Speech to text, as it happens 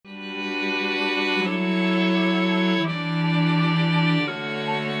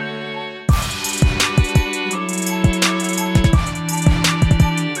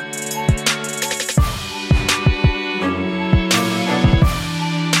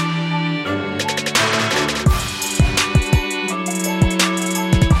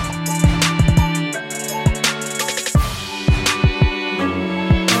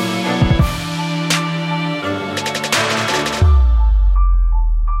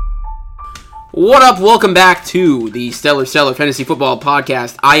What up? Welcome back to the Stellar Fantasy Football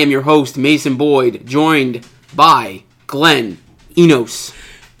Podcast. I am your host, Mason Boyd, joined by Glenn Enos.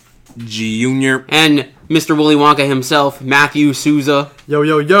 G Jr. And Mr. Willy Wonka himself, Matthew Souza.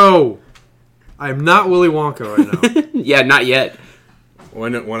 Yo. I am not Willy Wonka right now. Yeah, not yet.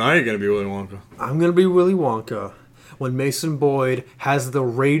 When are you going to be Willy Wonka? I'm going to be Willy Wonka when Mason Boyd has the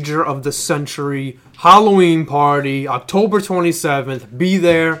Rager of the Century Halloween party, October 27th. Be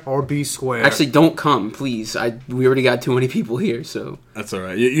there or be square. Actually, don't come, please. We already got too many people here, so... That's all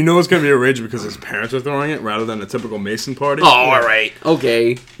right. You know it's going to be a rage because his parents are throwing it rather than a typical Mason party. Oh, all right.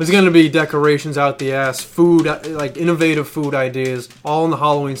 Okay. There's going to be decorations out the ass, food, like innovative food ideas, all in the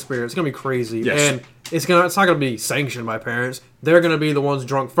Halloween spirit. It's going to be crazy. Yes. And it's not going to be sanctioned by parents. They're going to be the ones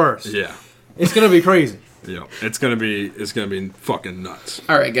drunk first. Yeah. It's going to be crazy. Yeah. It's gonna be fucking nuts.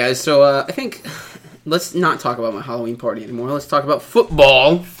 All right, guys. So I think let's not talk about my Halloween party anymore. Let's talk about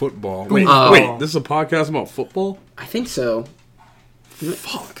football. Football. Wait, This is a podcast about football? I think so.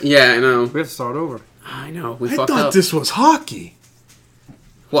 Fuck. Yeah, I know. We have to start over. I know. We I fucked thought up. this was hockey.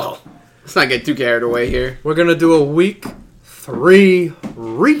 Well, let's not get too carried away here. We're going to do a week 3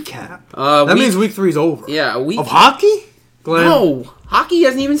 recap. That means week 3 is over. Yeah, a week. Of hockey? Glenn, No, hockey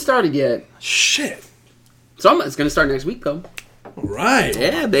hasn't even started yet. Shit. It's going to start next week, though. All right.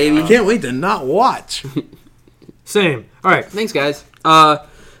 Yeah, baby. I can't wait to not watch. Same. All right. Thanks, guys.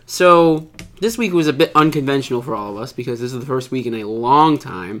 So this week was a bit unconventional for all of us because this is the first week in a long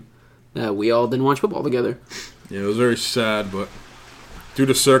time that we all didn't watch football together. Yeah, it was very sad, but due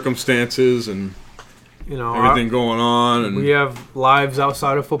to circumstances and everything going on, and we have lives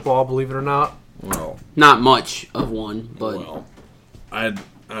outside of football, believe it or not. well, Not much of one, but I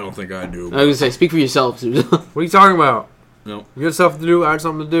don't think I do. I was going to say, speak for yourself, Susan. What are you talking about? No. You got stuff to do, I had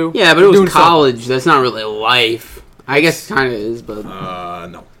something to do. Yeah, but You're it doing was college. That's not really life. I guess it kind of is, but No. I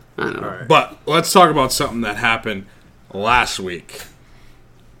don't know. All right. But let's talk about something that happened last week.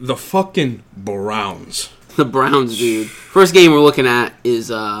 The fucking Browns. The Browns, dude. First game we're looking at is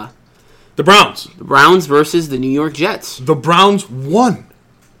The Browns. the Browns versus the New York Jets. The Browns won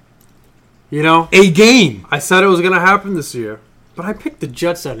You know, a game. I said it was going to happen this year, but I picked the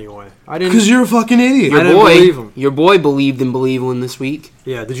Jets anyway. I didn't. Because you're a fucking idiot. I didn't believe him. Your boy believed in Believeland this week.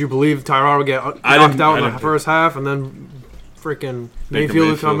 Yeah, did you believe Tyrod would get knocked I out didn't in the think- first half and then freaking Baker Mayfield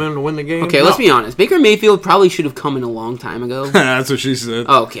would come Mayfield. in and win the game? Okay, let's be honest. Baker Mayfield probably should have come in a long time ago. That's what she said.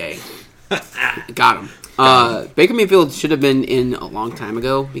 Okay. Got him. Baker Mayfield should have been in a long time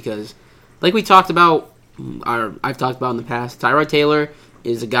ago because, like we talked about, or I've talked about in the past, Tyrod Taylor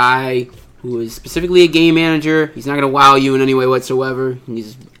is a guy who is specifically a game manager. He's not going to wow you in any way whatsoever.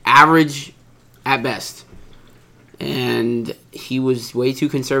 He's average at best. And he was way too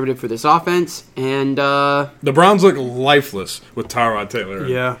conservative for this offense. And, The Browns look lifeless with Tyrod Taylor.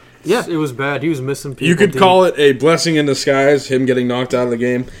 Yeah. Yeah. It was bad. He was missing people. You could call it a blessing in disguise, him getting knocked out of the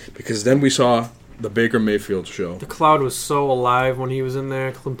game, because then we saw the Baker Mayfield show. The crowd was so alive when he was in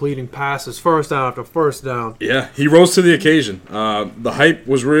there, completing passes, first down after first down. Yeah, he rose to the occasion. The hype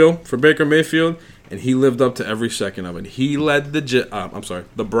was real for Baker Mayfield, and he lived up to every second of it. He led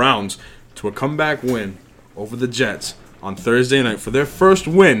the Browns to a comeback win over the Jets on Thursday night for their first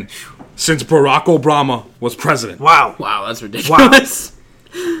win since Barack Obama was president. Wow. wow, that's ridiculous.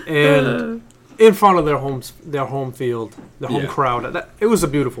 And in front of their home field, their home Yeah. crowd. It was a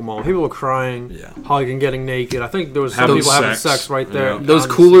beautiful moment. People were crying, Yeah. hugging, getting naked. I think there was some Having people having sex. sex right there. Yeah. Those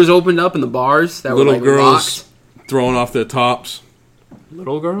coolers opened up in the bars that Little were like girls locked. throwing off their tops.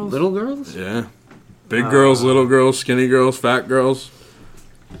 Little girls? Little girls? Yeah. Big girls, little girls, skinny girls, fat girls.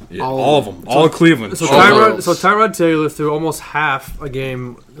 Yeah, all of them. All of Cleveland. So All of them. Tyrod Taylor threw almost half a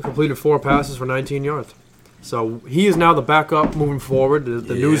game, completed 4 passes for 19 yards. So he is now the backup moving forward.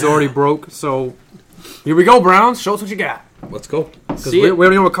 The news Yeah. already broke. So here we go, Browns. Show us what you got. Let's go. Because See we it.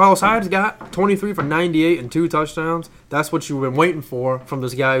 already know what Carlos Hyde's got. 23 for 98 and 2 touchdowns. That's what you've been waiting for from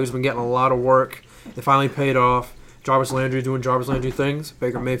this guy who's been getting a lot of work. It finally paid off. Jarvis Landry doing Jarvis Landry things.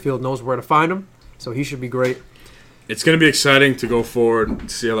 Baker Mayfield knows where to find him. So he should be great. It's going to be exciting to go forward to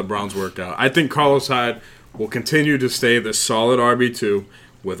see how the Browns work out. I think Carlos Hyde will continue to stay the solid RB2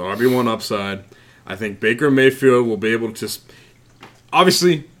 with RB1 upside. I think Baker Mayfield will be able to just...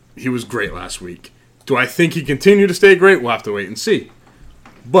 Obviously, he was great last week. Do I think he continue to stay great? We'll have to wait and see.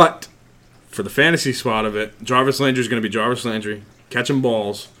 But for the fantasy spot of it, Jarvis Landry is going to be Jarvis Landry, catching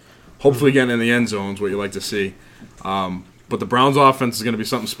balls, hopefully getting in the end zone is what you like to see. But the Browns' offense is going to be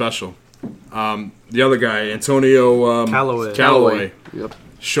something special. The other guy, Antonio Callaway. Yep.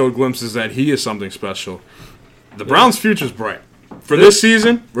 showed glimpses that he is something special. The Browns' future's bright. For this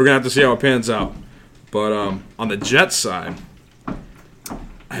season, we're going to have to see how it pans out. But on the Jets side,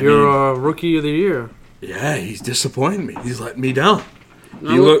 Your rookie of the year. Yeah, he's disappointing me. He's letting me down.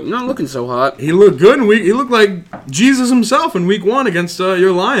 Not looking so hot. He looked good in week. He looked like Jesus himself in week 1 against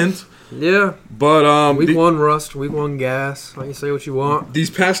your Lions. Yeah. But week 1 rust, week 1 gas. I can say what you want. These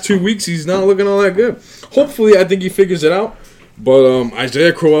past 2 weeks, he's not looking all that good. Hopefully, I think he figures it out. But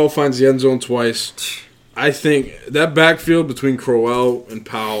Isaiah Crowell finds the end zone twice. I think that backfield between Crowell and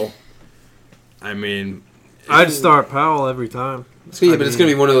Powell, I mean... I'd start Powell every time. It's going to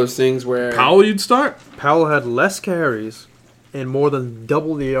be one of those things where... Powell you'd start? Powell had less carries and more than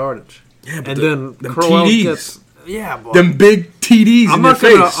double the yardage. Yeah, but and then them Crowell TDs. gets... Yeah, but... Them big TDs in your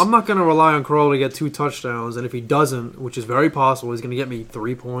face. I'm not going to rely on Crowell to get 2 touchdowns, and if he doesn't, which is very possible, he's going to get me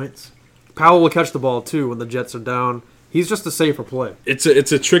 3 points. Powell will catch the ball, too, when the Jets are down. He's just a safer play. It's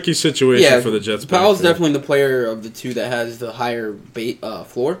a tricky situation for the Jets. Powell's definitely the player of the two that has the higher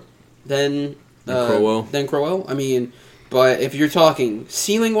floor than Crowell. I mean, but if you're talking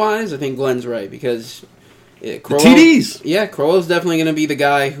ceiling-wise, I think Glenn's right, because... Crowell, the TDs! Yeah, Crowell's definitely going to be the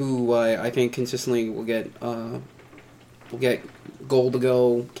guy who I think consistently will get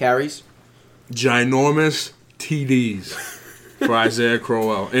goal-to-go carries. Ginormous TDs for Isaiah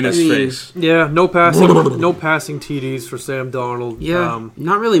Crowell in his face. Yeah, no passing TDs for Sam Darnold. Yeah,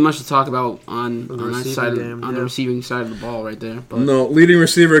 not really much to talk about on the receiving side of the ball right there. But. No, leading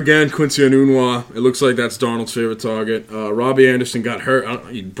receiver again, Quincy Enunwa. It looks like that's Darnold's favorite target. Robbie Anderson got hurt.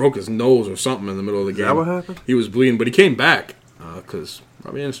 He broke his nose or something in the middle of the game. Is that what happened? He was bleeding, but he came back because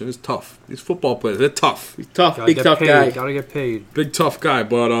Robbie Anderson is tough. These football players, they're tough. He's tough, Gotta big get tough paid. guy. Gotta get paid. Big tough guy,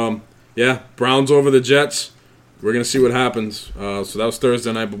 but yeah, Browns over the Jets. We're going to see what happens. So that was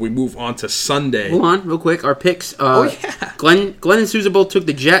Thursday night, but we move on to Sunday. Hold on, real quick. Our picks. Glenn and Sousa both took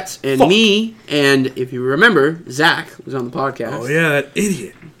the Jets, and me, and if you remember, Zach was on the podcast. Oh, yeah, that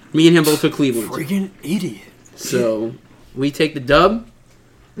idiot. Me and him both took Cleveland. Freaking idiot. So, we take the dub.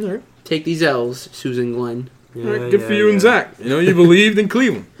 All right. Take these L's, Sousa and Glenn. Yeah, all right, good for you and Zach. You know, you believed in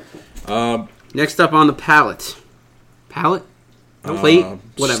Cleveland. Next up on the palette. Palette? Plate?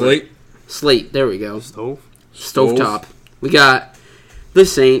 Whatever. Slate. There we go. Stovetop. We got the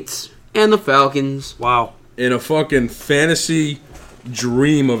Saints and the Falcons. Wow. In a fucking fantasy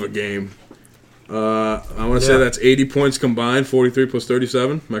dream of a game. I want to say that's 80 points combined, 43 plus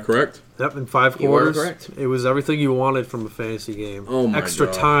 37. Am I correct? Yep, in 5 quarters. You are correct. It was everything you wanted from a fantasy game. Oh my Extra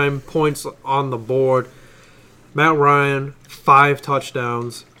God. time, points on the board. Matt Ryan, 5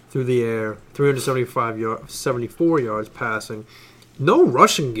 touchdowns through the air, 74 yards passing. No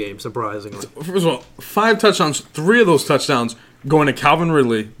rushing game, surprisingly. First of all, 5 touchdowns, 3 of those touchdowns going to Calvin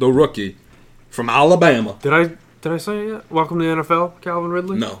Ridley, the rookie, from Alabama. Did I say it yet? Welcome to the NFL, Calvin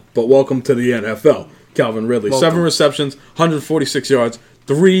Ridley? No, but welcome to the NFL, Calvin Ridley. 7 receptions, 146 yards,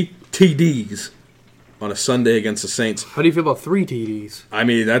 3 TDs on a Sunday against the Saints. How do you feel about 3 TDs? I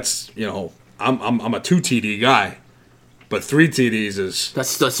mean, that's, I'm a 2 TD guy, but 3 TDs is...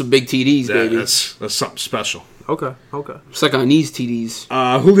 That's some big TDs, baby. That's something special. Okay. Suck on these TDs.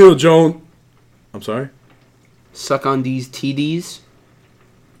 Julio Jones... I'm sorry? Suck on these TDs?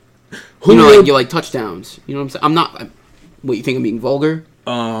 Julio... You like touchdowns. You know what I'm saying? What, you think I'm being vulgar?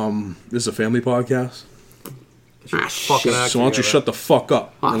 This is a family podcast. Fucking So why don't you shut the fuck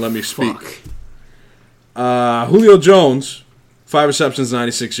up and let me speak? Fuck. Julio Jones, 5 receptions,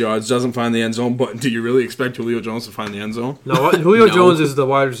 96 yards, doesn't find the end zone, but do you really expect Julio Jones to find the end zone? No, Julio Jones is the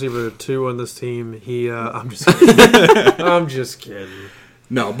wide receiver 2 on this team. I'm just kidding. I'm just kidding.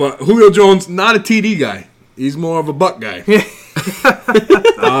 No, but Julio Jones, not a TD guy. He's more of a butt guy.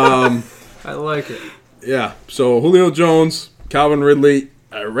 I like it. Yeah, so Julio Jones, Calvin Ridley.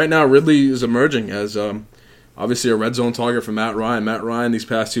 Right now, Ridley is emerging as obviously a red zone target for Matt Ryan. Matt Ryan these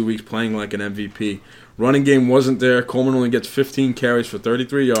past 2 weeks playing like an MVP. Running game wasn't there. Coleman only gets 15 carries for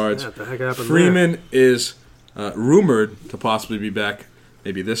 33 yards. Yeah, what the heck happened Freeman is rumored to possibly be back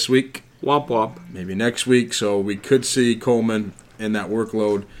maybe this week. Womp womp. Maybe next week. So we could see Coleman and that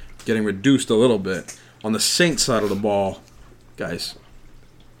workload getting reduced a little bit. On the Saints side of the ball, guys,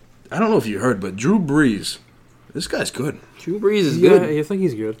 I don't know if you heard, but Drew Brees, this guy's good. Drew Brees is Yeah, good. you think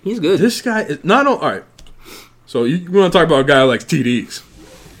he's good? He's good. This guy is not all right. So you want to talk about a guy who likes TDs?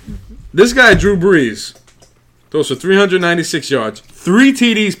 This guy, Drew Brees, throws for 396 yards, 3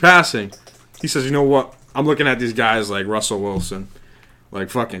 TDs passing. He says, you know what? I'm looking at these guys like Russell Wilson, like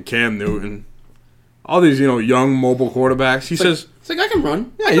fucking Cam Newton, all these young mobile quarterbacks. He says, it's like I can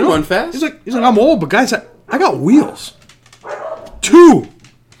run. Yeah, I can run fast. He's like I'm old, but guys, I got wheels. 2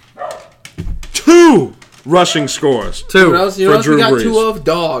 rushing scores. 2. You know what else for we Drew got Brees. 2 of?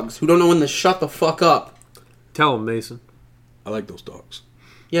 Dogs who don't know when to shut the fuck up. Tell him, Mason. I like those dogs.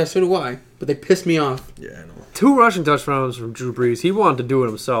 Yeah, so do I. But they pissed me off. Yeah, I know. 2 rushing touchdowns from Drew Brees. He wanted to do it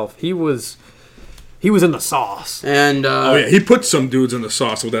himself. He was in the sauce. And Oh yeah, he put some dudes in the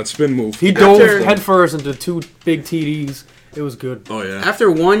sauce with that spin move. He dove headfirst into 2 big TDs. It was good. Oh yeah.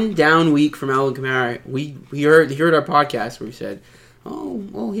 after one down week from Alvin Kamara, we heard our podcast where we said, "Oh,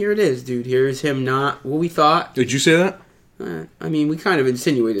 well, here it is, dude. Here's him not what we thought." Did you say that? I mean, we kind of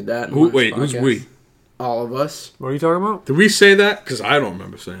insinuated that. in the last Wait, who's podcast. we? All of us. What are you talking about? Did we say that? Because I don't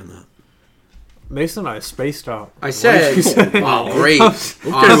remember saying that. Mason and I spaced out. I said, What did you say? "Wow, great." Okay,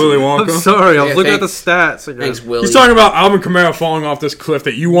 Willy I'm Wonka. sorry. I was Yeah, looking at the stats again. Thanks, Willie. He's talking about Alvin Kamara falling off this cliff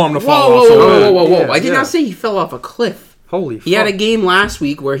that you want him to fall Whoa, off. whoa, so whoa, bad. whoa, whoa, whoa! Yeah, I did yeah. not say he fell off a cliff. Holy fuck. He had a game last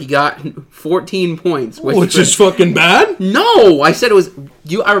week where he got 14 points, Which is fucking bad. no. I said it was.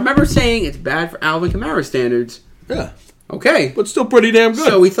 I remember saying it's bad for Alvin Kamara standards. Yeah, Okay, but still pretty damn good.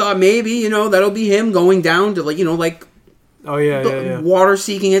 so we thought maybe that'll be him going down to Oh, yeah. water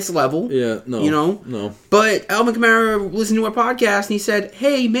seeking its level. yeah, no, no. But Alvin Kamara listened to our podcast and he said,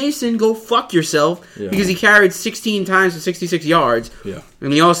 "Hey Mason, go fuck yourself," Yeah. because he carried 16 times for 66 yards, Yeah,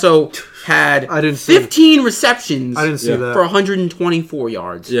 and he also had I didn't see 15 receptions I didn't see Yeah. that. for 124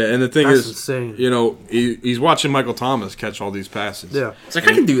 yards. yeah. And the thing That's is, insane. he's watching Michael Thomas catch all these passes. Yeah. It's like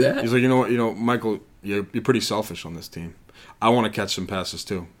I can do that. He's like, you know what, Michael, you're pretty selfish on this team. I want to catch some passes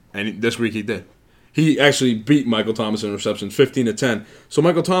too. And this week he did. He actually beat Michael Thomas in receptions, 15-10. So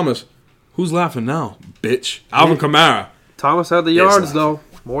Michael Thomas, who's laughing now, bitch? Alvin Kamara, Thomas had the Yes, yards, though.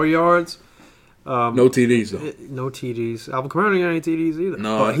 More yards. no TDs though. No TDs. Alvin Kamara didn't get any TDs either.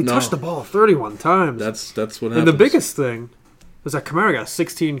 No, But he no. touched the ball 31 times. That's what happens. And the biggest thing was that Kamara got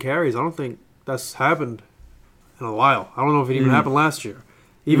 16 carries. I don't think that's happened in a while. I don't know if it even happened last year.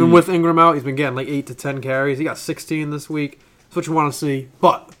 Even with Ingram out, he's been getting like 8 to 10 carries. He got 16 this week. That's what you want to see.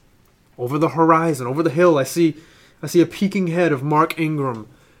 But over the horizon, over the hill, I see a peeking head of Mark Ingram,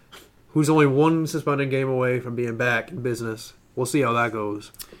 who's only 1 suspended game away from being back in business. We'll see how that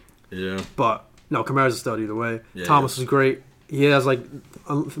goes. Yeah. But no, Kamara's a stud either way. Yeah, Thomas is great. He has like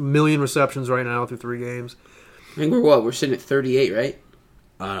a million receptions right now through 3 games. I think we're sitting at 38, right?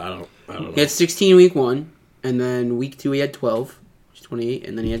 I don't know. He had 16 week 1, and then week 2 he had 12, which is 28,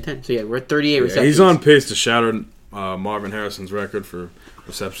 and then he had 10. So yeah, we're at 38 receptions. He's on pace to shatter Marvin Harrison's record for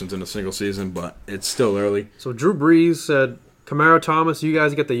receptions in a single season, but it's still early. So Drew Brees said, Kamara, Thomas, you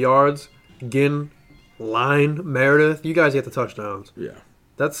guys get the yards. Ginn, Line, Meredith, you guys get the touchdowns. Yeah.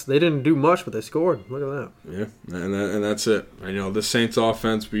 They didn't do much, but they scored. Look at that. Yeah, and that's it. And, the Saints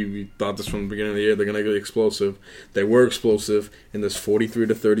offense, we thought this from the beginning of the year, they're going to get explosive. They were explosive in this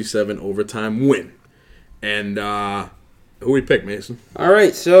 43-37 overtime win. And who we pick, Mason? All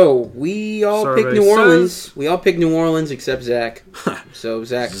right, so we all Survey picked New Orleans. says- We all picked New Orleans except Zach. So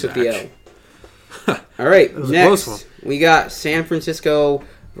Zach took the L. Zach. All right, was a close one. next we got San Francisco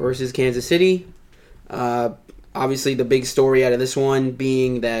versus Kansas City. Obviously, the big story out of this one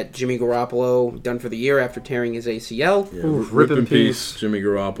being that Jimmy Garoppolo done for the year after tearing his ACL. Yeah, Ooh, rip in peace. Jimmy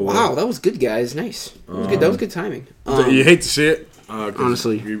Garoppolo. Wow, that was good, guys. Nice. That was good. That was good timing. You hate to see it. 'Cause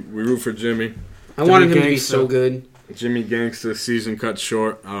Honestly. we root for Jimmy. I wanted him Jimmy to be Gangsta. so good. Jimmy Gangsta season cut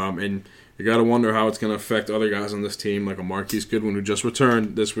short, and you got to wonder how it's going to affect other guys on this team, like a Marquise Goodwin who just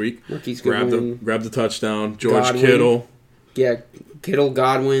returned this week. Marquise grabbed Goodwin. the touchdown. George Godwin. Kittle. Yeah, Kittle,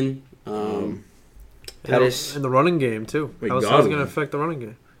 Godwin, Pettis. In the running game, too. Wait, How's it Godwin? going to affect the running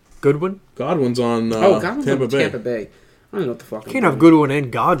game? Goodwin? Godwin's on Godwin's Tampa on Bay. Tampa Bay. I don't know what the fuck. You can't have Goodwin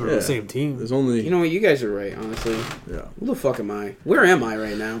and Godwin on Yeah. the same team. There's only You know what? You guys are right. Honestly, yeah. who the fuck am I? Where am I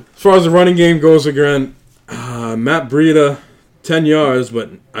right now? As far as the running game goes, again, Matt Breida, 10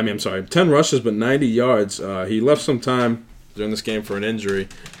 rushes, but 90 yards. He left some time during this game for an injury.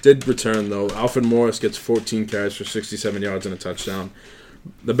 Did return, though. Alfred Morris gets 14 carries for 67 yards and a touchdown.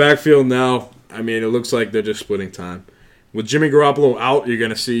 The backfield now, it looks like they're just splitting time. With Jimmy Garoppolo out, you're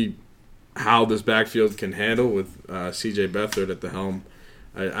going to see how this backfield can handle with C.J. Beathard at the helm.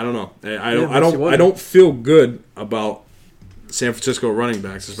 I don't know. I don't feel good about San Francisco running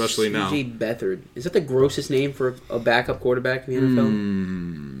backs, especially now. C.J. Beathard. Is that the grossest name for a backup quarterback in the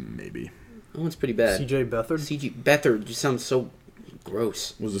NFL? Maybe. That one's pretty bad. C.J. Beathard? C.J. Beathard just sounds so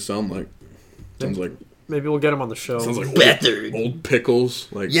gross. What does it sound like? Sounds like Maybe we'll get him on the show. Beathard. old pickles,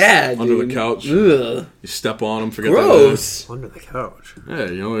 Yeah, under dude. the couch. Ugh. You step on them, forget Gross. Under the couch. that.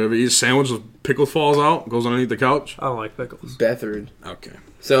 Yeah, you ever eat a sandwich with pickle falls out, goes underneath the couch? I don't like pickles. Beathard. Okay.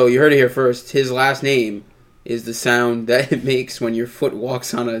 So you heard it here first. His last name is the sound that it makes when your foot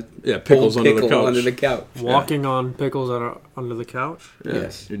walks on a Yeah, pickles old under the pickle couch. under the couch. Walking on pickles that are under the couch? Yeah.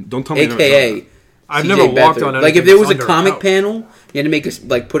 Yes. Don't tell me. you never AKA. done that. I've CJ never walked Beathard. on anything Like if there was a that's under comic couch. panel, you had to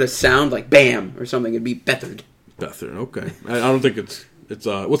make put a sound like bam or something. It'd be Beathard. Beathard. Okay. I don't think it's It's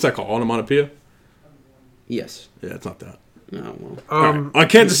what's that called? Onomatopoeia? Yes. Yeah, it's not that. No, well. All right. On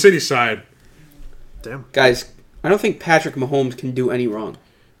Kansas City side, Damn. Guys, I don't think Patrick Mahomes can do any wrong.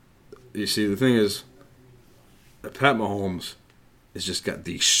 you see, the thing is, that Pat Mahomes has just got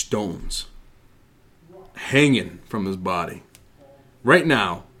these stones hanging from his body. Right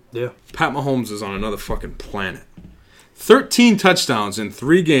now, Yeah. Pat Mahomes is on another fucking planet. 13 touchdowns in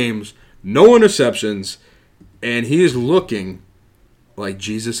 3 games, no interceptions, and he is looking like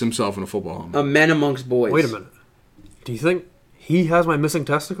Jesus himself in a football helmet. A man amongst boys. Wait a minute. Do you think he has my missing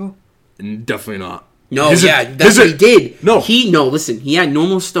testicle? And definitely not. No, Is it- yeah, that's is what it- he did. No. Listen, he had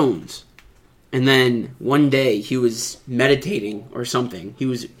normal stones. And then one day he was meditating or something. He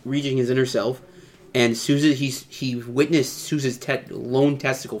was reaching his inner self. And he witnessed Sousa's lone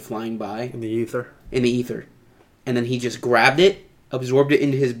testicle flying by In the ether. in the ether. And then he just grabbed it, absorbed it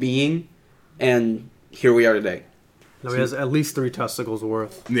into his being, and here we are today. No, he has at least 3 testicles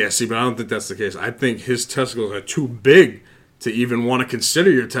worth. Yeah, see, but I don't think that's the case. I think his testicles are too big to even want to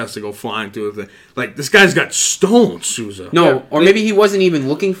consider your testicle flying through a thing. Like, this guy's got stones, Sousa. No, Yeah. or maybe he wasn't even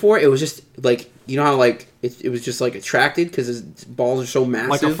looking for it. It was just like, you know how like it was just like attracted because his balls are so massive.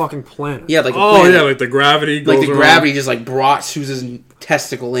 Like a fucking planet. Yeah, like a Oh, planet. yeah, like the gravity goes Like the around. gravity just like brought Sousa's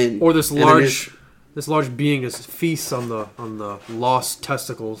testicle in. Or this And then large being just feasts on the lost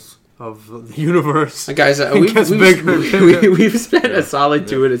testicles of the universe. guys, It we've, gets we've, bigger and bigger. we've spent a solid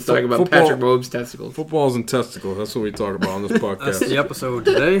 2 minutes talking about Football- Patrick Mahomes' testicles. Footballs and testicles. That's what we talk about on this That's podcast. the episode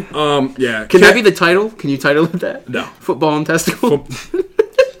today. Yeah. Can that be the title? Can you title it that? No. Football and testicle?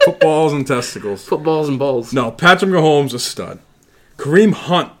 Footballs and testicles. Footballs and balls. No, Patrick Mahomes a stud. Kareem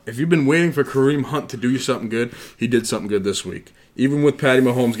Hunt, if you've been waiting for Kareem Hunt to do you something good, he did something good this week. Even with Patty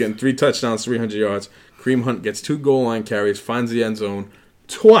Mahomes getting 3 touchdowns, 300 yards, Kareem Hunt gets 2 goal line carries, finds the end zone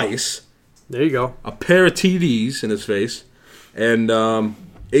twice, There you go. a pair of TDs in his face, and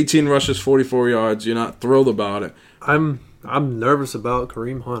 18 rushes, 44 yards. You're not thrilled about it. I'm nervous about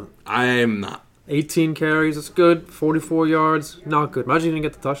Kareem Hunt. I am not. 18 carries, it's good. 44 yards, not good. Imagine he didn't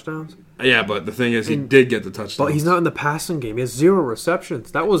get the touchdowns. Yeah, but the thing is, he did get the touchdown. But he's not in the passing game. He has 0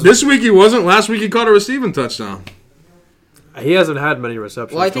 receptions. That was This week he wasn't. Last week he caught a receiving touchdown. he hasn't had many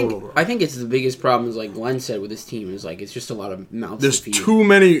receptions Well, total. I think it's the biggest problem is like Glenn said with his team is like it's just a lot of mouths There's to feed. too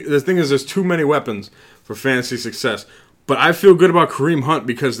many. The thing is, there's too many weapons for fantasy success. But I feel good about Kareem Hunt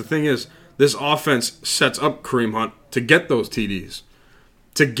because the thing is, this offense sets up Kareem Hunt to get those TDs,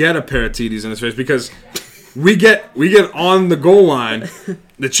 to get a pair of TDs in his face because we get on the goal line.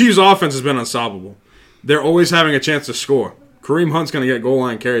 The Chiefs' offense has been unstoppable. They're always having a chance to score. Kareem Hunt's going to get goal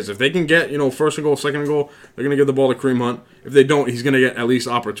line carries. If they can get, first and goal, second and goal, they're going to give the ball to Kareem Hunt. If they don't, he's going to get at least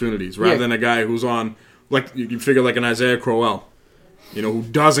opportunities rather than a guy who's on, like you figure like an Isaiah Crowell, who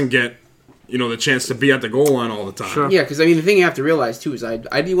doesn't get, the chance to be at the goal line all the time. Sure. Yeah, because I mean the thing you have to realize too is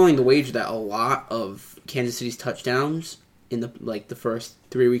I'd be willing to wager that a lot of Kansas City's touchdowns in the first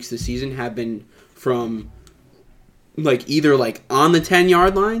 3 weeks of the season have been from like either like on the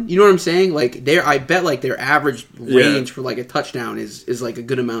 10-yard line. You know what I'm saying? Like I bet like their average range for like a touchdown is like a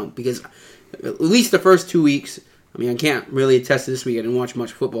good amount because at least the first 2 weeks. I mean, I can't really attest to this week. I didn't watch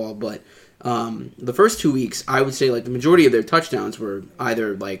much football, but the first 2 weeks, I would say like the majority of their touchdowns were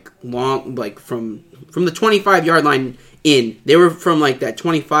either like long, like from the 25-yard line in. They were from like that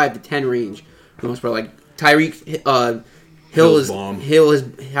 25 to 10 range for the most part. Like Tyreek Hill has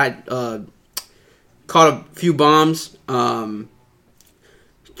had caught a few bombs.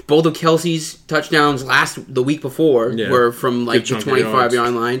 Both of Kelsey's touchdowns the week before were from like the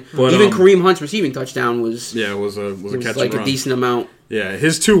 25-yard line. But, even Kareem Hunt's receiving touchdown was it was a catch like and run. a decent amount. Yeah,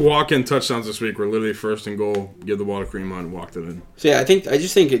 his 2 walk-in touchdowns this week were literally first and goal, give the ball to Kareem Hunt, and walked it in. So yeah, I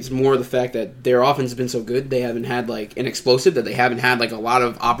just think it's more the fact that their offense has been so good. They haven't had like an explosive, that they haven't had like a lot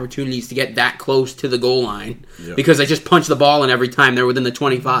of opportunities to get that close to the goal line because they just punch the ball in every time they're within the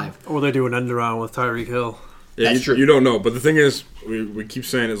 25. Or they do an end around with Tyreek Hill. Yeah, That's true. You don't know, but the thing is, we keep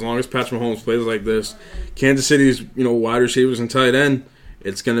saying as long as Patrick Mahomes plays like this, Kansas City's wide receivers and tight end,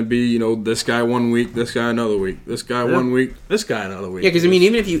 it's going to be this guy 1 week, this guy another week, this guy 1 week, this guy another week. Yeah, because I mean,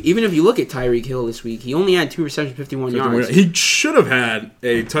 even if you look at Tyreek Hill this week, he only had 2 receptions, 51 yards. He should have had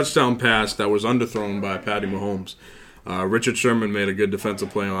a touchdown pass that was underthrown by Patty Mahomes. Richard Sherman made a good defensive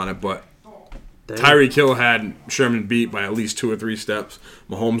play on it, but Tyreek Hill had Sherman beat by at least 2 or 3 steps.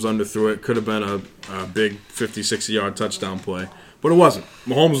 Mahomes underthrew it. Could have been a big 50, 60-yard touchdown play. But it wasn't.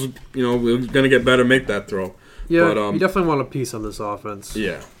 Mahomes, was going to get better, make that throw. Yeah, but, you definitely want a piece on this offense.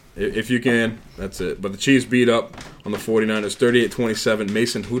 Yeah. If you can, that's it. But the Chiefs beat up on the 49ers, 38-27.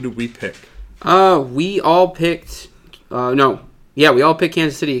 Mason, who did we pick? We all picked... we all picked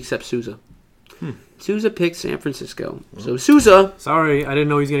Kansas City except Sousa. Sousa picked San Francisco. So Sousa Sorry, I didn't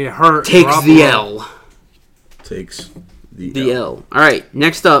know he was going to get hurt. takes Garoppolo. the L. Takes the The L. L. All right,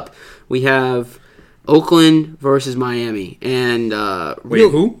 next up, we have Oakland versus Miami. And Wait,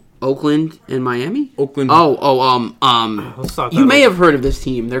 who? Oakland and Miami? Oakland. Let's talk You that may over. have heard of this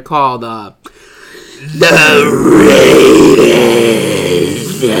team. They're called the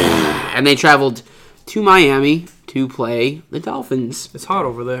Raiders. And they traveled to Miami to play the Dolphins. It's hot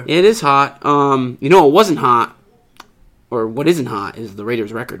over there. It is hot. You know what wasn't hot, or what isn't hot, is the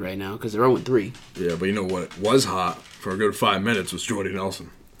Raiders' record right now because they're 0-3. Yeah, but you know what was hot for a good 5 minutes was Jordy Nelson.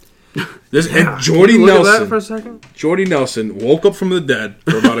 And Can Jordy you look at that for Nelson. a second? Jordy Nelson woke up from the dead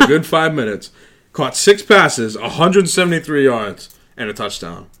for about a good 5 minutes, caught 6 passes, 173 yards, and a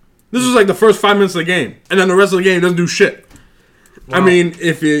touchdown. This was like the first 5 minutes of the game, and then the rest of the game he doesn't do shit. Wow. I mean,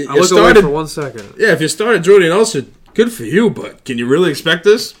 if you I looked away started, for 1 second. yeah, if you started Jordy Nelson, good for you. But can you really expect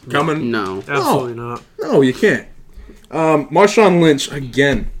this coming? No. Absolutely not. No, you can't. Marshawn Lynch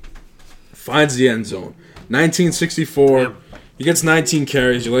again finds the end zone. 1964. Damn. He gets 19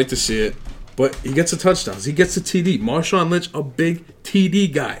 carries. You like to see it, but he gets a touchdown. He gets a TD. Marshawn Lynch, a big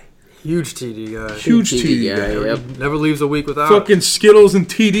TD guy, Huge TD guy. huge TD TD guy, guy. yep. Never leaves a week without. Fucking Skittles and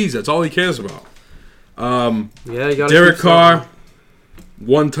TDs. That's all he cares about. Yeah, you got Derek Carr,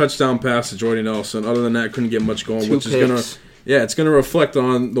 1 touchdown pass to Jordy Nelson. Other than that, couldn't get much going, 2 which is gonna, picks. it's gonna reflect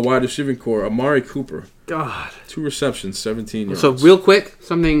on the wide receiving core. Amari Cooper, God. 2 receptions, 17 yards. So real quick,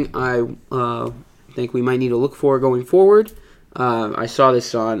 something I think we might need to look for going forward. I saw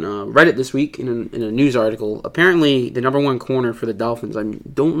this on Reddit this week in a news article. Apparently, the number 1 corner for the Dolphins, I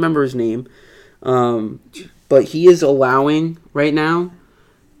don't remember his name, but he is allowing right now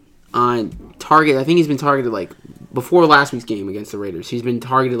on target. I think he's been targeted like before last week's game against the Raiders. He's been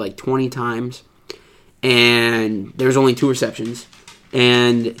targeted like 20 times, and there's only 2 receptions.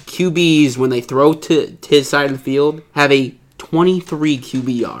 And QBs, when they throw to his side of the field, have a 23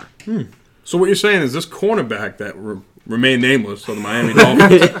 QBR. So what you're saying is this cornerback that remained nameless, so the Miami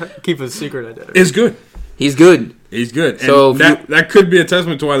Dolphins, Keep a secret identity. is good. He's good. He's good. And So if that could be a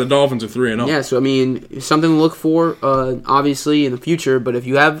testament to why the Dolphins are 3-0. Yeah, so I mean, something to look for, obviously, in the future. But if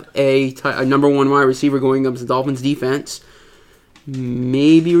you have a number 1 wide receiver going up to the Dolphins' defense,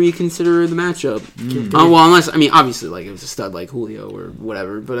 maybe reconsider the matchup. Well, unless, I mean, obviously, like, it was a stud like Julio or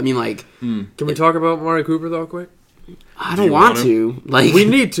whatever. But, I mean, like, Can we talk about Amari Cooper, though, quick? I Do don't you want want to. Like, We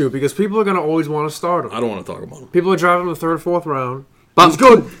need to, because people are going to always want to start him. I don't want to talk about him. People are driving him the 3rd, 4th round. but He's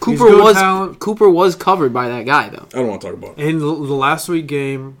good. Cooper He's good talent. Cooper was covered by that guy, though. I don't want to talk about him. In the last week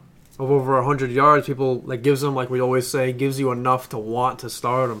game of over 100 yards, people, like, gives him, like we always say, gives you enough to want to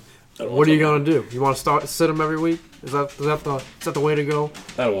start him. What are you going to do? You want to sit him every week? Is that the way to go?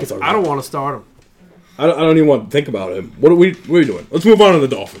 I don't want to talk about I don't him. want to start him. I don't even want to think about him. What are we doing? Let's move on to the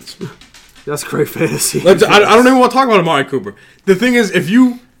Dolphins. That's great fantasy. I don't even want to talk about Amari Cooper. The thing is, if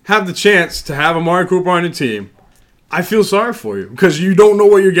you have the chance to have Amari Cooper on your team, I feel sorry for you because you don't know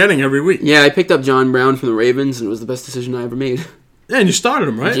what you're getting every week. Yeah, I picked up John Brown from the Ravens, and it was the best decision I ever made. Yeah, and you started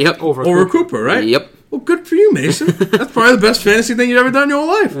him, right? Yep. Over Cooper, right? Yep. Well, good for you, Mason. That's probably the best fantasy thing you've ever done in your whole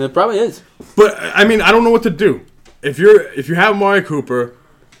life. It probably is. But I mean, I don't know what to do. If you have Amari Cooper,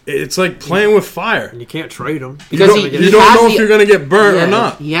 it's like playing with fire. And you can't trade him. Because you he don't has know the- if you're going to get burnt Yeah, or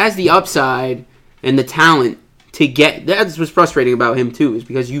not. He has the upside and the talent to get. That's what's frustrating about him too, is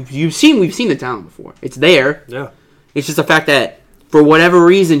because we've seen the talent before. It's there. Yeah. It's just the fact that for whatever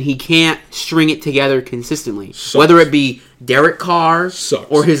reason he can't string it together consistently. Sucks. Whether it be Derek Carr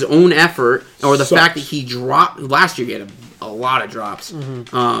Sucks. or his own effort, or the Sucks. fact that he dropped last year. He had a lot of drops.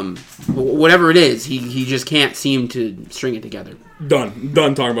 Whatever it is, he just can't seem to string it together. Done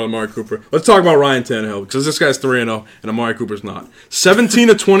talking about Amari Cooper. Let's talk about Ryan Tannehill because this guy's 3-0 and Amari Cooper's not. 17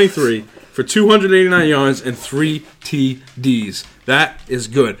 of 23 for 289 yards and 3 TDs. That is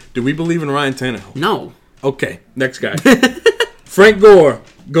good. Do we believe in Ryan Tannehill? No. Okay, next guy. Frank Gore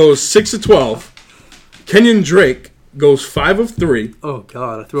goes 6 of 12. Kenyon Drake goes 5 of 3. Oh,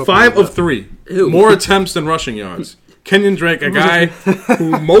 God. I threw up 5 on of 3. Ew. More attempts than rushing yards. Kenyon Drake, a guy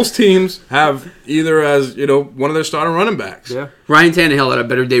who most teams have either as, one of their starting running backs. Yeah. Ryan Tannehill had a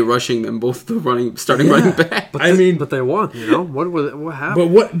better day rushing than both the starting running back. I mean, But they won, What happened? but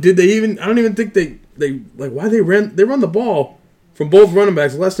what did they even? I don't even think they like why they run the ball from both running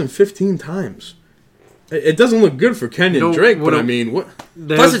backs less than 15 times. It doesn't look good for Kenyon Drake, but I mean, what?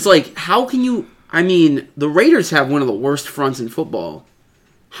 Plus, it's like, how can you... I mean, the Raiders have one of the worst fronts in football.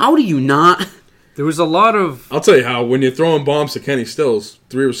 How do you not There was a lot of I'll tell you how. When you're throwing bombs to Kenny Stills,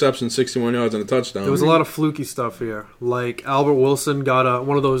 3 receptions, 61 yards, and a touchdown. There was a lot of fluky stuff here. Like Albert Wilson got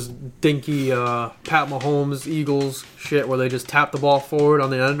one of those dinky Pat Mahomes Eagles shit where they just tap the ball forward on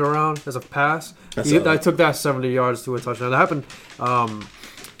the end around as a pass. I took that 70 yards to a touchdown. That happened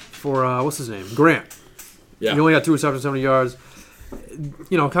for what's his name? Grant. Yeah. He only got 2 receptions, 70 yards.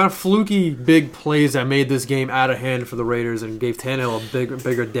 You know, kind of fluky big plays that made this game out of hand for the Raiders and gave Tannehill a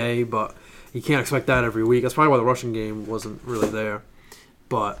bigger day, but you can't expect that every week. That's probably why the rushing game wasn't really there.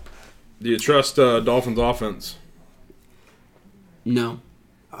 But do you trust Dolphins offense? No.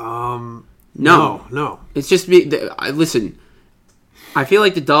 No. It's just listen. I feel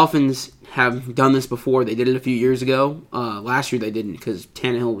like the Dolphins have done this before. They did it a few years ago. Last year they didn't because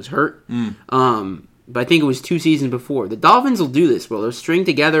Tannehill was hurt. But I think it was 2 seasons before. The Dolphins will do this. Well, they'll string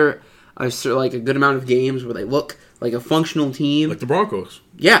together a good amount of games where they look like a functional team, like the Broncos.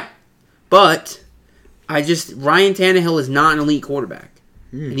 Yeah, but Ryan Tannehill is not an elite quarterback,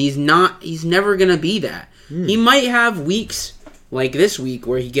 and he's never gonna be that. He might have weeks like this week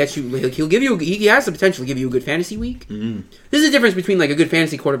where he gets you. He has the potential to give you a good fantasy week. This is the difference between like a good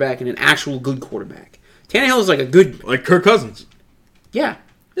fantasy quarterback and an actual good quarterback. Tannehill is like Kirk Cousins. Yeah.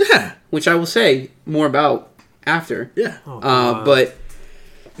 Yeah. Which I will say more about after. Yeah. But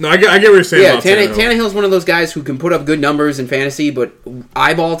no, I get what you're saying. Yeah, about Tannehill. Tannehill's one of those guys who can put up good numbers in fantasy, but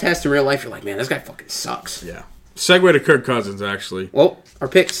eyeball test in real life, you're like, man, this guy fucking sucks. Yeah. Segue to Kirk Cousins, actually. Well, our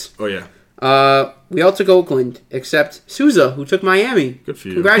picks. Oh, yeah. We all took Oakland, except Sousa, who took Miami. Good for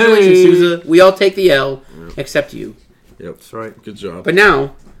you. Congratulations, Sousa. We all take the L, except you. Yep. That's right. Good job. But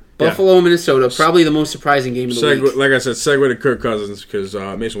now, Buffalo, Minnesota, probably the most surprising game of the week. Like I said, segue to Kirk Cousins, because,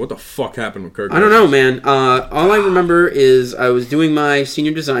 Mason, what the fuck happened with Kirk Cousins? I don't know, man. All I remember is I was doing my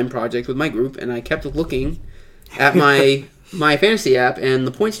senior design project with my group, and I kept looking at my fantasy app, and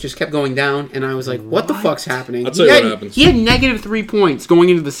the points just kept going down, and I was like, what the fuck's happening? I'll tell you what happens. He had negative 3 points going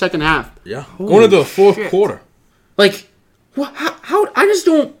into the second half. Yeah. Going into the fourth quarter. Like, what? How? I just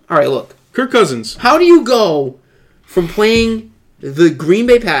don't... All right, look. Kirk Cousins. How do you go from playing the Green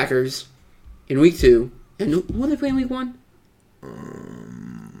Bay Packers in week 2, and who are they playing week 1?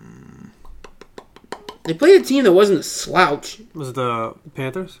 They played a team that wasn't a slouch. Was it the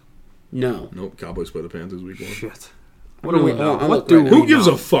Panthers? No. Nope, Cowboys play the Panthers week 1. Shit. What do we know? Who gives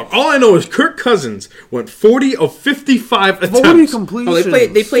a fuck? All I know is Kirk Cousins went 40 of 55 attempts. 40 completions. Oh,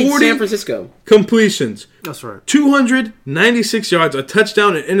 they played San Francisco. Completions. That's right. 296 yards, a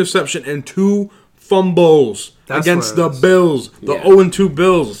touchdown, an interception, and 2 fumbles against the Bills. The 0-2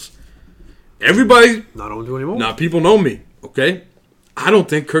 Bills. Everybody... Not 0-2 anymore. Now, people know me, okay? I don't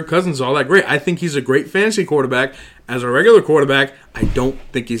think Kirk Cousins is all that great. I think he's a great fantasy quarterback. As a regular quarterback, I don't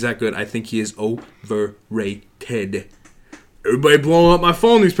think he's that good. I think he is overrated. Everybody blowing up my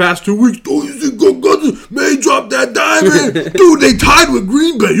phone these past 2 weeks. Oh, you think Kirk Cousins may drop that diamond? Dude, they tied with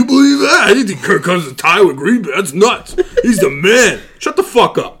Green Bay. You believe that? I didn't think Kirk Cousins tied with Green Bay. That's nuts. He's the man. Shut the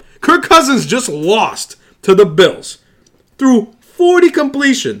fuck up. Kirk Cousins just lost to the Bills through 40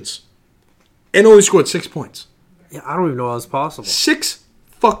 completions and only scored 6 points. Yeah, I don't even know how that's possible. 6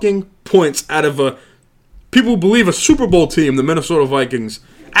 fucking points out of people believe a Super Bowl team, the Minnesota Vikings,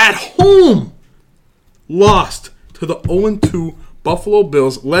 at home lost to the 0-2 Buffalo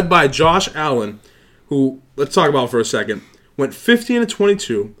Bills, led by Josh Allen, who, let's talk about for a second, went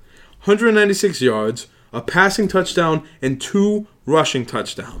 15-22, 196 yards, a passing touchdown, and 2 rushing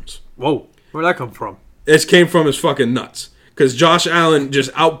touchdowns. Whoa, where'd that come from? This came from his fucking nuts. Because Josh Allen just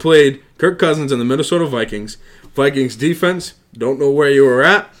outplayed Kirk Cousins and the Minnesota Vikings. Vikings defense, don't know where you were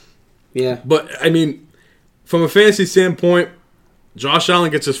at. Yeah. But, I mean, from a fantasy standpoint, Josh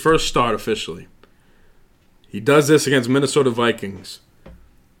Allen gets his first start officially. He does this against Minnesota Vikings.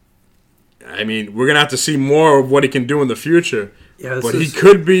 I mean, we're going to have to see more of what he can do in the future. Yeah, but he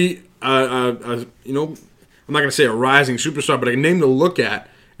could be, I'm not going to say a rising superstar, but a name to look at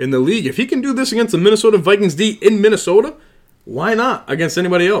in the league. If he can do this against the Minnesota Vikings D in Minnesota, why not against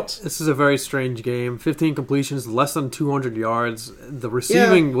anybody else? This is a very strange game. 15 completions, less than 200 yards. The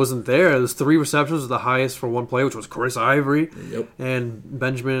receiving wasn't there. There's 3 receptions, the highest for one play, which was Chris Ivory and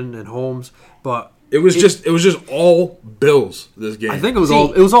Benjamin and Holmes. But it was just all Bills this game. I think it was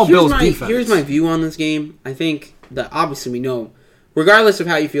all Bills defense. Here's my view on this game. I think that obviously we know, regardless of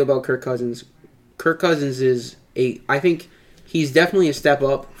how you feel about Kirk Cousins is I think he's definitely a step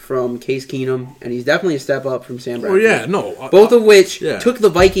up from Case Keenum, and he's definitely a step up from Sam Bradford. Oh, yeah, no. Both of which took the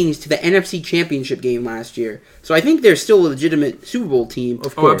Vikings to the NFC Championship game last year. So I think they're still a legitimate Super Bowl team.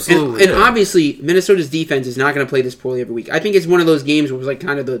 Of course. Absolutely. And obviously, Minnesota's defense is not going to play this poorly every week. I think it's one of those games where it was like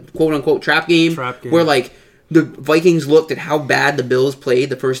kind of the quote-unquote trap game. Where, like, the Vikings looked at how bad the Bills played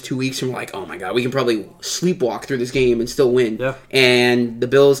the first 2 weeks and were like, oh my god, we can probably sleepwalk through this game and still win. Yeah. And the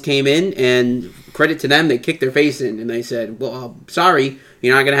Bills came in, and credit to them, they kicked their face in, and they said, well, sorry,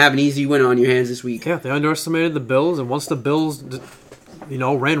 you're not going to have an easy win on your hands this week. Yeah, they underestimated the Bills, and once the Bills,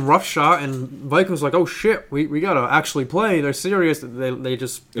 ran roughshod, and Vikings was like, oh shit, we got to actually play. They're serious.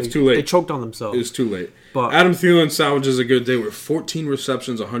 It's too late. They choked on themselves. It was too late. But Adam Thielen salvages a good day with 14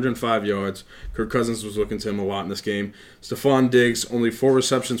 receptions, 105 yards. Kirk Cousins was looking to him a lot in this game. Stephon Diggs, only 4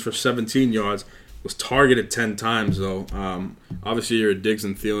 receptions for 17 yards, was targeted 10 times, though. Obviously, you're a Diggs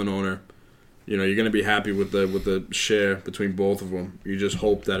and Thielen owner. You're going to be happy with the share between both of them. You just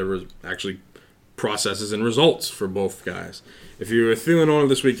hope that it actually processes and results for both guys. If you're a Thielen owner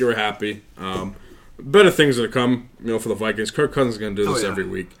this week, you're happy. Better things are to come, for the Vikings. Kirk Cousins is going to do this every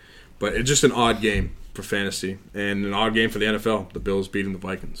week. But it's just an odd game for fantasy and an odd game for the NFL. The Bills beating the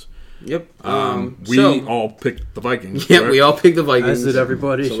Vikings. Yep. We all picked the Vikings. Yeah, right? We all picked the Vikings. As did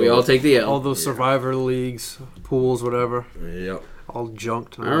everybody. So we all take the L. All those survivor leagues, pools, whatever. Yep. All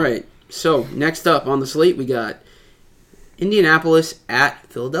junked. All right. So next up on the slate, we got Indianapolis at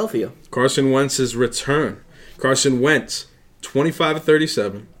Philadelphia. Carson Wentz's return. Carson Wentz, 25 of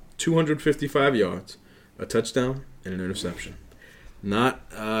 37, 255 yards, a touchdown, and an interception.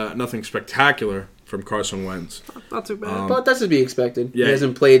 Nothing spectacular from Carson Wentz. Not too bad. But that's to be expected. Yeah. He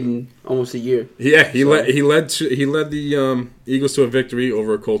hasn't played in almost a year. Yeah, he led the Eagles to a victory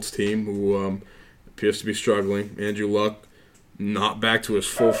over a Colts team who appears to be struggling. Andrew Luck, not back to his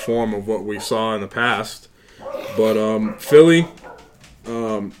full form of what we saw in the past. But Philly,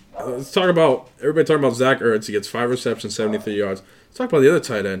 let's talk about everybody talking about Zach Ertz. He gets 5 receptions, 73 yards. Let's talk about the other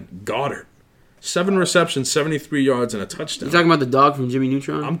tight end, Goddard. 7 receptions, 73 yards, and a touchdown. You talking about the dog from Jimmy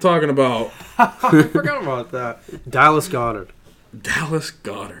Neutron? I'm talking about I forgot about that. Dallas Goddard. Dallas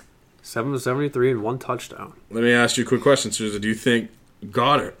Goddard. 7 of 73 and 1 touchdown. Let me ask you a quick question, Susan. Do you think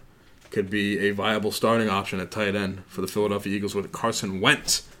Goddard could be a viable starting option at tight end for the Philadelphia Eagles with Carson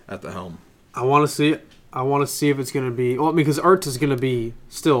Wentz at the helm? I want to see it. I want to see if it's going to be... Well, because Ertz is going to be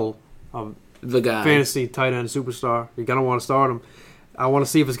still the guy. Fantasy tight end superstar. You're going to want to start him. I want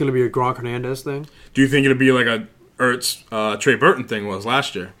to see if it's going to be a Gronk Hernandez thing. Do you think it'll be like a Ertz, Trey Burton thing was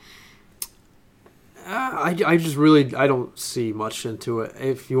last year? I don't see much into it.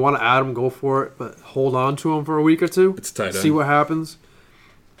 If you want to add him, go for it, but hold on to him for a week or two. It's tight end. See what happens.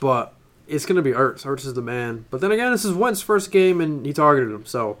 But it's going to be Ertz. Ertz is the man. But then again, this is Wentz's first game, and he targeted him,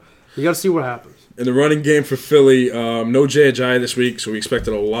 so you got to see what happens. In the running game for Philly, no Jay Ajayi this week, so we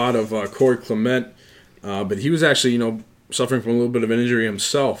expected a lot of Corey Clement. But he was actually, suffering from a little bit of an injury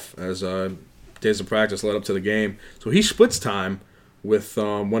himself as days of practice led up to the game. So he splits time with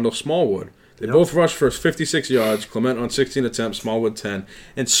Wendell Smallwood. They both rushed for 56 yards, Clement on 16 attempts, Smallwood 10.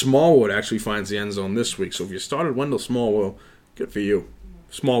 And Smallwood actually finds the end zone this week. So if you started Wendell Smallwood, good for you.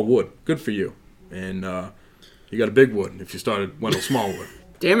 Smallwood, good for you. And you got a big wood if you started Wendell Smallwood.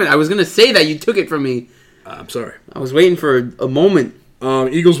 Damn it, I was going to say that. You took it from me. I'm sorry. I was waiting for a moment.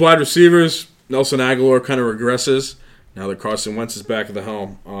 Eagles wide receivers, Nelson Aguilar kind of regresses now that Carson Wentz is back at the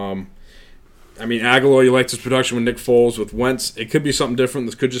helm. Aguilar, you liked his production with Nick Foles. With Wentz, it could be something different.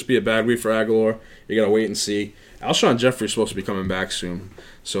 This could just be a bad week for Aguilar. You got to wait and see. Alshon Jeffrey's supposed to be coming back soon.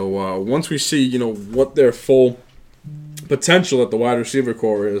 So once we see, what their full potential at the wide receiver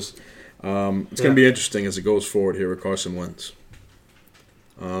core is, it's going to be interesting as it goes forward here with Carson Wentz.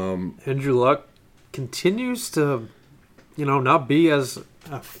 Andrew Luck continues to, not be as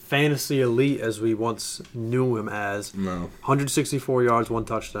a fantasy elite as we once knew him as. No. 164 yards, 1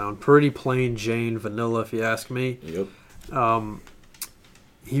 touchdown. Pretty plain Jane vanilla, if you ask me. Yep.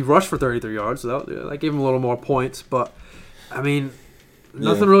 He rushed for 33 yards, so that gave him a little more points. But,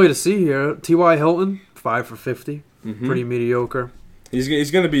 nothing really to see here. T.Y. Hilton, 5 for 50. Mm-hmm. Pretty mediocre. He's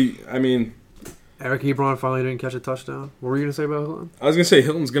going to be, Eric Ebron finally didn't catch a touchdown. What were you going to say about Hilton? I was going to say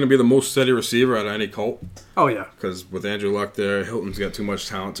Hilton's going to be the most steady receiver out of any Colt. Oh, yeah. Because with Andrew Luck there, Hilton's got too much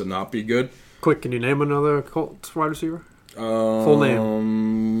talent to not be good. Quick, can you name another Colts wide receiver? Full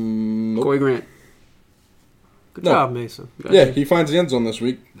name. Nope. Corey Grant. Good job, Mason. Yeah, he finds the end zone this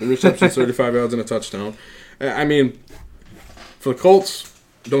week. The reception's 35 yards and a touchdown. For the Colts,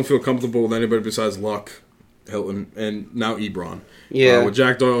 don't feel comfortable with anybody besides Luck, Hilton, and now Ebron. Yeah. With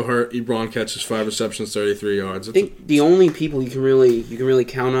Jack Doyle hurt, Ebron catches 5 receptions, 33 yards. I think the only people you can really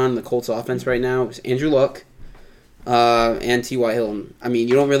count on the Colts offense right now is Andrew Luck and T.Y. Hilton.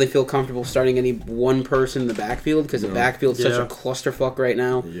 You don't really feel comfortable starting any one person in the backfield because the backfield's such a clusterfuck right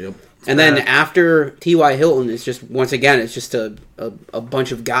now. Yep. And then after T.Y. Hilton, it's just a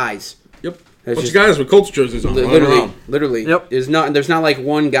bunch of guys. Yep. Bunch of guys with Colts jerseys on. Literally. Yep. There's not like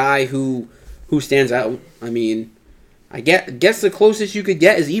one guy who who stands out. I mean, guess the closest you could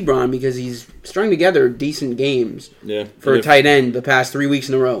get is Ebron because he's strung together decent games for a tight end the past 3 weeks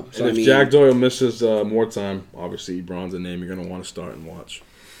in a row. So, if Jack Doyle misses more time, obviously Ebron's a name you're going to want to start and watch.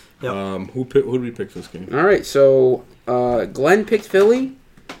 Yep. Who did we pick for this game? All right, so Glenn picked Philly,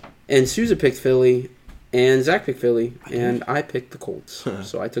 and Sousa picked Philly, and Zach picked Philly, and I picked the Colts.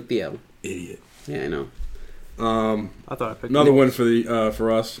 So I took the L. Idiot. Yeah, I know. I thought I picked another win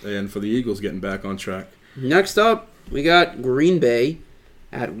for us and for the Eagles getting back on track. Next up, we got Green Bay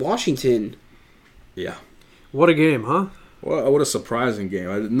at Washington. Yeah. What a game, huh? What a surprising game.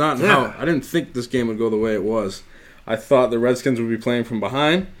 I didn't think this game would go the way it was. I thought the Redskins would be playing from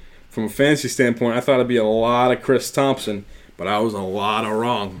behind. From a fantasy standpoint, I thought it'd be a lot of Chris Thompson, but I was a lot of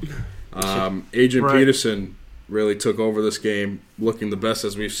wrong. Adrian Peterson really took over this game, looking the best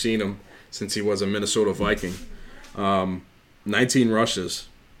as we've seen him since he was a Minnesota Viking. 19 rushes,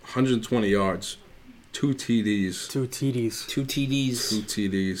 120 yards, 2 TDs. 2 TDs. 2 TDs. 2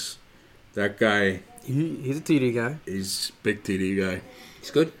 TDs. That guy... He's a TD guy. He's a big TD guy.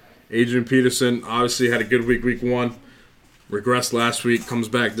 He's good. Adrian Peterson obviously had a good week 1. Regressed last week, comes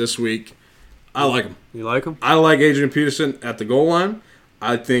back this week. I like him. You like him? I like Adrian Peterson at the goal line.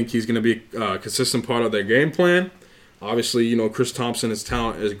 I think he's going to be a consistent part of their game plan. Obviously, Chris Thompson, his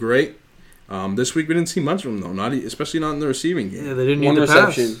talent is great. This week we didn't see much of him, though, especially not in the receiving game. Yeah, they didn't One need the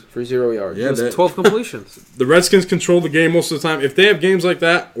reception pass. for 0 yards. Yeah, It was 12 completions. The Redskins control the game most of the time. If they have games like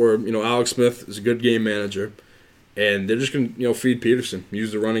that, where Alex Smith is a good game manager, and they're just going to feed Peterson,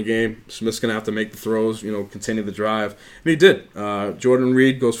 use the running game. Smith's going to have to make the throws, continue the drive, and he did. Jordan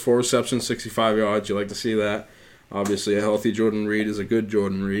Reed goes 4 receptions, 65 yards. You like to see that. Obviously, a healthy Jordan Reed is a good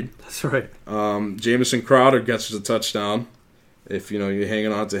Jordan Reed. That's right. Jamison Crowder gets a touchdown. If you're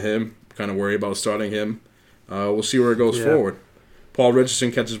hanging on to him, kind of worry about starting him. We'll see where it goes forward. Paul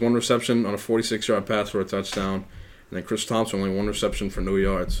Richardson catches 1 reception on a 46-yard pass for a touchdown. And then Chris Thompson only 1 reception for no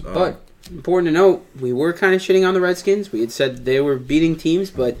yards. But important to note, we were kind of shitting on the Redskins. We had said they were beating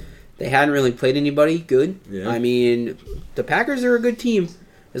teams, but they hadn't really played anybody good. Yeah. I mean, the Packers are a good team.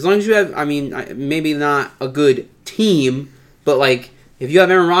 As long as you have, maybe not a good team, but if you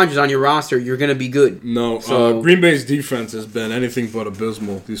have Aaron Rodgers on your roster, you're going to be good. No, So Green Bay's defense has been anything but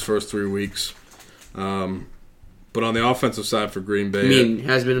abysmal these first 3 weeks. But on the offensive side for Green Bay...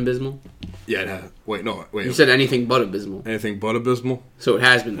 has been abysmal? Yeah, it has. Wait. You said anything but abysmal. Anything but abysmal? So it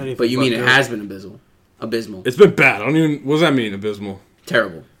has been. Anything but you but mean it good. has been abysmal. Abysmal. It's been bad. I don't even... What does that mean, abysmal?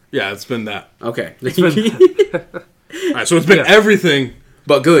 Terrible. Yeah, it's been that. Okay. All right, so it's been everything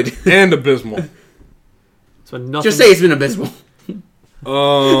but good. and abysmal. So nothing. Just say it's been abysmal.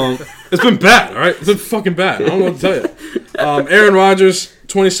 It's been bad, all right? It's been fucking bad. I don't know what to tell you. Aaron Rodgers,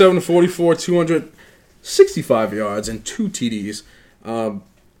 27-44, 265 yards, and 2 TDs.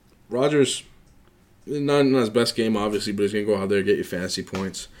 Rodgers, not his best game, obviously, but he's going to go out there and get you fantasy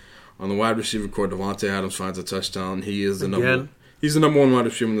points. On the wide receiver core, Devontae Adams finds a touchdown. He is the number. He's the number 1 wide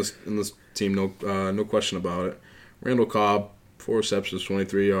receiver in this team, no question about it. Randall Cobb, 4 receptions,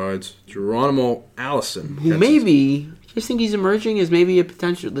 23 yards. Geronimo Allison. Who maybe, you just think he's emerging as maybe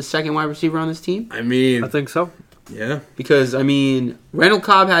the second wide receiver on this team? I mean... I think so. Yeah. Because, Randall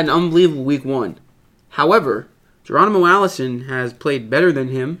Cobb had an unbelievable week 1. However, Geronimo Allison has played better than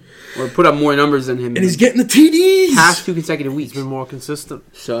him, or put up more numbers than him. And he's getting the TDs! Past 2 consecutive weeks. He's been more consistent.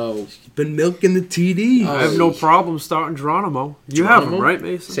 So... He's been milking the TDs. I have no problem starting Geronimo. You have him, right,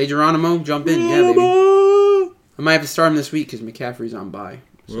 Mason? Say Geronimo, jump in. Yeah, baby. I might have to start him this week because McCaffrey's on bye.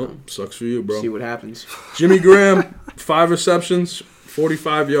 So Well, sucks for you, bro. see what happens. Jimmy Graham, 5 receptions,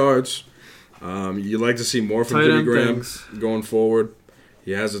 45 yards. You like to see more from Tight Jimmy end Graham things. going forward.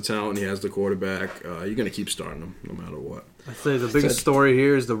 He has the talent. He has the quarterback. You're going to keep starting him no matter what. I say the biggest story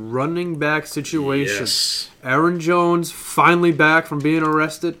here is the running back situation. Yes. Aaron Jones finally back from being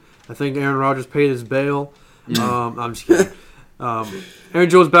arrested. I think Aaron Rodgers paid his bail. I'm just kidding. Aaron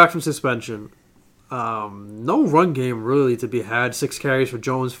Jones back from suspension. No run game really to be had. 6 carries for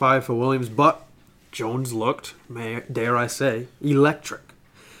Jones, 5 for Williams, but Jones looked, dare I say, electric.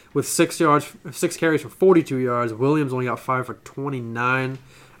 With 6 carries for 42 yards. Williams only got 5 for 29.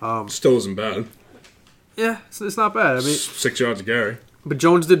 Still isn't bad. Yeah, it's not bad. 6 yards to Gary. But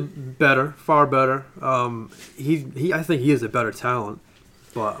Jones did better, far better. I think he is a better talent.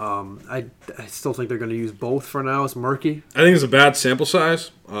 But I still think they're going to use both for now. It's murky. I think it's a bad sample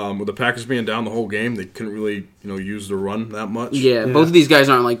size. With the Packers being down the whole game, they couldn't really use the run that much. Yeah, both of these guys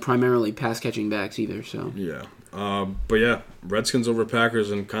aren't primarily pass catching backs either. So Yeah. But yeah, Redskins over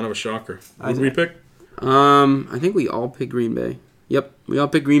Packers and kind of a shocker. Who did we pick? I think we all picked Green Bay. Yep, we all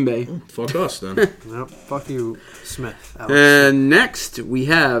picked Green Bay. Fuck us then. Yep. Fuck you, Smith. Alex. And next, we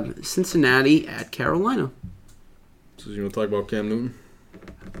have Cincinnati at Carolina. So you want to talk about Cam Newton?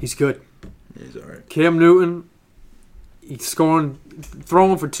 He's good. Yeah, he's all right. Cam Newton, he's throwing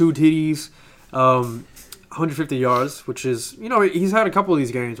for 2 TDs, 150 yards, which is, he's had a couple of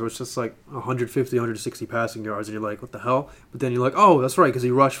these games where it's just like 150, 160 passing yards, and you're like, what the hell? But then you're like, oh, that's right, because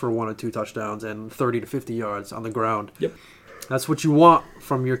he rushed for 1 or 2 touchdowns and 30 to 50 yards on the ground. Yep. That's what you want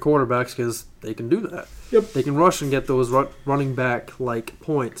from your quarterbacks because they can do that. Yep. They can rush and get those running back-like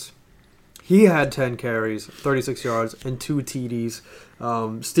points. He had 10 carries, 36 yards, and 2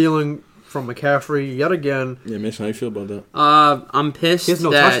 TDs, stealing from McCaffrey yet again. Yeah, Mason, how you feel about that? I'm pissed. He has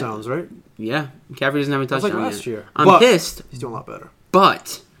no touchdowns, right? Yeah, McCaffrey doesn't have a That's touchdown like last yet. year. I'm pissed, He's doing a lot better.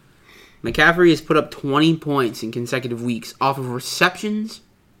 but McCaffrey has put up 20 points in consecutive weeks off of receptions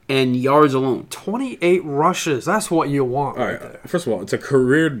and yards alone. 28 rushes. That's what you want All right right. there. First of all, it's a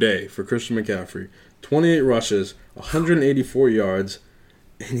career day for Christian McCaffrey. 28 rushes, 184 yards,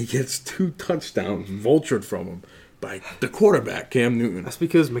 and he gets 2 touchdowns vultured from him by the quarterback, Cam Newton. That's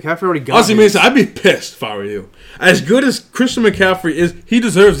because McCaffrey already got Honestly, his. Mason, I'd be pissed if I were you. As good as Christian McCaffrey is, he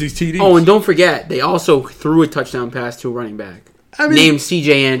deserves these TDs. Oh, and don't forget, they also threw a touchdown pass to a running back named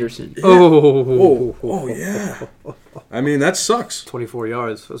C.J. Anderson. Oh, yeah. I mean, that sucks. 24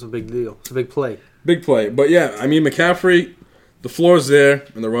 yards. That's a big deal. It's a big play. Big play. But yeah, I mean, McCaffrey, the floor's there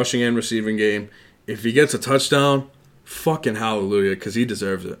in the rushing and receiving game. If he gets a touchdown, fucking hallelujah, because he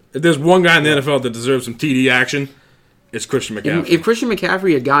deserves it. If there's one guy in the NFL that deserves some TD action, it's Christian McCaffrey. If Christian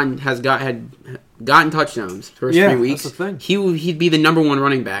McCaffrey had gotten touchdowns the first 3 weeks, that's the thing. he'd be the number 1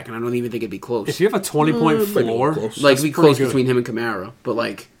 running back, and I don't even think it'd be close. If you have a 20-point floor, close. Like, it'd be close good. between him and Kamara, but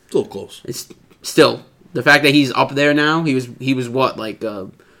like It's a little close. it's still the fact that he's up there now. He was what, like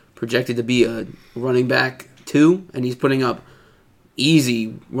projected to be a running back 2, and he's putting up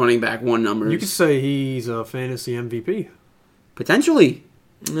easy running back 1 numbers. you could say he's a fantasy MVP. Potentially.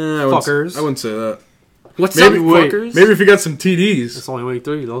 Nah, Fuckers. I wouldn't say that. What's Maybe, up, wait, fuckers? Maybe if he got some TDs. It's only week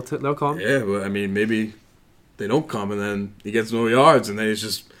 3. They'll come. Yeah, but I mean, maybe they don't come, and then he gets no yards, and then he's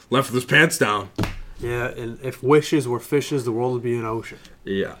just left with his pants down. Yeah, and if wishes were fishes, the world would be an ocean.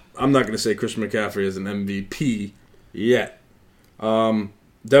 Yeah, I'm not going to say Christian McCaffrey is an MVP yet. Devin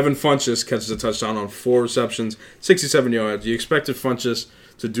Funchess catches a touchdown on 4 receptions, 67 yards. You expected Funchess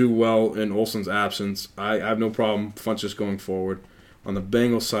to do well in Olsen's absence. I have no problem Funchess going forward. On the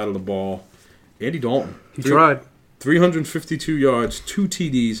Bengals side of the ball, Andy Dalton. He tried. 352 yards, 2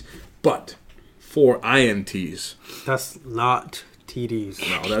 TDs, but 4 INTs. That's not TDs.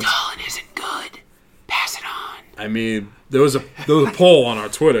 No, that's. Colin isn't good. Pass it on. I mean, there was a poll on our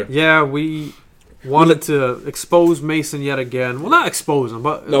Twitter. Yeah, we wanted to expose Mason yet again. Well, not expose him,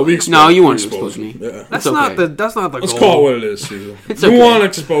 but No, you want to expose expose me. Yeah. that's It's not okay. the Let's goal. call it what it is, Caesar. It's We okay. want to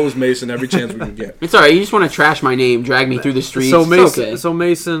expose Mason every chance we can get. It's alright. You just want to trash my name, drag me through the streets. So Mason, It's okay. so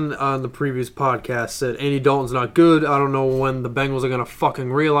Mason on the previous podcast said Andy Dalton's not good. I don't know when the Bengals are gonna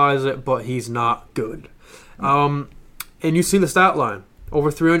fucking realize it, but he's not good. And you see the stat line: over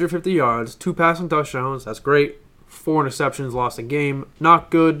 350 yards, 2 passing touchdowns. That's great. 4 interceptions, lost a game.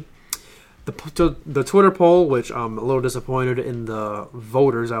 Not good. The Twitter poll, which I'm a little disappointed in the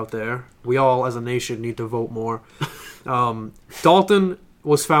voters out there. We all, as a nation, need to vote more. Dalton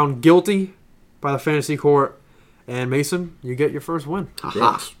was found guilty by the fantasy court, and Mason, you get your first win.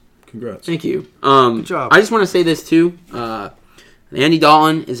 Aha. Congrats. Thank you. Good job. I just want to say this too. Andy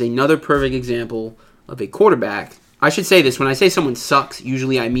Dalton is another perfect example of a quarterback. I should say this: when I say someone sucks,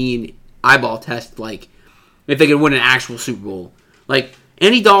 usually I mean eyeball test, like if they could win an actual Super Bowl. Like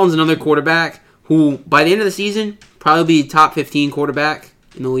Andy Dalton's another quarterback who, by the end of the season, probably be top 15 quarterback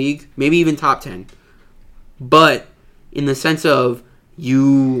in the league, maybe even top 10. But in the sense of you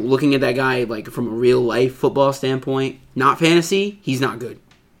looking at that guy like from a real life football standpoint, not fantasy, he's not good.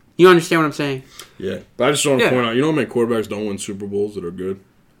 You understand what I'm saying? Yeah, but I just want to Yeah. point out, you know how many quarterbacks don't win Super Bowls that are good?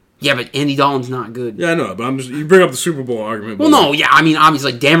 Yeah, but Andy Dalton's not good. Yeah, I know, but you bring up the Super Bowl argument. Well, but no, yeah, I mean,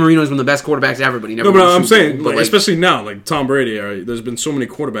 obviously, like, Dan Marino's one of the best quarterbacks ever, but he never No, but won a I'm Super saying, Bowl. But, like, especially now, like Tom Brady, all right, there's been so many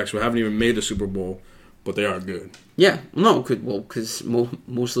quarterbacks who haven't even made the Super Bowl, but they are good. yeah, no, because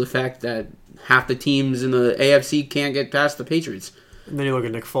most of the fact that half the teams in the AFC can't get past the Patriots. And then you look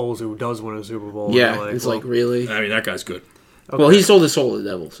at Nick Foles, who does win a Super Bowl. and Yeah, you're it's well, like, really? I mean, that guy's good. okay. Well, he sold his soul to the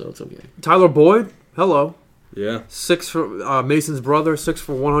devil, so it's okay. Tyler Boyd, hello. Yeah. 6 for Mason's brother, 6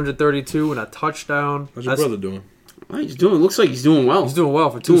 for 132 and a touchdown. How's your brother doing? Well, looks like he's doing well. He's doing well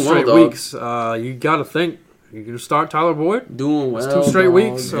for 2 Doing well, straight dog. weeks. You got to think you can start Tyler Boyd. Doing well. It's 2 straight dog.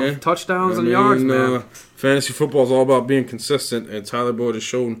 weeks Yeah. of touchdowns and yards, man. Fantasy football is all about being consistent, and Tyler Boyd has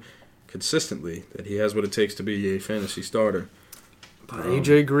shown consistently that he has what it takes to be a fantasy starter.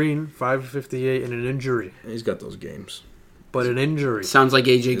 AJ Green, 558, and an injury. He's got those games. But an injury. Sounds like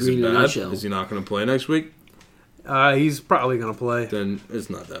AJ Is Green it in a bad? nutshell. Is he not going to play next week? He's probably going to play. Then it's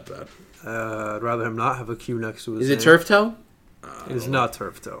not that bad. I'd rather him not have a Q next to his Is it name. turf toe? It is not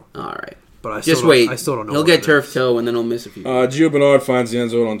turf toe. All right. But I Just still wait. I still don't know. He'll what get it turf is. toe and then he'll miss a few. Gio Bernard finds the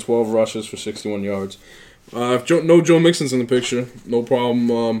end zone on 12 rushes for 61 yards. If no Joe Mixon's in the picture, no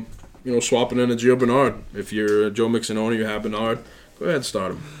problem. Swapping in a Gio Bernard. If you're a Joe Mixon owner, you have Bernard. Go ahead,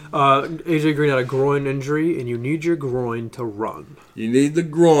 start him. AJ Green had a groin injury, and you need your groin to run. You need the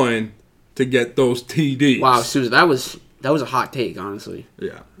groin to get those TDs. Wow, Susan, that was a hot take, honestly.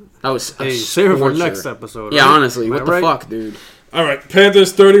 Yeah. That was a Hey, save it for scorcher. next episode. Yeah, right? honestly, Am I what the right? fuck, dude? All right,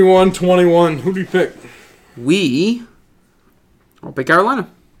 Panthers 31-21. Who do you pick? I'll pick Carolina.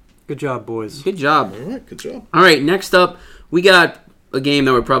 Good job, boys. Good job. All right, good job. All right, next up, we got a game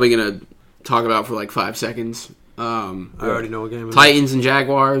that we're probably going to talk about for like 5 seconds. I already know what game it is. Titans and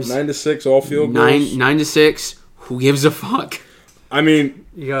Jaguars. 9-6, all field goals. 9-6. Who gives a fuck? I mean,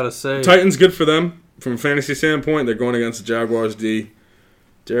 You gotta say. Titans good for them from a fantasy standpoint. They're going against the Jaguars D.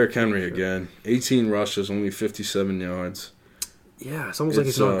 Derrick Henry again. 18 rushes, only 57 yards. Yeah, it's almost like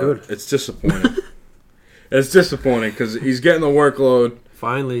he's not good. It's disappointing. It's disappointing because he's getting the workload.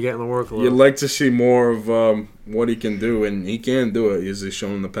 Finally getting the workload. You'd like to see more of what he can do, and he can do it, as he's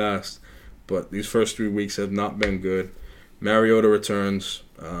shown in the past. But these first 3 weeks have not been good. Mariota returns,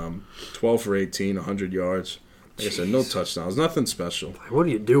 12 for 18, 100 yards. Like I said, no touchdowns, nothing special. What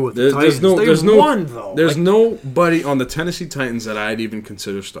do you do with There's- the there's Titans? no- there's no- won, though. There's nobody on the Tennessee Titans that I'd even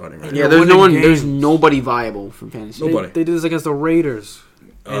consider starting right Yeah, now. there's no one. winning There's games. nobody viable from fantasy. Nobody. They did this against the Raiders.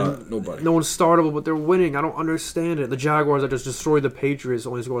 And Nobody. No one's startable, but they're winning. I don't understand it. The Jaguars that just destroyed the Patriots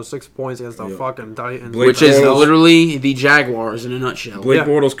only scored 6 points against the Yeah. fucking Titans. Blake Which is Bortles. literally the Jaguars in a nutshell. Blake Yeah.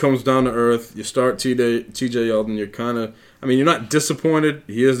 Bortles comes down to earth. You start TJ Yeldon. You're kind of, you're not disappointed.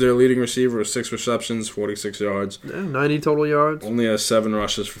 He is their leading receiver with 6 receptions, 46 yards. Yeah, 90 total yards. Only has 7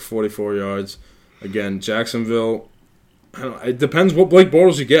 rushes for 44 yards. Again, Jacksonville. It depends what Blake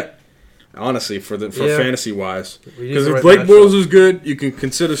Bortles you get. Honestly, for Yeah. fantasy wise, We need because the if right Blake matchup. Bortles is good, you can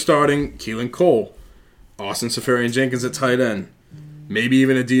consider starting Keelan Cole, Austin Seferian-Jenkins at tight end, maybe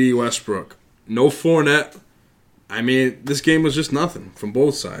even a D.D. Westbrook. No Fournette. This game was just nothing from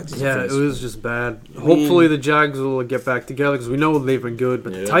both sides. Yeah, it was just bad. Hopefully the Jags will get back together because we know they've been good.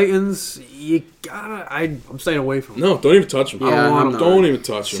 But Yeah. the Titans, you gotta. I'm staying away from them. No, don't even touch him. Yeah, I don't want I'm them. not. Don't even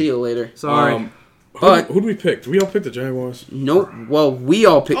touch him. See you later. Sorry. Who do we pick? Do we all pick the Jaguars? Nope. Well, we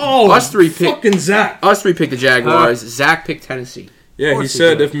all picked. Oh, us three picked. fucking Zach. Us three picked the Jaguars. Zach picked Tennessee. Yeah, he course he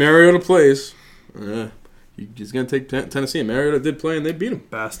said did. if Mariota plays, he's going to take Tennessee. And Mariota did play, and they beat him.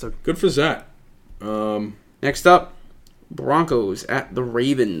 Bastard. Good for Zach. Next up, Broncos at the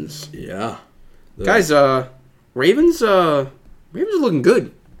Ravens. Yeah. Guys, Ravens are looking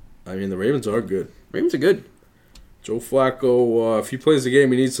good. The Ravens are good. Ravens are good. Joe Flacco, if he plays the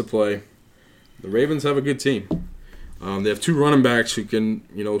game he needs to play, the Ravens have a good team. They have 2 running backs who can,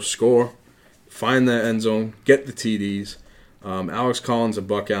 score, find that end zone, get the TDs. Alex Collins and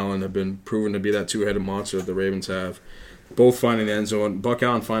Buck Allen have been proven to be that 2-headed monster that the Ravens have. Both finding the end zone. Buck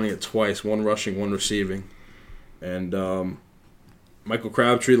Allen finding it twice, 1 rushing, 1 receiving. And Michael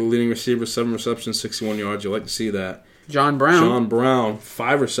Crabtree, the leading receiver, 7 receptions, 61 yards. You like to see that. John Brown. John Brown,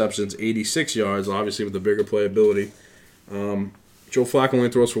 5 receptions, 86 yards, obviously with the bigger playability. Joe Flacco only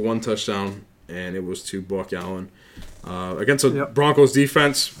throws for 1 touchdown, and it was to Buck Allen. Against a Broncos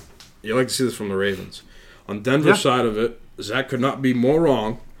defense, you like to see this from the Ravens. On Denver's side of it, Zach could not be more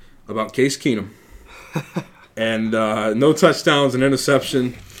wrong about Case Keenum. And no touchdowns, an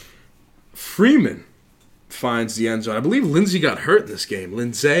interception. Freeman finds the end zone. I believe Lindsey got hurt in this game.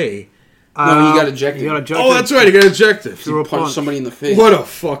 Lindsay. No, he got ejected. He got ejected. Oh, that's right. He got ejected. Threw a Punched punch. somebody in the face. What a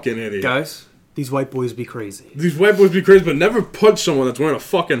fucking idiot. Guys, these white boys be crazy. These white boys be crazy, but never punch someone that's wearing a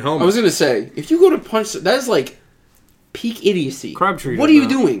fucking helmet. I was gonna say, if you go to punch, that is like peak idiocy. Crabtree What did are you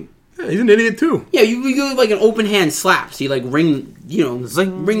that. you? Yeah, he's an idiot, too. Yeah, you go like an open hand slap. So you like ring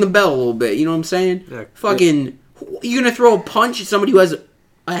the bell a little bit. You know what I'm saying? Yeah. Fucking, you're gonna throw a punch at somebody who has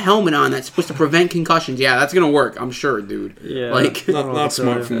a helmet on that's supposed to prevent concussions. Yeah, that's gonna work. I'm sure, dude. Yeah. Like, know what Not to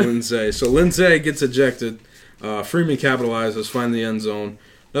smart tell from you. Lindsay. So Lindsay gets ejected. Freeman capitalizes, find the end zone.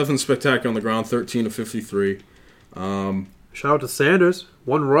 Nothing spectacular on the ground, 13 of 53. Shout out to Sanders.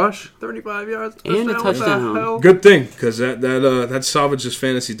 1 rush, 35 yards. And a What the touchdown. hell? Good thing, because that salvaged his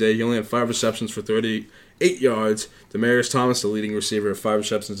fantasy day. He only had 5 receptions for 38 yards. Demaryius Thomas, the leading receiver, had 5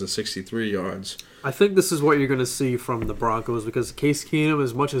 receptions and 63 yards. I think this is what you're going to see from the Broncos because Case Keenum,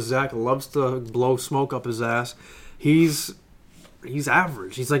 as much as Zach loves to blow smoke up his ass, he's he's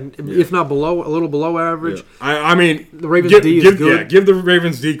average. He's like, if not below, a little below average. Yeah. I mean, the Ravens D is good. Yeah, give the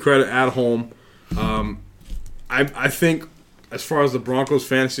Ravens D credit at home. I think as far as the Broncos'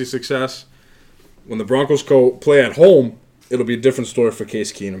 fantasy success, when the Broncos go play at home, it'll be a different story for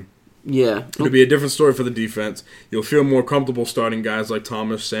Case Keenum. Yeah. It'll be a different story for the defense. You'll feel more comfortable starting guys like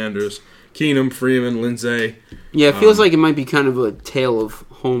Thomas, Sanders, Keenum, Freeman, Lindsay. Yeah, it feels like it might be kind of a tale of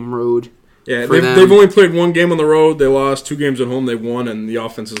home road. Yeah, they've only played one game on the road. They lost 2 games at home. They won, and the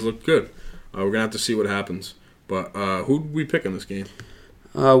offenses look good. We're going to have to see what happens. But who did we pick in this game?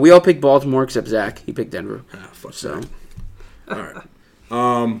 We all picked Baltimore except Zach. He picked Denver. Fuck so. All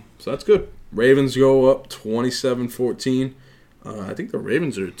right. So that's good. Ravens go up 27-14. I think the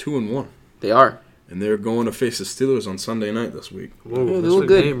Ravens are 2-1. They are. And they're going to face the Steelers on Sunday night this week. Whoa, they look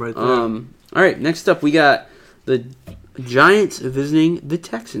good. Game right there. All right, next up we got the Giants visiting the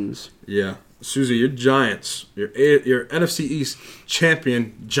Texans. Yeah. Susie, your Giants, your NFC East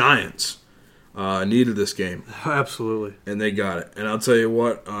champion Giants needed this game. Absolutely. And they got it. And I'll tell you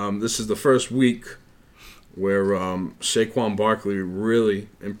what, this is the first week where Saquon Barkley really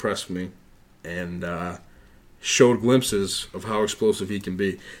impressed me and showed glimpses of how explosive he can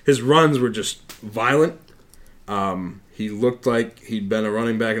be. His runs were just violent. He looked like he'd been a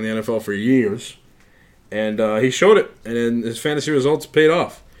running back in the NFL for years. And he showed it. And his fantasy results paid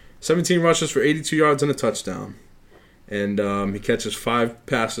off. 17 rushes for 82 yards and a touchdown. And he catches 5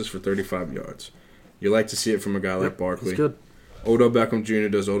 passes for 35 yards. You like to see it from a guy like Barkley. He's good. Odell Beckham Jr.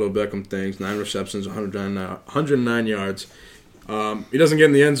 does Odell Beckham things. 9 receptions, 109 yards. He doesn't get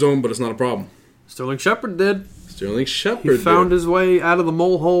in the end zone, but it's not a problem. Sterling Shepard did. Sterling Shepard He found his way out of the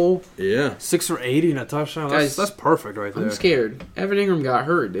mole hole. Yeah. 6 for 80 and a touchdown. Guys, That's perfect right there. I'm scared. Evan Ingram got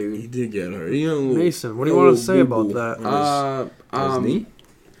hurt, dude. He did get hurt. Mason, what do you want to say about that?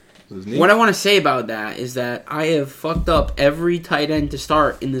 His knee? What I want to say about that is that I have fucked up every tight end to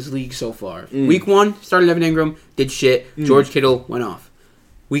start in this league so far. Week 1, started Evan Ingram, did shit. George Kittle went off.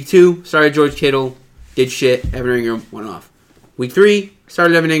 Week 2, started George Kittle, did shit. Evan Ingram went off. Week 3,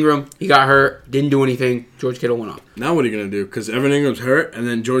 started Evan Ingram, he got hurt, didn't do anything. George Kittle went off. Now what are you going to do? Because Evan Ingram's hurt, and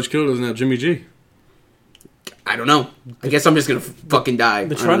then George Kittle doesn't have Jimmy G. I don't know. I guess I'm just going to fucking die.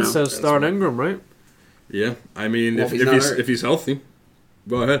 The trend says start Ingram, right? Yeah. I mean, Well, if he's healthy,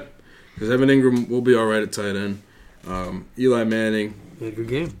 go ahead. Because Evan Ingram will be all right at tight end. Eli Manning. Yeah, good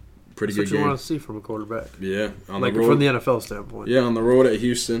game. Pretty That's good what you game. want to see from a quarterback. Yeah. On Like the road, from the NFL standpoint. Yeah, on the road at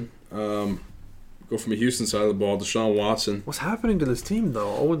Houston. Go from the Houston side of the ball. Deshaun Watson. What's happening to this team,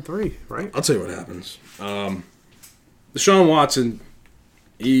 though? 0-3, right? I'll tell you what happens. Deshaun Watson,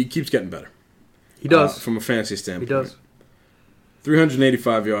 he keeps getting better. He does. From a fantasy standpoint. He does.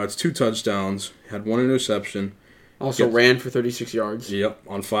 385 yards, 2 touchdowns, had 1 interception. Also ran for 36 yards. Yep,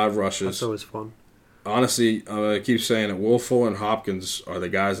 on 5 rushes. That's always fun. Honestly, I keep saying it. Will Fuller and Hopkins are the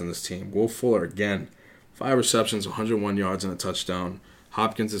guys in this team. Will Fuller, again, 5 receptions, 101 yards, and a touchdown.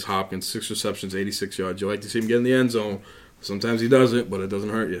 Hopkins is Hopkins, 6 receptions, 86 yards. You like to see him get in the end zone. Sometimes he does it, but it doesn't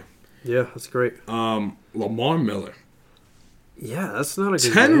hurt you. Yeah, that's great. Lamar Miller. Yeah, that's not a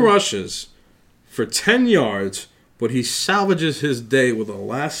good 10 game. rushes for 10 yards, but he salvages his day with a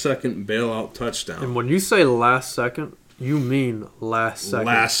last-second bailout touchdown. And when you say last second, you mean last second.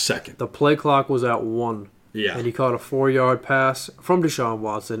 Last second. The play clock was at 1. Yeah. And he caught a 4-yard pass from Deshaun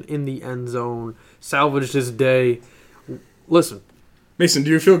Watson in the end zone, salvaged his day. Listen. Mason,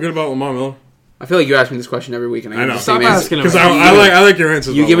 do you feel good about Lamar Miller? I feel like you ask me this question every week, and I give you the Stop same answer. asking him. Because I like your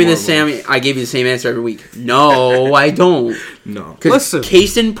answers. You about give me the Lamar Miller. same. I give you the same answer every week. No, I don't. No. Listen.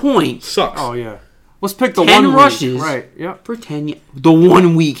 Case in point, Sucks. Oh, yeah. Let's pick the 10 one rushes. week. Right, yep. for 10 the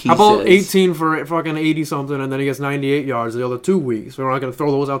 1 week he How about says. 18 for fucking 80-something, and then he gets 98 yards the other 2 weeks? We're not going to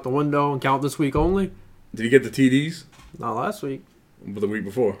throw those out the window and count this week only? Did he get the TDs? Not last week. The week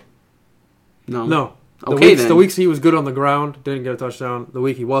before. No. Okay, then. The weeks he was good on the ground, didn't get a touchdown. The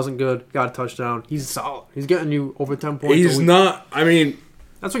week he wasn't good, got a touchdown. He's solid. He's getting you over 10 points He's a week. not. I mean,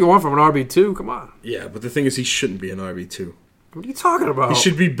 That's what you want from an RB2. Come on. yeah, but the thing is, he shouldn't be an RB2. What are you talking about? He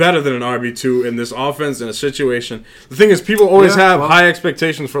should be better than an RB2 in this offense in a situation. The thing is, people always have high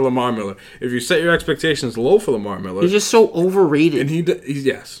expectations for Lamar Miller. If you set your expectations low for Lamar Miller, He's just so overrated. and he's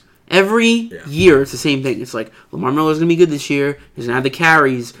yes. Every year, it's the same thing. It's like, Lamar Miller's going to be good this year. He's going to have the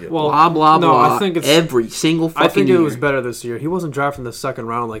carries. Well, blah, blah, no, blah. I think it's- every single fucking I think it year. was better this year. He wasn't drafted in the second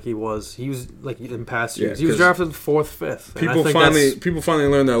round like he was. He was like in past years. He was 'cause drafted 4th, 5th. And I People think finally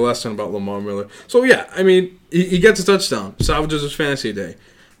learned their lesson about Lamar Miller. So yeah, I mean, he gets a touchdown, salvages his fantasy day.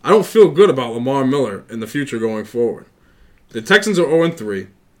 I don't feel good about Lamar Miller in the future going forward. The Texans are 0-3.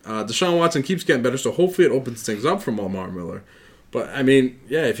 Deshaun Watson keeps getting better, so hopefully it opens things up for Lamar Miller. But I mean,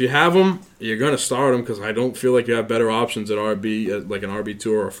 yeah, if you have him, you're gonna start him because I don't feel like you have better options at RB, like an RB2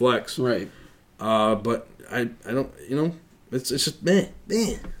 or a flex. Right. But I don't, it's just man.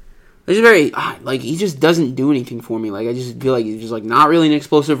 It's just very like he just doesn't do anything for me. Like I just feel like he's just like not really an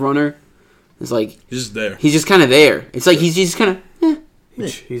explosive runner. It's like He's just there. he's just kind of there. It's like he's just kind of He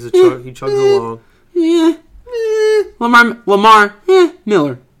chugs along. yeah. Lamar,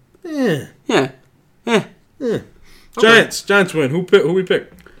 Miller, Yeah. yeah. Giants win. Who we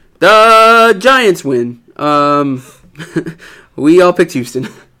pick? The Giants win. We all picked Houston.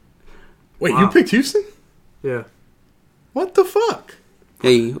 Wait, Wow. you picked Houston? Yeah. What the fuck?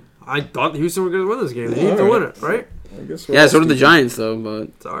 Hey, I thought Houston were going to win this game. They need to win it, right? I guess yeah, so did the Giants though,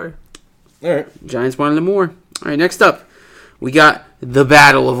 but Sorry. All right. Giants wanted them more. All right, next up, we got the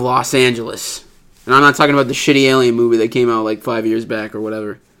Battle of Los Angeles, and I'm not talking about the shitty alien movie that came out like 5 years back or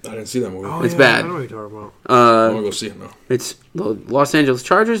whatever. I didn't see that movie. Oh, It's yeah, bad. I know what you're talking about. I want to go see it now. It's the Los Angeles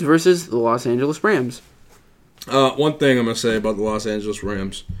Chargers versus the Los Angeles Rams. One thing I'm going to say about the Los Angeles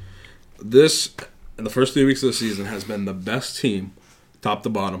Rams. This, in the first 3 weeks of the season, has been the best team, top to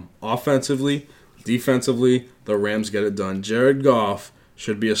bottom. Offensively, defensively, the Rams get it done. Jared Goff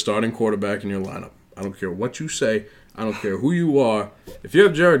should be a starting quarterback in your lineup. I don't care what you say. I don't care who you are. If you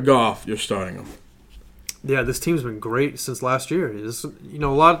have Jared Goff, you're starting him. Yeah, this team's been great since last year. A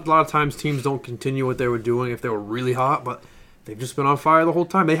lot of times teams don't continue what they were doing if they were really hot, but they've just been on fire the whole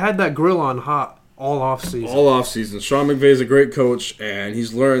time. They had that grill on hot all off season. All offseason. Sean McVay's a great coach, and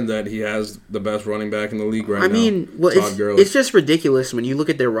he's learned that he has the best running back in the league right now. I mean, well, Todd Gurley. it's just ridiculous when you look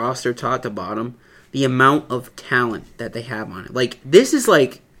at their roster top to bottom, the amount of talent that they have on it. Like, this is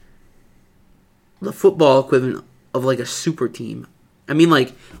like the football equivalent of like a super team. I mean,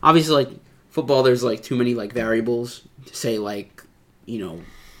 like, obviously, like, football, there's like too many like variables to say like,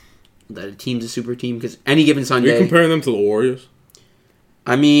 that a team's a super team because any given Are Sunday. you comparing them to the Warriors?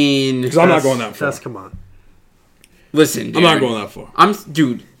 I mean, Because I'm not going that far. Come on. listen, I'm not Jared, going that far.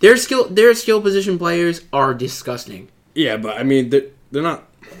 Dude, their skill position players are disgusting. Yeah, but I mean, they're not.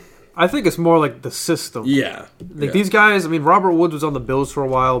 I think it's more like the system. Yeah. These guys, I mean, Robert Woods was on the Bills for a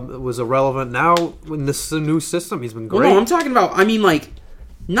while, was irrelevant. Now, in this new system, he's been great. Well, no, I'm talking about, I mean, like,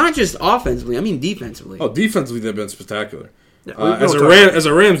 not just offensively, I mean defensively. Oh, defensively, they've been spectacular. Yeah, As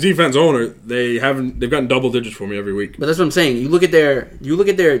a Rams defense owner, they've gotten double digits for me every week. But that's what I'm saying. You look at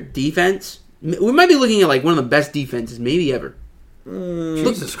their defense. We might be looking at like one of the best defenses maybe ever.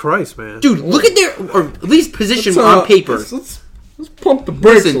 Jesus Christ, man. Dude, look at their, or at least position on paper. Let's pump the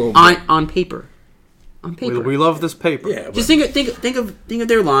brakes a Listen, little bit. on paper. On paper. We love this paper. Yeah, but Just think of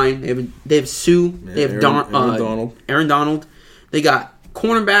their line. They have Sue. They have Aaron Donald. Aaron Donald. They got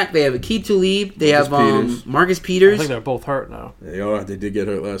cornerback. They have Aqib Talib. They have Peters. Marcus I Peters. think they're both hurt now. They are. They did get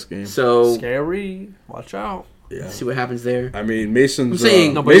hurt last game. So Scary. Watch out. Yeah. see what happens there. I mean, Mason's. I'm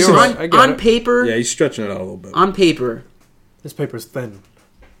saying No, but you're Mason's right. I get on it. paper. yeah, he's stretching it out a little bit. On paper, This paper's thin.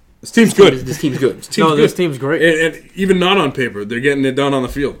 This team's good. This team's good. This team's No, good. this team's great. And even not on paper, they're getting it done on the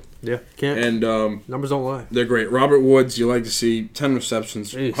field. Yeah, can't. And Numbers don't lie. they're great. Robert Woods, you like to see 10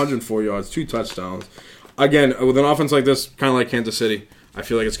 receptions, Jeez. 104 yards, 2 touchdowns. Again, with an offense like this, kind of like Kansas City, I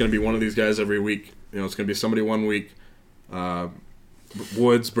feel like it's going to be one of these guys every week. It's going to be somebody one week.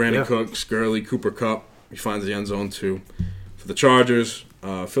 Woods, Brandon Yeah. Cooks, Gurley, Cooper Kupp. He finds the end zone too. For the Chargers,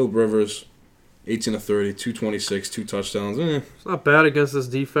 Phillip Rivers, 18 of 30, 226, 2 touchdowns. It's not bad against this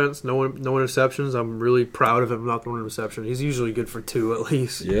defense. No interceptions. I'm really proud of him not throwing an interception. He's usually good for 2 at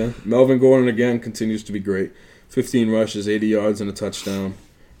least. Yeah. Melvin Gordon, again, continues to be great. 15 rushes, 80 yards, and a touchdown.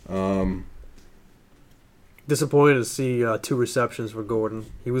 Disappointed to see 2 receptions for Gordon.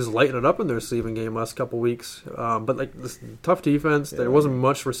 He was lighting it up in the receiving game last couple weeks. But like this tough defense, there wasn't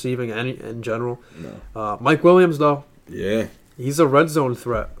much receiving in general. No. Mike Williams though, Yeah. he's a red zone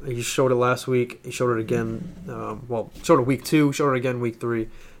threat. He showed it last week. He showed it again. Showed it week 2. Showed it again week 3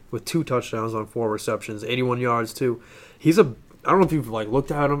 with 2 touchdowns on 4 receptions, 81 yards too. I don't know if you've like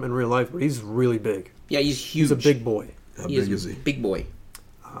looked at him in real life, but he's really big. Yeah, he's huge. He's a big boy. How big is he? Big boy.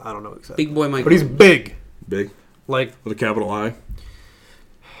 I don't know exactly. Big boy Mike. But he's big. Big. Like With a capital I?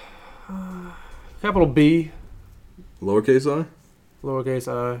 capital B, Lowercase I? lowercase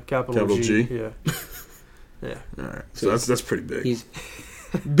I, capital G? Yeah. Yeah. All right. So that's pretty big. He's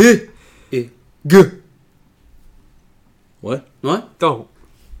big. What? What? Don't.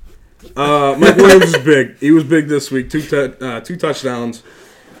 Mike Williams is big. He was big this week. 2 touchdowns.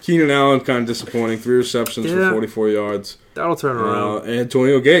 Keenan Allen kind of disappointing. 3 receptions for Yeah. 44 yards. That'll turn around.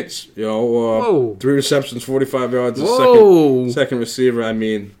 Antonio Gates, Whoa. 3 receptions, 45 yards. Whoa. Second receiver. I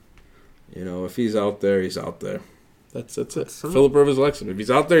mean, if he's out there, he's out there. That's it. That's it. Phillip Rivers likes him. If he's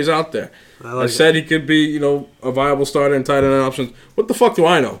out there, he's out there. I like I said he could be, a viable starter in tight end options. What the fuck do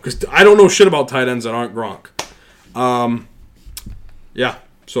I know? Because I don't know shit about tight ends that aren't Gronk. Yeah.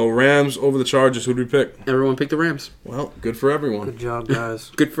 So Rams over the Chargers. Who do we pick? Everyone picked the Rams. Well, good for everyone. Good job, guys.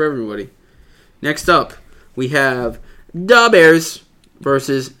 Good for everybody. Next up, we have the Bears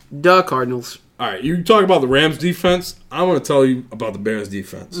versus the Cardinals. All right, you talk about the Rams defense. I want to tell you about the Bears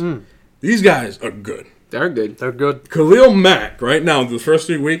defense. These guys are good. They're good. They're good. Khalil Mack, right now, the first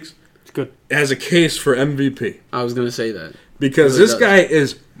 3 weeks, It's good. has a case for MVP. I was going to say that. Because Really this does. guy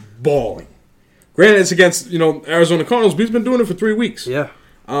is balling. Granted, it's against, Arizona Cardinals, but he's been doing it for 3 weeks. Yeah.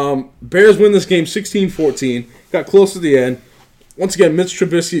 Bears win this game 16-14. Got close to the end. Once again, Mitch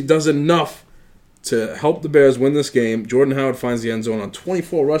Trubisky does enough to help the Bears win this game. Jordan Howard finds the end zone on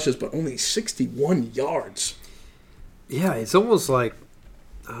 24 rushes, but only 61 yards. Yeah, it's almost like,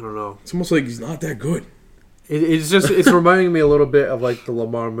 I don't know. It's almost like he's not that good. It's reminding me a little bit of like the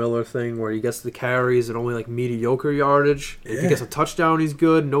Lamar Miller thing where he gets the carries and only like mediocre yardage. If he Yeah. gets a touchdown, he's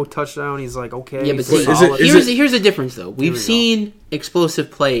good. No touchdown, he's like okay. Yeah, but he's see, solid. here's the difference, though. We've we go. seen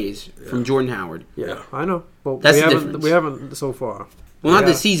explosive plays from Jordan Howard. yeah, I know. But That's we the haven't difference. we haven't so far. Well, not Yeah.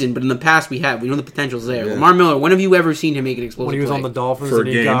 this season, but in the past we have. We know the potential's there. Yeah. Lamar Miller, when have you ever seen him make an explosive When he was play? on the Dolphins For a and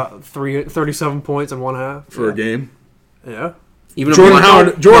he game. got 37 points in one half. For a game. Yeah. Even Jordan if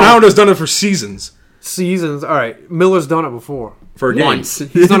Howard has done it for seasons. Seasons. All right. Miller's done it before. For a game. once.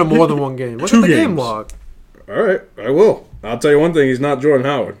 He's done it more than one game. Look 2 at the game games. log. All right, I will. I'll tell you one thing. He's not Jordan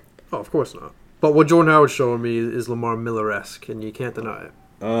Howard. Oh, of course not. But what Jordan Howard's showing me is Lamar Miller-esque, and you can't deny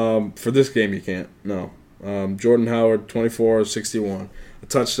it. For this game, you can't. No. Jordan Howard, 24-61. A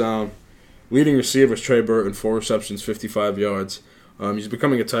touchdown. Leading receivers, Trey Burton, 4 receptions, 55 yards. He's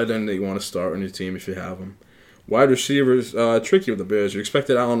becoming a tight end that you want to start on your team if you have him. Wide receivers, tricky with the Bears. You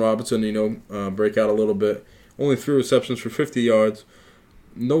expected Allen Robinson to, break out a little bit. Only 3 receptions for 50 yards.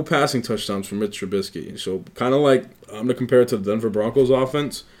 No passing touchdowns for Mitch Trubisky. So kind of like, I'm going to compare it to the Denver Broncos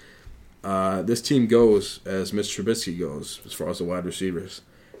offense. This team goes as Mitch Trubisky goes as far as the wide receivers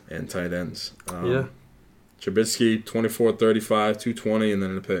and tight ends. Yeah. Trubisky, 24-35, 220, and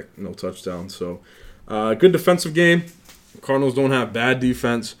then a pick. No touchdown. So, good defensive game. Cardinals don't have bad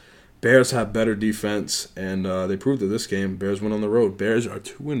defense. Bears have better defense, and they proved it this game. Bears went on the road. Bears are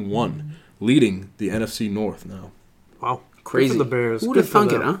 2-1, leading the NFC North now. Wow. Crazy. Good for the Bears. Who would Good have for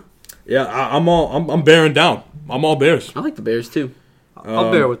thunk it, them. huh? Yeah, I'm bearing down. I'm all Bears. I like the Bears, too.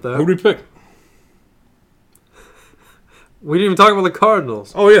 I'll bear with that. Who do we pick? We didn't even talk about the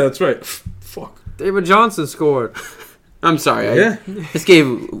Cardinals. Oh yeah, that's right. Fuck. David Johnson scored. I'm sorry. Yeah. I just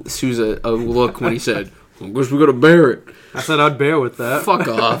gave Sousa a look when he said, I guess we got to bear it. I said I'd bear with that. Fuck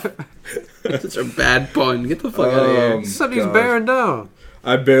off. That's a bad pun. Get the fuck out of here. He said he's God. bearing down.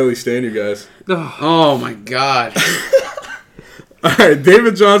 I barely stand you guys. Ugh. Oh, my God. All right,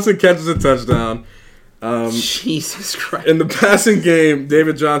 David Johnson catches a touchdown. Jesus Christ. In the passing game,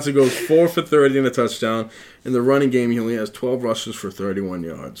 David Johnson goes 4 for 30 and a touchdown. In the running game, he only has 12 rushes for 31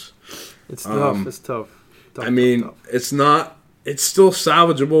 yards. It's tough. It's tough. Tough, I mean, tough. it's still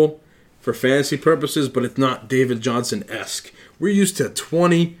salvageable for fantasy purposes, but it's not David Johnson-esque. We're used to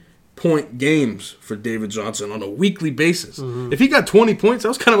 20-point games for David Johnson on a weekly basis. If he got 20 points, that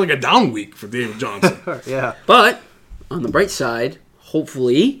was kind of like a down week for David Johnson. Yeah. But, on the bright side,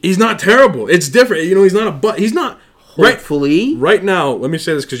 hopefully, He's not terrible. It's different. He's not a butt. He's not. hopefully, Right now, let me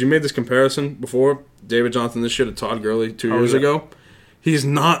say this because you made this comparison before. David Johnson, this shit at Todd Gurley 2 years yeah. ago. He's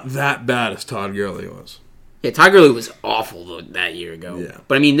not that bad as Todd Gurley was. yeah, Todd Gurley was awful that year ago. Yeah.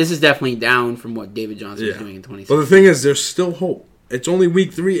 But, I mean, this is definitely down from what David Johnson was doing in 2016. But the thing is, there's still hope. It's only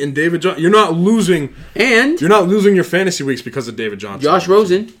week 3, and David Johnson. You're not losing your fantasy weeks because of David Johnson. Josh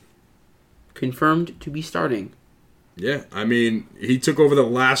Rosen confirmed to be starting. Yeah, I mean, he took over the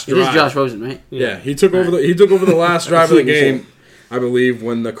last It drive. is Josh Rosen, right? Yeah, he took over the last drive of the what you're saying. game. I believe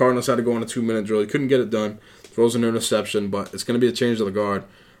when the Cardinals had to go on a 2-minute drill, he couldn't get it done. Throws an interception, but it's going to be a change of the guard.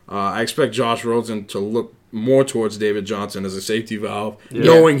 I expect Josh Rosen to look more towards David Johnson as a safety valve,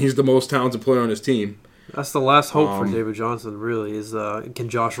 knowing he's the most talented player on his team. That's the last hope for David Johnson, really, is can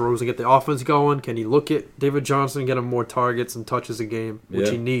Josh Rosen get the offense going? Can he look at David Johnson, get him more targets and touches a game, which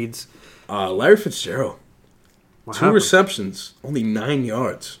Yeah. he needs? Larry Fitzgerald, What 2 happened? receptions, only 9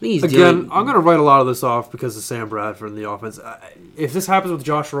 yards. I think he's Again, dealing- I'm going to write a lot of this off because of Sam Bradford in the offense. If this happens with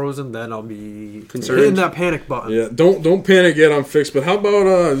Josh Rosen, then I'll be Concerned. hitting that panic button. Yeah, don't panic yet on Fix, but how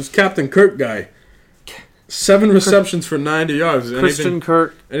about this Captain Kirk guy? 7 receptions for 90 yards. Christian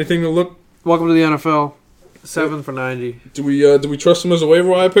Kirk, Anything to look? welcome to the NFL. 7 for 90. Do we trust him as a waiver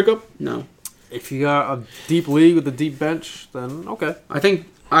wire pickup? No. If you got a deep league with a deep bench, then okay. I think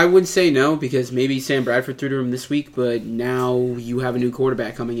I would say no because maybe Sam Bradford threw to him this week, but now you have a new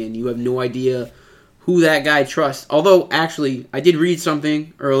quarterback coming in. You have no idea who that guy trusts. Although, actually, I did read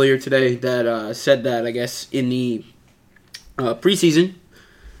something earlier today that said that, I guess, in the preseason,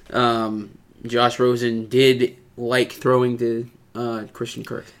 Josh Rosen did like throwing to Christian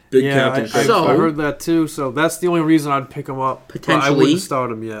Kirk. Big Yeah, captain. I heard that too. So that's the only reason I'd pick him up. Potentially. I wouldn't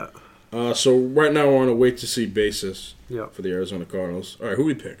start him yet. So right now we're on a wait to see basis Yeah. for the Arizona Cardinals. All right, who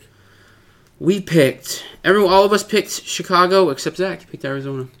we pick? We picked all of us picked Chicago except Zach. You picked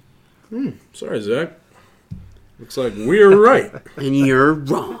Arizona, Sorry, Zach. Looks like we're right. and you're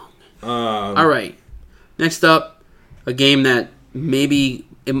wrong. All right. Next up, a game that maybe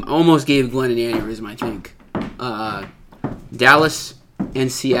it almost gave Glenn an aneurysm. I think Dallas and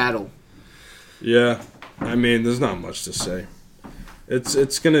Seattle. Yeah, I mean, there's not much to say.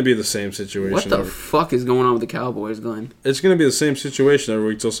 It's going to be the same situation. What the fuck is going on with the Cowboys, Glenn? It's going to be the same situation every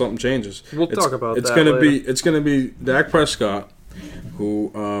week till something changes. We'll talk about it's that gonna later. It's going to be Dak Prescott,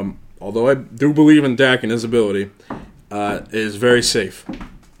 who, although I do believe in Dak and his ability, is very safe.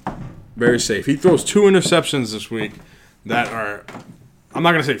 Very safe. He throws 2 interceptions this week that are, I'm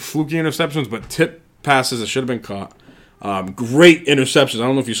not going to say fluky interceptions, but tip passes that should have been caught. Great interceptions. I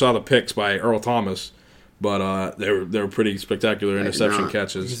don't know if you saw the picks by Earl Thomas. But they were pretty spectacular interception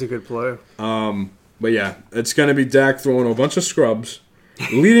catches. He's a good player. But yeah, it's going to be Dak throwing a bunch of scrubs.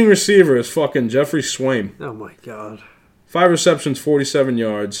 Leading receiver is fucking Jeffrey Swaim. Oh my god. 5 receptions, 47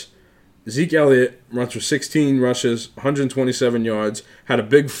 yards. Zeke Elliott runs for 16 rushes, 127 yards. Had a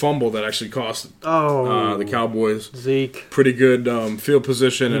big fumble that actually cost the Cowboys Zeke. pretty good field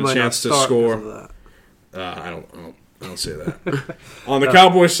position He and a might not chance to start score. because of that. I don't say that. On the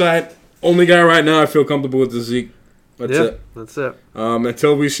Cowboys side, only guy right now I feel comfortable with is Zeke. That's it. That's it.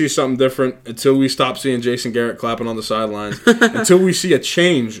 Until we see something different, until we stop seeing Jason Garrett clapping on the sidelines, until we see a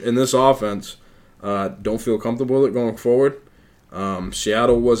change in this offense, don't feel comfortable with it going forward.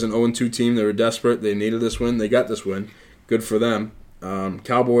 Seattle was an 0-2 team. They were desperate. They needed this win. They got this win. Good for them.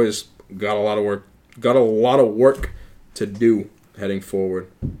 Cowboys got a lot of work. Got a lot of work to do heading forward.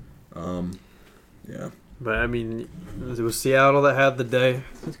 Yeah. But, I mean, it was Seattle that had the day.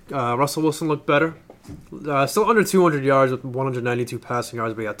 Russell Wilson looked better. Still under 200 yards with 192 passing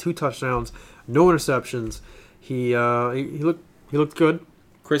yards, but he got 2 touchdowns, no interceptions. He looked good.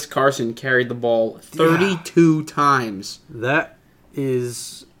 Chris Carson carried the ball 32 times. That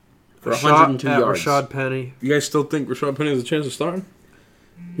is For a shot 102 at yards. Rashad Penny. You guys still think Rashad Penny has a chance of starting?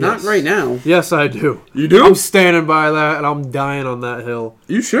 Not Yes. right now. Yes, I do. You do? I'm standing by that, and I'm dying on that hill.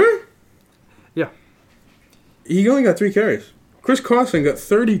 You sure? Yeah. He only got 3 carries. Chris Carson got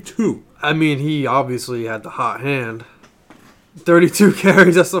 32. I mean, he obviously had the hot hand. 32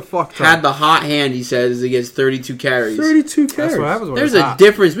 carries, that's a fuck ton. Had the hot hand, he says, against 32 carries. 32 carries. That's what happens when There's it's a hot.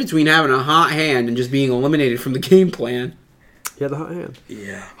 difference between having a hot hand and just being eliminated from the game plan. He had the hot hand.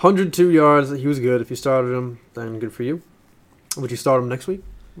 Yeah. 102 yards, he was good. If you started him, then good for you. Would you start him next week?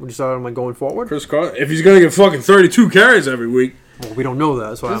 Would you start him like going forward? Chris Carson, if he's going to get fucking 32 carries every week. Well, we don't know that.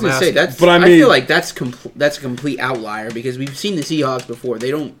 That's why I was I'm gonna say asking. that's. But I I mean- feel like that's a complete outlier because we've seen the Seahawks before. They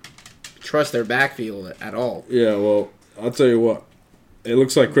don't trust their backfield at all. Yeah, well, I'll tell you what. It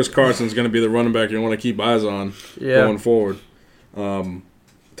looks like Chris Carson's going to be the running back you want to keep eyes on going forward.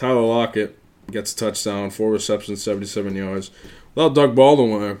 Tyler Lockett gets a touchdown, 4 receptions, 77 yards. Without Doug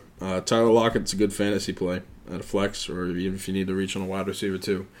Baldwin there, Tyler Lockett's a good fantasy play at a flex, or even if you need to reach on a wide receiver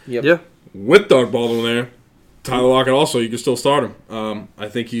too. Yep. Yeah. With Doug Baldwin there, Tyler Lockett also, you can still start him. I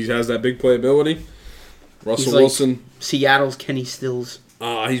think he has that big playability. Russell He's like Wilson, Seattle's Kenny Stills.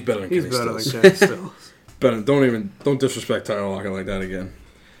 he's better than He's Kenny better Stills. than Kenny Stills. Better, don't disrespect Tyler Lockett like that again.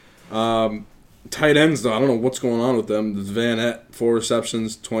 Tight ends though, I don't know what's going on with them. There's Van Eck, 4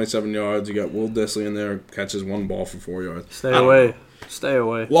 receptions, 27 yards. You got Will Disley in there, catches 1 ball for 4 yards. Stay away. Stay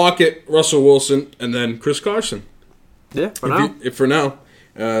away. Lockett, Russell Wilson, and then Chris Carson. Yeah, for now. For now,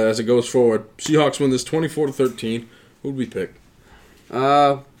 as it goes forward, Seahawks win this 24-13. Who'd we pick? We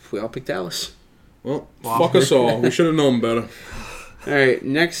all picked Dallas. Well, Wow. fuck us all. We should have known better. All right,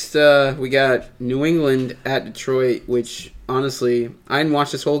 next we got New England at Detroit, which honestly I didn't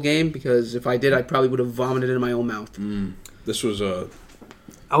watch this whole game because if I did, I probably would have vomited in my own mouth. This was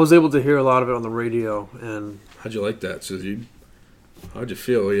I was able to hear a lot of it on the radio, and how'd you like that, Suzy? How'd you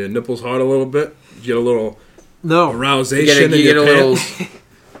feel? Your nipples hard a little bit? Did you get a little no. arousation You in get your a little, pants?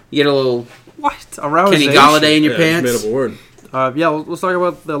 you get a little What? Arousation? Kenny Galladay in your Yeah, I just pants. made up a word. Yeah, let's talk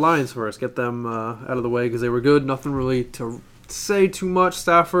about the Lions first. Get them out of the way because they were good. Nothing really to say too much.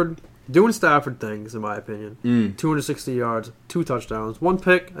 Stafford doing Stafford things, in my opinion. 260 yards, 2 touchdowns, 1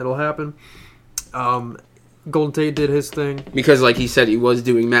 pick. It'll happen. Golden Tate did his thing. Because, like he said, he was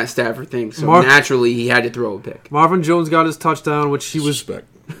doing Matt Stafford things, so naturally he had to throw a pick. Marvin Jones got his touchdown, which he was. Respect.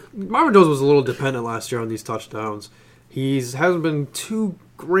 Marvin Jones was a little dependent last year on these touchdowns. Hasn't been too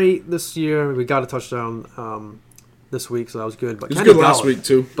great this year. We got a touchdown this week, so that was good. But He was good last week,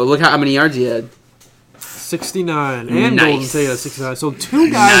 too. But look how many yards he had. 69. And Nice. Golden Tate at 69. So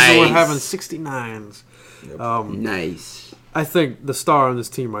two guys that were having 69s. Nice. I think the star on this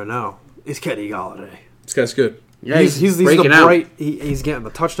team right now is Kenny Golladay. This guy's good. Yeah, he's the breaking out. bright. He's getting the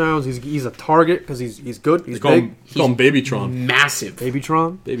touchdowns. He's a target because he's good. He's Call big. him Babytron. Massive.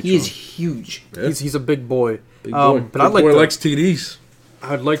 Babytron. He is huge. Yeah. He's a big boy. Big boy. But Big I'd like boy to, likes TDs.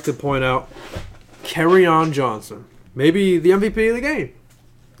 I'd like to point out Kerryon Johnson, maybe the MVP of the game.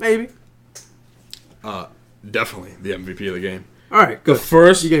 Maybe. Definitely the MVP of the game. All right, The good.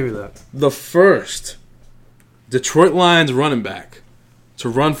 first You gave me that. Detroit Lions running back to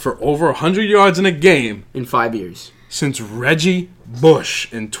run for over 100 yards in a game In 5 years. since Reggie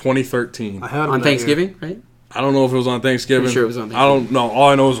Bush in 2013. I had him On that Thanksgiving, right? I don't know if it was on Thanksgiving. Pretty sure it was on I don't know. All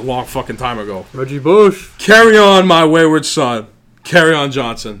I know is a long fucking time ago. year. Reggie Bush. Carry on, my wayward son. Carry on,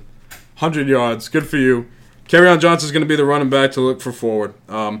 Johnson. 100 yards. Good for you. Carry on, Johnson's going to be the running back to look for forward.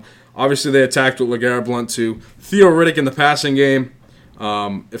 Obviously, they attacked with LeGarrette Blount, too. Theo Riddick in the passing game.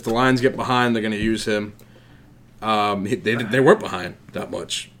 If the Lions get behind, they're going to use him. They weren't behind that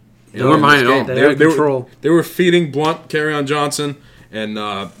much. They weren't behind at all. They had control. They were feeding Blunt, Carry on Johnson, and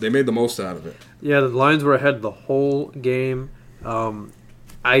they made the most out of it. Yeah, the Lions were ahead the whole game.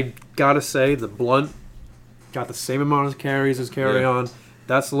 I gotta say, the Blunt got the same amount of carries as Carry On.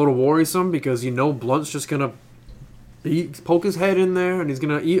 That's a little worrisome because Blunt's just gonna poke his head in there and he's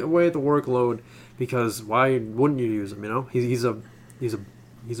gonna eat away at the workload. Because why wouldn't you use him? He's a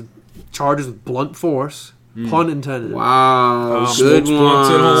charges with blunt force, pun intended. Wow. Good smokes blunts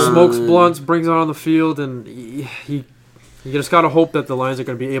at one. home. Smokes blunts, brings it on the field, and you just gotta hope that the Lions are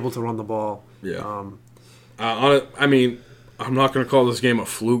gonna be able to run the ball. Yeah. I'm not going to call this game a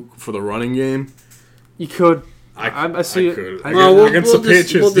fluke for the running game. You could. I see it. could. Well, Against the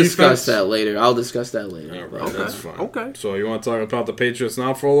Patriots we'll discuss defense? that later. I'll discuss that later. All right, that's fine. Okay. So you want to talk about the Patriots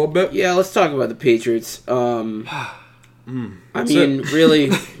now for a little bit? Yeah, let's talk about the Patriots. it.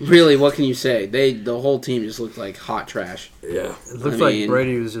 really, what can you say? The whole team just looked like hot trash. Yeah. It looks I like mean-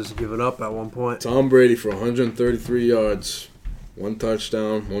 Brady was just giving up at one point. Tom Brady for 133 yards, 1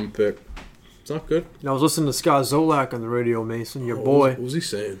 touchdown, 1 pick. It's not good. I was listening to Scott Zolak on the radio, Mason, your boy. What was he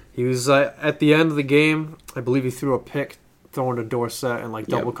saying? He was at the end of the game. I believe he threw a pick, throwing to Dorsett in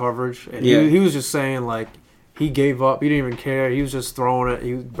double Yep. coverage, and Yeah. he was just saying he gave up. He didn't even care. He was just throwing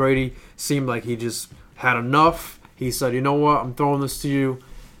it. Brady seemed like he just had enough. He said, "You know what? I'm throwing this to you,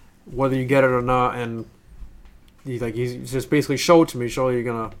 whether you get it or not." And he just basically showed to me, show you're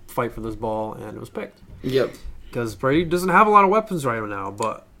gonna fight for this ball, and it was picked. Yep. Because Brady doesn't have a lot of weapons right now,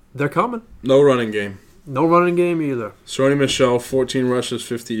 but they're coming. No running game. No running game either. Sony Michel, 14 rushes,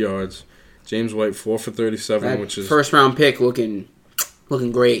 50 yards. James White, 4 for 37, That which is first round pick looking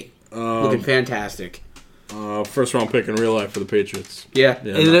great. Looking fantastic. first round pick in real life for the Patriots. Yeah.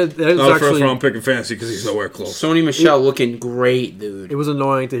 Yeah, And not, that was not a actually- first round pick in fantasy because he's nowhere close. Sony Michel looking great, dude. It was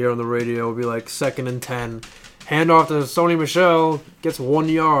annoying to hear on the radio. It would be like 2nd and 10. Handoff to Sony Michel, gets 1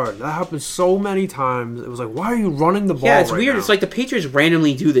 yard. That happens so many times. It was like, why are you running the ball? Yeah, it's right weird. now? It's like the Patriots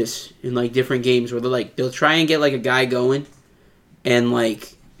randomly do this in different games where they'll try and get a guy going, and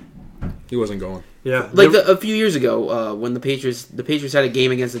He wasn't going. yeah, a few years ago when the Patriots had a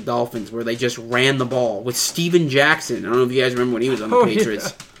game against the Dolphins where they just ran the ball with Steven Jackson. I don't know if you guys remember when he was on the Oh,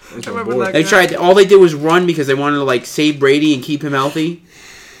 Patriots. yeah. That's I my remember boy. that They guy. tried. All they did was run because they wanted to save Brady and keep him healthy,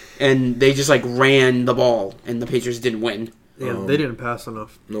 and they just ran the ball, and the Patriots didn't win. Yeah, they didn't pass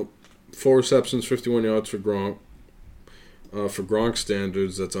enough. Nope. 4 receptions, 51 yards for Gronk. For Gronk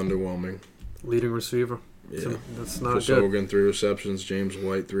standards, that's underwhelming. Leading receiver. Yeah. So that's not Chris good. Hogan, 3 receptions. James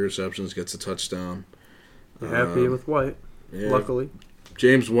White, 3 receptions, gets a touchdown. They're happy with White, Yeah. luckily.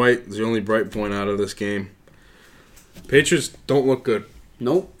 James White is the only bright point out of this game. Patriots don't look good.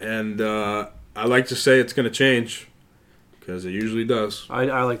 Nope. And I like to say it's going to change because it usually does.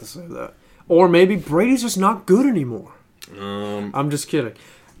 I like to say that. Or maybe Brady's just not good anymore. I'm just kidding.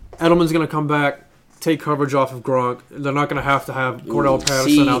 Edelman's going to come back, take coverage off of Gronk. They're not going to have Cordell Patterson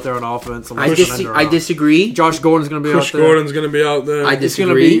see, out there on offense. I disagree. Josh Gordon's going to be Chris out there. Gordon's going to be out there. I It's going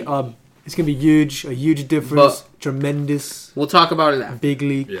to disagree. be it's going to be huge, a huge difference, tremendous, We'll talk about it after. big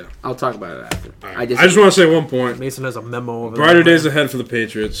league. yeah. I'll talk about it after. All I right. disagree. I just want to say one point. Mason has a memo over Brighter there. days ahead for the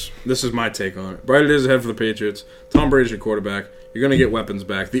Patriots. This is my take on it. Brighter days ahead for the Patriots. Tom Brady's your quarterback. You're going to get weapons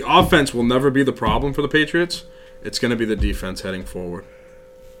back. The offense will never be the problem for the Patriots. It's going to be the defense heading forward.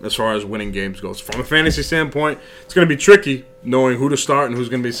 as far as winning games goes. From a fantasy standpoint, it's going to be tricky knowing who to start and who's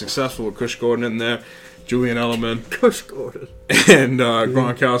going to be successful with Kush Gordon in there, Julian Edelman, Kush Gordon, and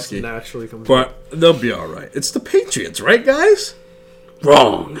Gronkowski. Naturally comes. But they'll be all right. It's the Patriots, right, guys?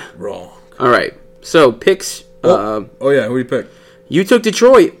 Wrong. All right. So picks. yeah, who do you pick? You took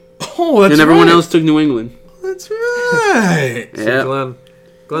Detroit. Oh, that's and everyone else took New England. That's right. Yeah.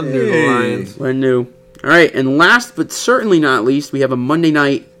 Glenn knew the Lions. Glenn knew. All right, and last but certainly not least, we have a Monday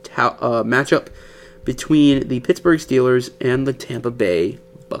night matchup between the Pittsburgh Steelers and the Tampa Bay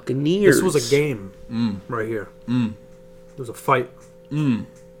Buccaneers. This was a game right here. It was a fight. And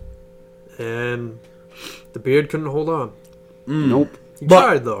the Beard couldn't hold on. Nope. He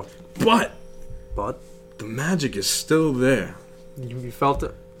tried, though. But the magic is still there. You felt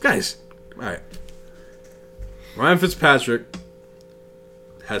it? Guys, all right. Ryan Fitzpatrick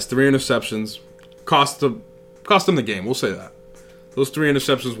has 3 interceptions. Cost him the game. We'll say that. Those 3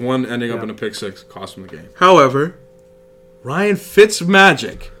 interceptions, one ending up in a pick six, cost him the game. However, Ryan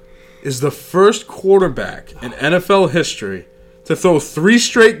Fitzmagic is the first quarterback in NFL history to throw 3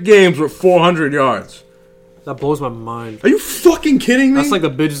 straight games with 400 yards. That blows my mind. Are you fucking kidding me? That's like the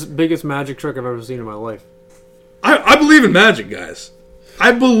biggest magic trick I've ever seen in my life. I believe in magic, guys.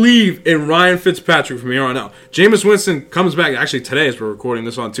 I believe in Ryan Fitzpatrick from here on out. Jameis Winston comes back actually today as we're recording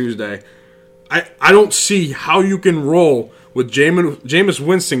this on Tuesday. I don't see how you can roll with Jameis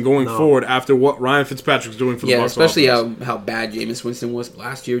Winston going forward after what Ryan Fitzpatrick's doing for the Bucs. Yeah, especially how bad Jameis Winston was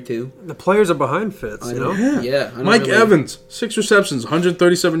last year, too. The players are behind Fitz, you know? Yeah. Mike Evans, 6 receptions,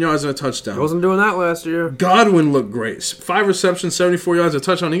 137 yards and a touchdown. I wasn't doing that last year. Godwin looked great. 5 receptions, 74 yards, a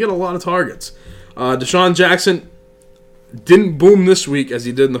touchdown. He got a lot of targets. Deshaun Jackson didn't boom this week as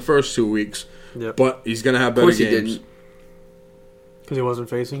he did in the first 2 weeks, but he's going to have better games. Of course he didn't. Because he wasn't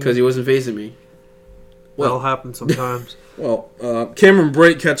facing you? Because he wasn't facing me. That'll happen sometimes. Well, Cameron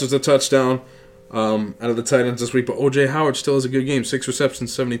Brate catches a touchdown out of the tight ends this week, but O.J. Howard still has a good game. 6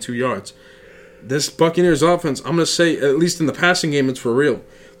 receptions, 72 yards. This Buccaneers offense, I'm going to say, at least in the passing game, it's for real.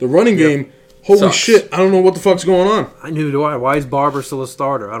 The running game, holy shit, I don't know what the fuck's going on. Neither do I. Why is Barber still a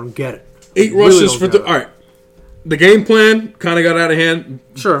starter? I don't get it. 8 rushes for all right. The game plan kind of got out of hand.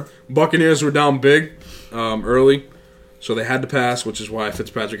 Sure. Buccaneers were down big early, so they had to pass, which is why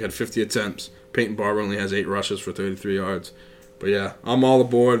Fitzpatrick had 50 attempts. Peyton Barber only has 8 rushes for 33 yards. But yeah, I'm all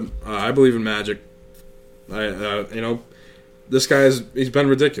aboard. I believe in magic. This he's been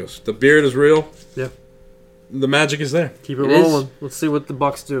ridiculous. The beard is real. Yeah. The magic is there. Keep it rolling. Let's see what the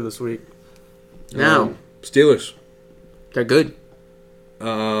Bucs do this week. Now, Steelers. They're good.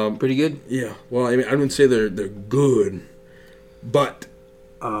 Pretty good. Yeah. Well, I mean, I wouldn't say they're good, but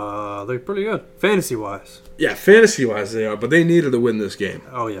they're pretty good fantasy wise. Yeah, fantasy wise they are, but they needed to win this game.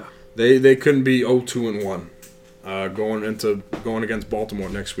 Oh yeah. They couldn't be 0-2-1 going against Baltimore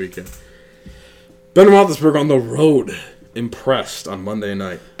next weekend. Ben Roethlisberger on the road impressed on Monday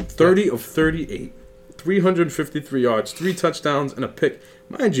night. 30 of 38, 353 yards, 3 touchdowns, and a pick.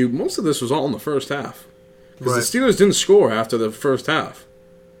 Mind you, most of this was all in the first half. Because the Steelers didn't score after the first half.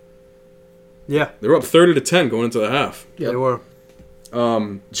 Yeah. They were up 30-10 going into the half. Yeah, they were.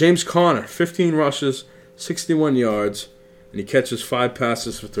 James Conner, 15 rushes, 61 yards, and he catches 5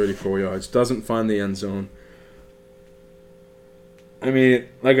 passes for 34 yards. Doesn't find the end zone. I mean,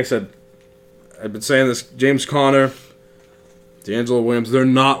 like I said, I've been saying this, James Conner, D'Angelo Williams, they're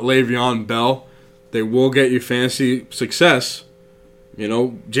not Le'Veon Bell. They will get you fantasy success. You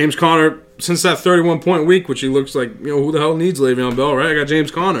know, James Conner, since that 31-point week, which he looks like, who the hell needs Le'Veon Bell, right? I got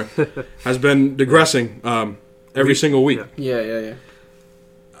James Conner. Has been digressing every single week. Yeah.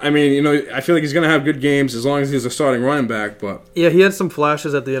 I mean, I feel like he's going to have good games as long as he's a starting running back. But yeah, he had some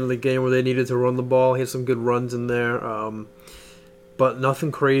flashes at the end of the game where they needed to run the ball. He had some good runs in there. But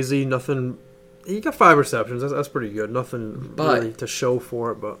nothing crazy, nothing. He got 5 receptions. That's pretty good. Nothing really to show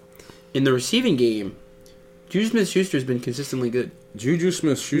for it. But in the receiving game, Juju Smith-Schuster's been consistently good. Juju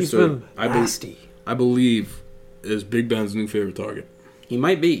Smith-Schuster, he's been nasty. I believe, is Big Ben's new favorite target. He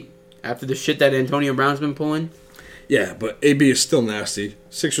might be. After the shit that Antonio Brown's been pulling. Yeah, but AB is still nasty.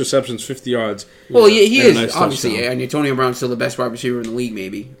 6 receptions, 50 yards. Well, he is, nice obviously. touchdown. And Antonio Brown's still the best wide receiver in the league,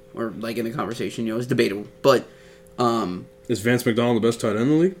 maybe. Or, in the conversation, it's debatable. But, is Vance McDonald the best tight end in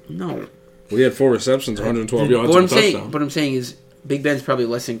the league? No. Well, he had 4 receptions, 112 yards, and a touchdown. What I'm saying is, Big Ben's probably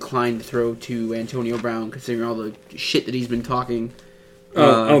less inclined to throw to Antonio Brown, considering all the shit that he's been talking.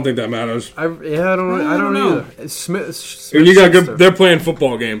 I don't think that matters. I don't know. Either. Smith you got good. They're playing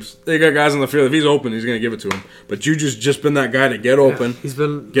football games. They got guys on the field. If he's open, he's going to give it to him. But Juju's just been that guy to get open. He's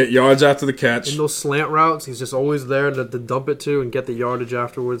been get yards after the catch. In those slant routes, he's just always there to dump it to and get the yardage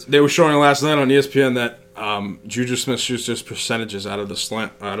afterwards. They were showing last night on ESPN that Juju Smith-Schuster's percentages out of the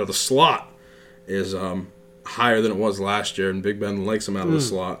slot is higher than it was last year, and Big Ben likes him out of the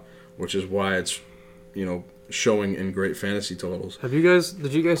slot, which is why it's showing in great fantasy totals. Did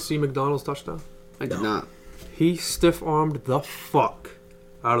you guys see McDonald's touchdown? I did not. He stiff-armed the fuck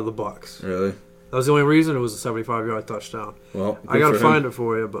out of the Bucs. Really? That was the only reason it was a 75-yard touchdown. Well, I gotta find it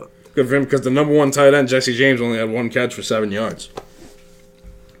for you, but good for him because the number one tight end, Jesse James, only had one catch for 7 yards.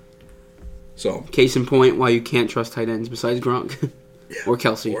 So, Case in point, why you can't trust tight ends besides Gronk or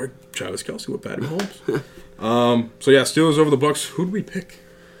Kelsey. or Travis Kelce with Patty Mahomes. So yeah, Steelers over the Bucs. Who'd we pick?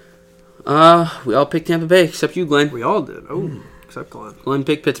 We all picked Tampa Bay except you, Glenn. we all did. Oh, except Glenn. Glenn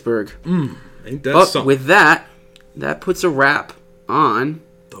picked Pittsburgh. Ain't that But something? with that puts a wrap on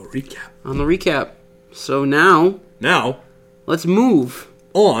the recap. the recap. So now Now let's move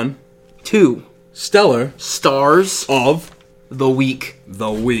on to Stellar Stars of the Week.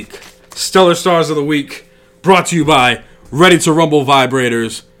 the Week. Stellar Stars of the Week, brought to you by Ready to Rumble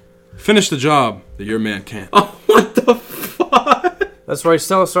Vibrators. Finish the job that your man can't. Oh, what the fuck? That's right,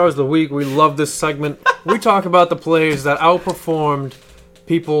 Stellar Stars of the Week. We love this segment. We talk about the players that outperformed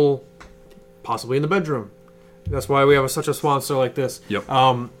people possibly in the bedroom. That's why we have such a sponsor like this. Yep.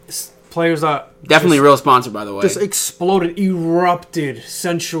 Players that Definitely a real sponsor, by the way. just exploded, erupted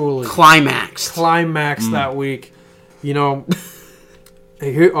sensually. Climaxed. Climax that week. You know,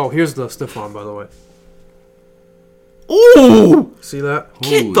 here's the stiff arm, by the way. Ooh! See that?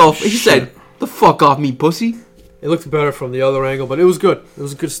 Get the... He said, the fuck off me, pussy. It looked better from the other angle, but it was good. It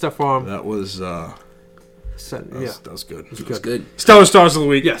was a good stiff arm. That was Yeah. that was good. It's good. Stellar Stars of the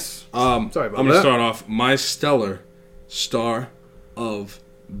Week. Yes. Sorry about I'm going to that. start off. My Stellar Star of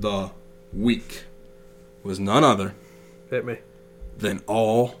the Week was none other Hit me. than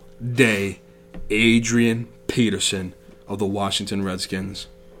all-day Adrian Peterson of the Washington Redskins.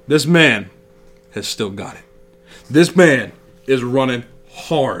 This man has still got it. This man is running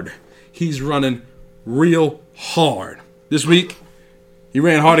hard. He's running real hard. This week, he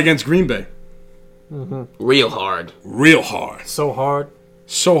ran hard against Green Bay. Real hard. Real hard. So hard.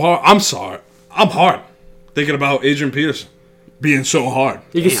 So hard. I'm sorry. I'm hard. Thinking about Adrian Peterson being so hard.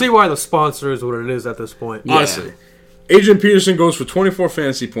 You can Damn. see why the sponsor is what it is at this point. Yeah. Honestly. Adrian Peterson goes for 24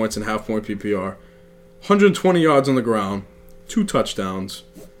 fantasy points in half-point PPR, 120 yards on the ground, 2 touchdowns.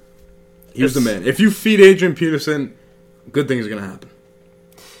 Here's the man. If you feed Adrian Peterson, good things are going to happen.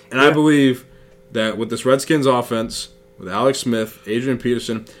 And I believe that with this Redskins offense, with Alex Smith, Adrian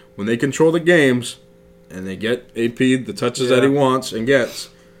Peterson, when they control the games and they get AP the touches that he wants and gets,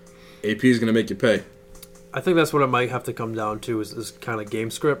 AP is going to make you pay. I think that's what it might have to come down to is this kind of game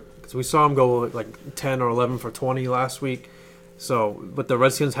script. Because we saw him go like 10 or 11 for 20 last week. So, but the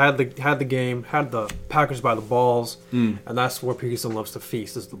Redskins had the game, had the Packers by the balls, and that's where Peterson loves to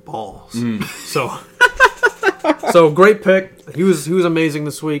feast is the balls. So great pick. He was amazing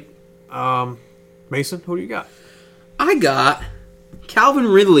this week. Mason, who do you got? I got Calvin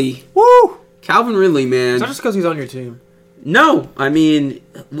Ridley. Woo! Calvin Ridley, man. Is that just because he's on your team? No, I mean,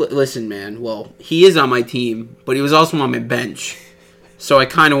 listen, man. Well, he is on my team, but he was also on my bench. So I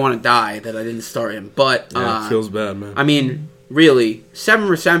kind of want to die that I didn't start him. But, Yeah, it feels bad, man. I mean, really, 7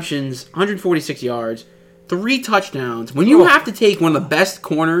 receptions, 146 yards, 3 touchdowns. When you have to take one of the best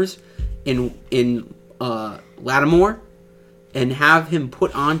corners in Lattimore and have him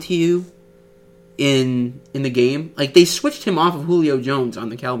put onto you in the game, like they switched him off of Julio Jones on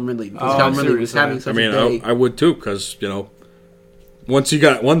the Calvin Ridley because Calvin Ridley was having such a day. I would too, because, once you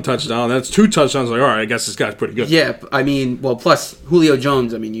got 1 touchdown, that's 2 touchdowns. Like, all right, I guess this guy's pretty good. Yeah, I mean, well, plus Julio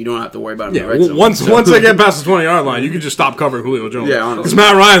Jones, I mean, you don't have to worry about him in Yeah, the red zone. once they get past the 20-yard line, you can just stop covering Julio Jones. Yeah, honestly. Because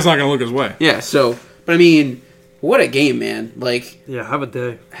Matt Ryan's not going to look his way. Yeah, so, but I mean, what a game, man. Like, Yeah, have a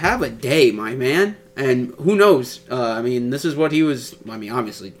day. have a day, my man. And who knows? I mean, this is what he was, I mean,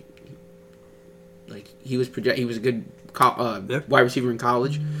 obviously, like, he was a good wide receiver in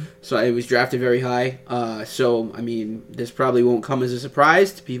college. So he was drafted very high. So, I mean, this probably won't come as a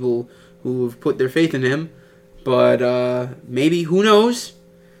surprise to people who have put their faith in him. But maybe, who knows?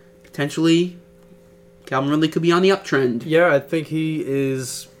 Potentially, Calvin Ridley could be on the uptrend. Yeah, I think he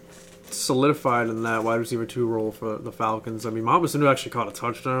is solidified in that wide receiver 2 role for the Falcons. I mean, Mohamed Sanu actually caught a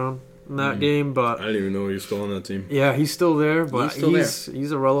touchdown in that game, but I didn't even know he was still on that team. yeah, he's still there, but He's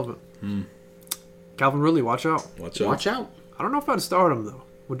he's irrelevant. Calvin Ridley, watch out. Watch out. I don't know if I'd start him though.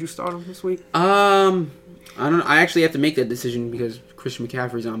 Would you start him this week? I don't know. I actually have to make that decision because Christian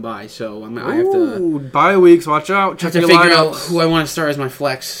McCaffrey's on bye, so I have to bye weeks. Watch out. Check your figure out lineups. who I want to start as my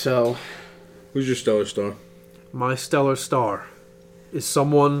flex. So Who's your stellar star? My stellar star is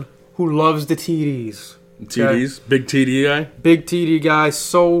someone who loves the TDs. TDs? Big TD guy? Big TD guy,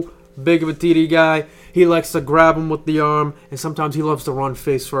 so big of a TD guy. He likes to grab him with the arm, and sometimes he loves to run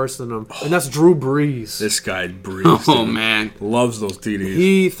face first in him. And that's Drew Brees. This guy breathes. Oh, man. Loves those TDs.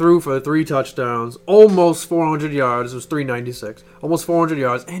 He threw for 3 touchdowns, almost 400 yards. It was 396. Almost 400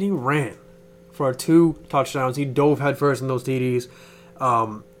 yards, and he ran for 2 touchdowns. He dove headfirst in those TDs.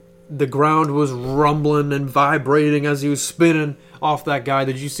 The ground was rumbling and vibrating as he was spinning off that guy.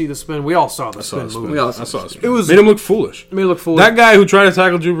 Did you see the spin? We all saw the spin move. all I saw saw it. it. Made him look foolish. It made it look foolish. That guy who tried to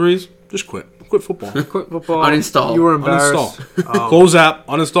tackle Drew Brees, just quit. Quit football. Quit football. Uninstall. You were embarrassed. Uninstall. Close app,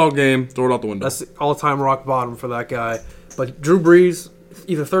 uninstall game, throw it out the window. That's the all-time rock bottom for that guy. But Drew Brees,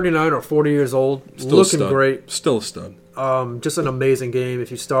 either 39 or 40 years old, Still looking a stud. great. Still a stud. Just an amazing game.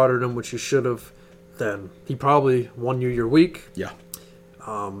 If you started him, which you should have, then he probably won you your week. Yeah.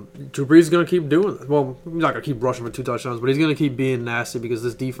 Drew Brees is going to keep doing it. Well, he's not going to keep rushing for 2 touchdowns, but he's going to keep being nasty because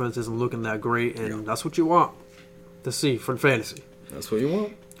this defense isn't looking that great, and that's what you want to see for fantasy. That's what you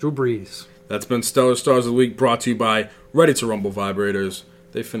want. Drew Brees. That's been Stellar Stars of the Week, brought to you by Ready to Rumble Vibrators.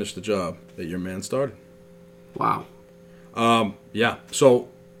 They finished the job that your man started. Wow. Yeah, so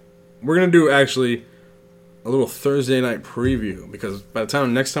we're going to do actually a little Thursday night preview because by the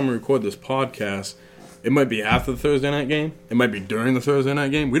time next time we record this podcast, it might be after the Thursday night game. It might be during the Thursday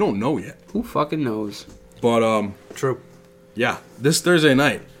night game. We don't know yet. Who fucking knows? But, True. yeah, this Thursday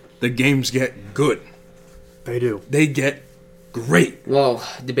night, the games get good. They do. They get great. Well,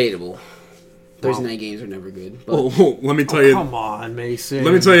 debatable. Thursday night games are never good. But Oh, let me tell you. Come on, Mason.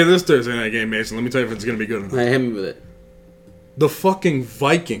 Let me tell you this Thursday night game, Mason. Let me tell you if it's going to be good or not. hit me with it. The fucking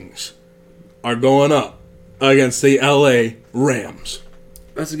Vikings are going up against the LA Rams.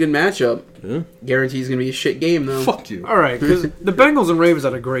 That's a good matchup. Yeah. Guarantees going to be a shit game, though. Fuck you. All right, because the Bengals and Ravens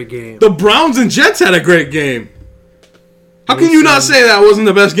had a great game. The Browns and Jets had a great game. How can you not say that wasn't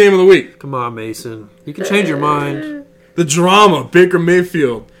the best game of the week? Come on, Mason. You can change your mind. The drama, Baker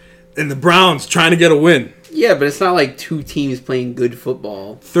Mayfield and the Browns trying to get a win. Yeah, but it's not like 2 teams playing good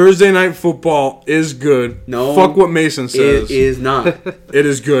football. Thursday night football is good. No. Fuck what Mason says. It is not. It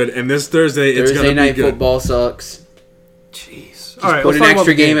is good. And this Thursday, it's going Thursday to be night good. football sucks. Jeez. All right, let's put an talk about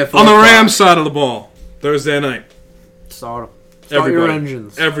extra the game at 4 On the o'clock. Rams side of the ball, Thursday night. Start 'em. Start Everybody. your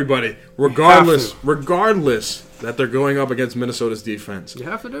engines. Everybody. Regardless Have that they're going up against Minnesota's defense. You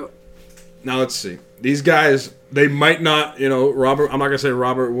have to do it. Now let's see. These guys, they might not, I'm not going to say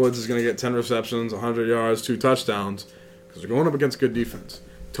Robert Woods is going to get 10 receptions, 100 yards, 2 touchdowns, because they're going up against good defense.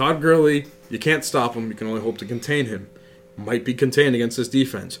 Todd Gurley, you can't stop him. You can only hope to contain him. Might be contained against this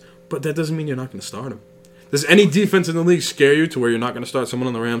defense, but that doesn't mean you're not going to start him. Does any defense in the league scare you to where you're not going to start someone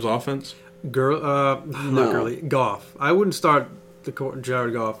on the Rams offense? Not Gurley. Goff. I wouldn't start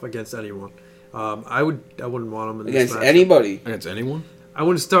Jared Goff against anyone. I wouldn't want him in Against this match. anybody. Against anyone? I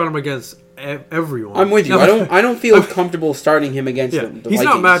wouldn't start him against everyone. I'm with you. No. I don't feel comfortable starting him against Yeah, the he's Vikings.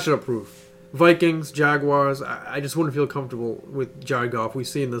 not matchup proof. Vikings, Jaguars. I just wouldn't feel comfortable with Jared Goff. We've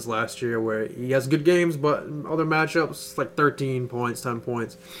seen this last year where he has good games, but in other matchups like 13 points, 10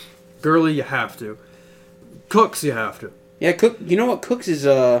 points. Gurley, you have to. Cooks, you have to. Yeah, Cook. You know what? Cooks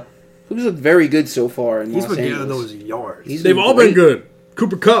looked very good so far in He's Los been getting Angeles. those yards. They've all been good.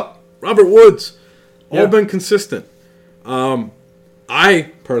 Cooper Kupp, Robert Woods, all been consistent.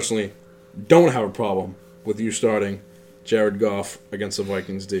 I personally don't have a problem with you starting Jared Goff against the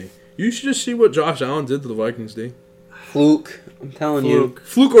Vikings D. You should just see what Josh Allen did to the Vikings D. Fluke. I'm telling you.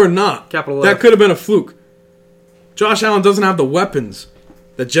 Fluke or not, Capital that F. could have been a fluke. Josh Allen doesn't have the weapons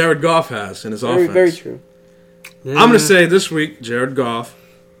that Jared Goff has in his Very, offense. very true. Yeah. I'm going to say this week, Jared Goff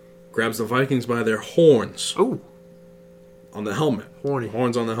grabs the Vikings by their horns Oh, on the helmet. horny.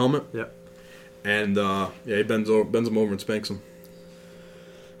 Horns on the helmet. Yep. And, he bends them over and spanks them.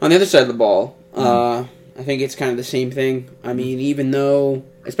 On the other side of the ball, I think it's kind of the same thing. I mean, even though,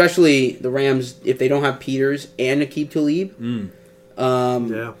 especially the Rams, if they don't have Peters and Aqib Talib,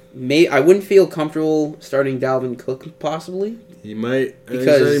 Yeah. I wouldn't feel comfortable starting Dalvin Cook possibly He might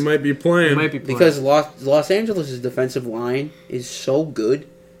Because- he might be playing. He might be playing. because Los Angeles' defensive line is so good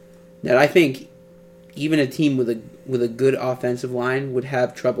that I think even a team with a good offensive line would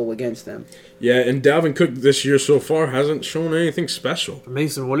have trouble against them. Yeah, and Dalvin Cook this year so far hasn't shown anything special.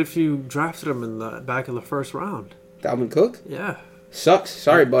 Mason, what if you drafted him in the back of the first round? Dalvin Cook Yeah. sucks.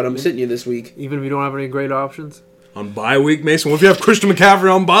 Sorry, bud. I'm sitting you this week. Even if you don't have any great options? On bye week, Mason, what if you have Christian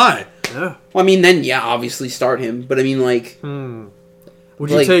McCaffrey on bye? Yeah. Well, I mean, then yeah, obviously start him. But I mean, like, Would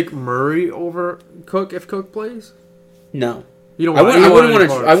you Like- take Murray over Cook if Cook plays? no. You don't I want. wouldn't- you I wouldn't want any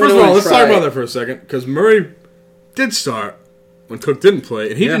wanna- part. I First wouldn't of all, wanna let's talk try about it. that for a second, because Murray did start when Cook didn't play,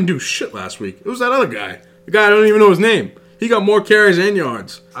 and he Yeah. didn't do shit last week. It was that other guy. The guy I don't even know his name. He got more carries and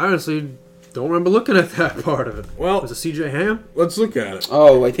yards. I honestly Don't remember looking at that part of it. Well, Was it C.J. Ham? let's look at it.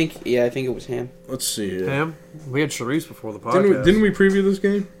 Oh, I think it was Ham. Let's see here. Ham? We had Sharice before the podcast. Didn't we preview this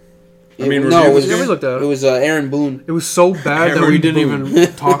game? No, review it was this game? we looked at it. It was Aaron Boone. It was so bad that we Aaron didn't Boone.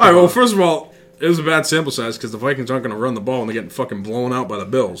 even talk All about right, well, it. first of all, it was a bad sample size because the Vikings aren't going to run the ball and they're getting fucking blown out by the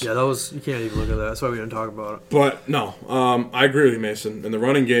Bills. Yeah, you can't even look at that. That's why we didn't talk about it. But, no, I agree with you, Mason. In the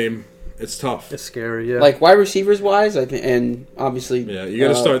running game, it's tough. It's scary, yeah. Like wide receivers wise, I think, and obviously, Yeah, you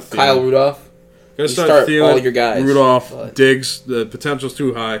gotta start Kyle Thielen. Rudolph. Got to You start start Thielen, all your guys, Rudolph, but- Diggs. The potential's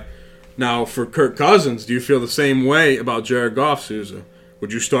too high. Now, for Kirk Cousins, do you feel the same way about Jared Goff, Sousa?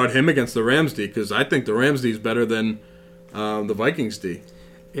 Would you start him against the Rams D? Because I think the Rams D is better than the Vikings D.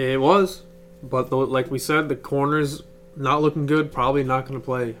 It was, but like we said, the corners not looking good. Probably not going to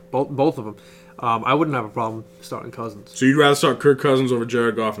play both of them. I wouldn't have a problem starting Cousins. So you'd rather start Kirk Cousins over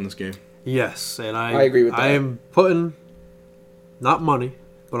Jared Goff in this game? Yes, and I agree with that. I am putting not money,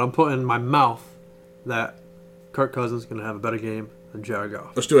 but I'm putting my mouth that Kirk Cousins is going to have a better game than Jared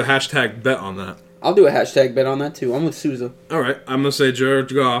Goff. Let's do a hashtag bet on that. I'll do a hashtag bet on that too. I'm with Sousa. All right, I'm going to say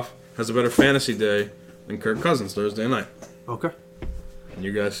Jared Goff has a better fantasy day than Kirk Cousins Thursday night. Okay, And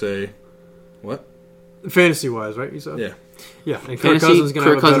you guys say, what? fantasy wise, right? You said Yeah. yeah. And Kirk Fantasy, Cousins is going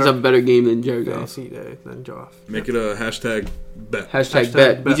to Kirk have Cousins a have a better better game than Jared Goff. fantasy day than Goff. Make it a hashtag bet. Hashtag Hashtag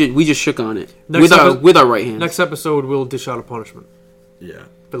bet. bet. We just shook on it Next with our right hand. Next episode, we'll dish out a punishment Yeah.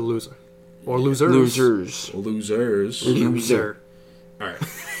 for the loser or losers. Losers. Losers. Loser. All right.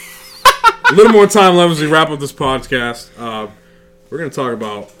 A little more time left as we wrap up this podcast. We're going to talk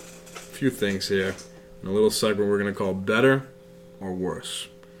about a few things here in a little segment we're going to call Better or Worse.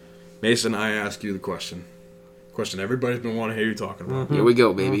 Mason, I ask you the question. Question everybody's been wanting to hear you talking about. Here we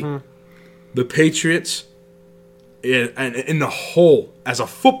go, baby. The Patriots, in the whole, as a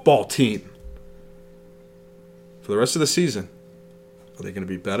football team, for the rest of the season, are they going to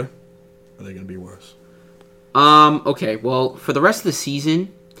be better? Or are they going to be worse? Okay, well, for the rest of the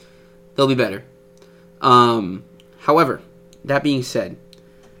season, they'll be better. However, that being said,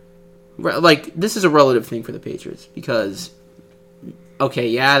 like, this is a relative thing for the Patriots because, okay,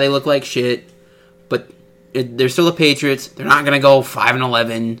 yeah, they look like shit, but they're still the Patriots. They're not going to go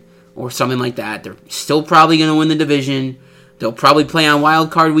 5-11 or something like that. They're still probably going to win the division. They'll probably play on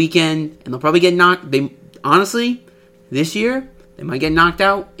Wild Card Weekend, and they'll probably get knocked. Honestly, this year, they might get knocked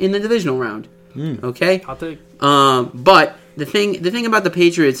out in the divisional round. Okay? I'll take. But the thing about the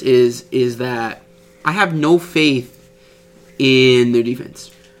Patriots is that I have no faith in their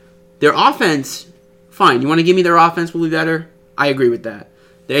defense. Their offense, fine. You want to give me their offense will be better? I agree with that.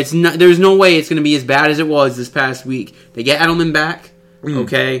 There's no way it's going to be as bad as it was this past week. They get Edelman back,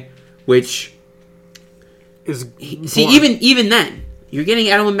 okay, which even then you're getting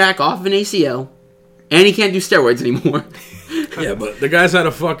Edelman back off of an ACL, and he can't do steroids anymore. Yeah, but the guy's had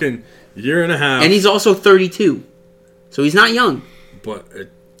a fucking year and a half. And he's also 32, so he's not young. But,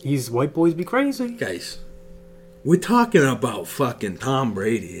 He's white boys be crazy. guys, we're talking about fucking Tom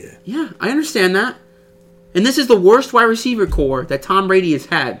Brady here. Yeah, I understand that. And this is the worst wide receiver core that Tom Brady has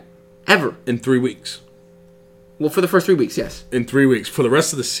had ever. In 3 weeks. Well, for the first 3 weeks, yes. In 3 weeks. For the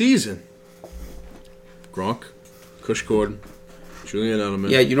rest of the season, Gronk, Kush Gordon, Julian Edelman.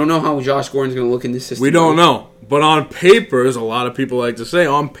 Yeah, you don't know how Josh Gordon's going to look in this system. We don't know. But on paper, as a lot of people like to say,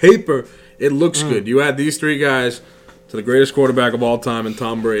 on paper, it looks good. You add these three guys to the greatest quarterback of all time in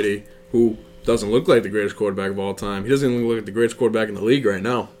Tom Brady, who doesn't look like the greatest quarterback of all time. He doesn't even look like the greatest quarterback in the league right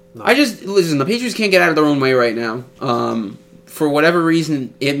now. Listen, the Patriots can't get out of their own way right now. For whatever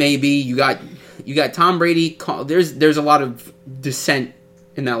reason it may be, you got Tom Brady. There's a lot of dissent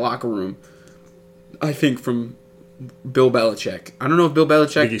in that locker room. I think from Bill Belichick. I don't know if Bill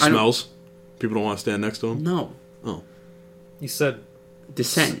Belichick. Think he smells? People don't want to stand next to him? No. Oh. You said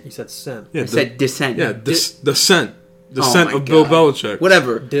Dissent. You said scent. Yeah, I said dissent. Yeah, the scent. The Oh scent my of Bill God. Belichick.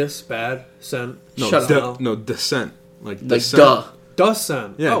 Whatever. Dis, bad, scent. No, Shut up. No, descent. Like Like descent. duh. Dust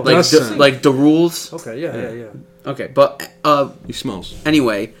scent. Yeah, Oh, like Like like the rules. Okay, yeah. Okay, but He smells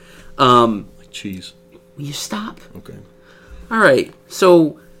anyway, like cheese. will you stop? Okay. All right.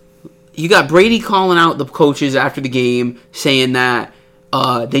 So you got Brady calling out the coaches after the game, saying that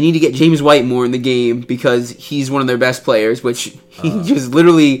they need to get James White more in the game because he's one of their best players. Which he just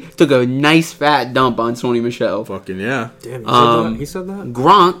literally took a nice fat dump on Sony Michel. Fucking yeah. Damn, he said that?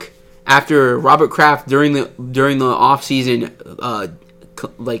 Gronk, after Robert Kraft during the off season,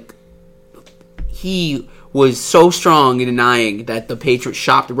 like he was so strong in denying that the Patriots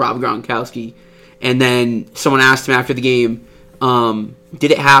shopped Rob Gronkowski, and then someone asked him after the game,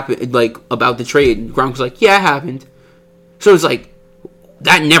 did it happen, like, about the trade? And Gronk was like, yeah, it happened. So it's like,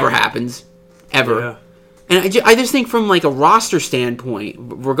 that never happens, ever. Yeah. And I just think from like a roster standpoint,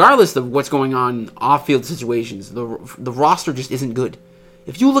 regardless of what's going on off-field situations, the roster just isn't good.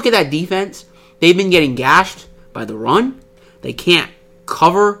 If you look at that defense, they've been getting gashed by the run. They can't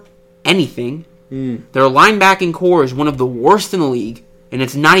cover anything. Their linebacking core is one of the worst in the league, and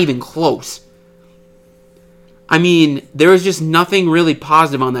it's not even close. I mean, there is just nothing really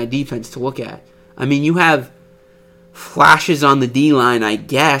positive on that defense to look at. I mean, you have flashes on the D-line, I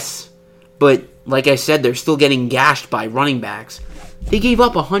guess, but like I said, they're still getting gashed by running backs. They gave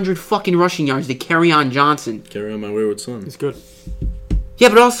up 100 fucking rushing yards to Kerryon Johnson. Carry on my wayward son. He's good. Yeah,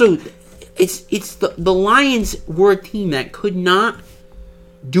 but also, it's the Lions were a team that could not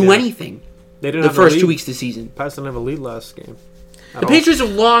do anything They didn't the have a first lead. 2 weeks of the season. Pats didn't have a lead last game. The Patriots have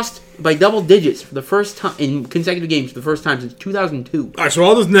lost by double digits for the first time in consecutive games for the first time since 2002. All right, so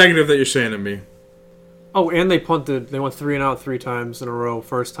all this negative that you're saying to me. Oh, and they punted. They went 3 and out 3 times in a row.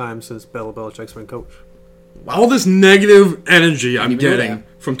 First time since Bill Belichick's been coach. All this negative energy I'm even know getting that.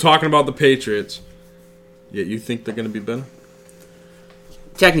 from talking about the Patriots, yet you think they're going to be better?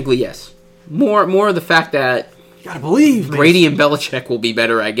 Technically, yes. More of the fact that You gotta believe, man. Brady and Belichick will be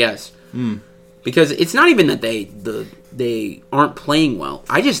better, I guess. Because it's not even that they aren't playing well.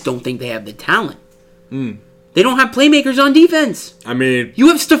 I just don't think they have the talent. They don't have playmakers on defense. I mean, You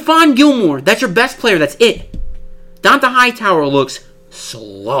have Stephon Gilmore. That's your best player. That's it. Donta Hightower looks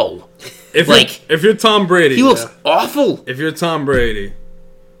slow. if you're Tom Brady, He looks awful. if you're Tom Brady,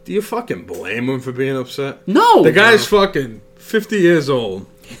 do you fucking blame him for being upset? No. The guy's fucking 50 years old,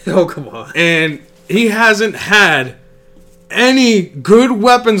 Oh, come on. and he hasn't had any good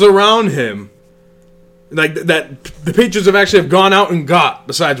weapons around him. Like that, the Patriots have gone out and got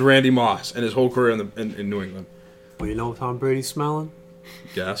besides Randy Moss and his whole career in New England. Well, you know what Tom Brady's smelling?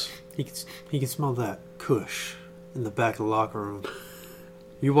 Yes. He can smell that kush in the back of the locker room.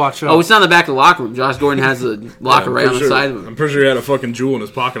 You watch out. Oh, it's not in the back of the locker room. Josh Gordon has the locker right on the side of him. I'm pretty sure he had a fucking jewel in his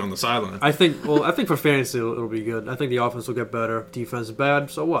pocket on the sideline. I think for fantasy it'll be good. I think the offense will get better. Defense is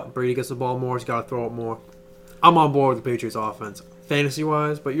bad. So what? Brady gets the ball more. He's got to throw it more. I'm on board with the Patriots offense, fantasy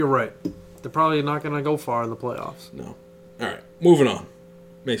wise. But you're right. They're probably not going to go far in the playoffs. No. All right, moving on.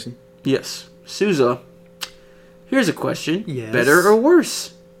 Mason. Yes. Souza, here's a question. Yes. Better or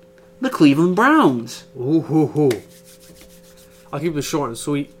worse? The Cleveland Browns. Ooh, hoo, hoo. I'll keep it short and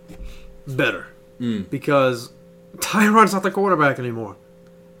sweet. Better. Because Tyrod's not the quarterback anymore.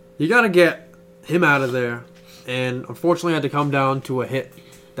 You got to get him out of there. And unfortunately, had to come down to a hit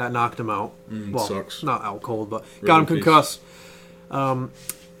that knocked him out. Sucks. Not out cold, but Rest got him in peace. concussed.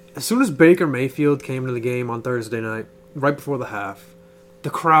 As soon as Baker Mayfield came to the game on Thursday night, right before the half, the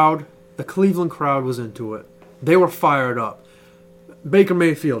Cleveland crowd was into it. They were fired up. Baker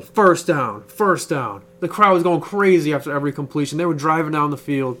Mayfield, first down. The crowd was going crazy after every completion. They were driving down the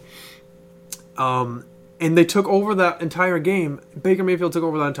field. And they took over that entire game. Baker Mayfield took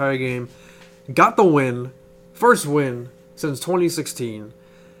over that entire game. Got the win. First win since 2016.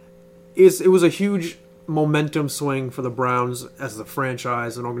 It was a huge momentum swing for the Browns as a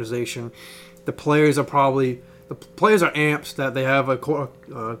franchise and organization. The players are amped that they have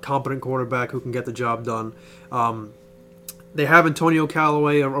a competent quarterback who can get the job done. They have Antonio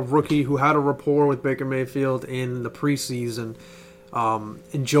Callaway, a rookie who had a rapport with Baker Mayfield in the preseason.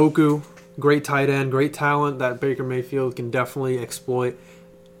 Njoku, great tight end, great talent that Baker Mayfield can definitely exploit.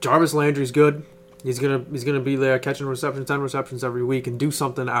 Jarvis Landry's good. He's gonna be there catching receptions, 10 receptions every week, and do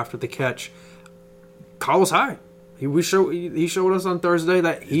something after the catch. Carlos Hyde. He showed us on Thursday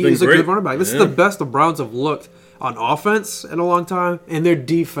that he been is a great. good running back. This is the best the Browns have looked on offense in a long time, and their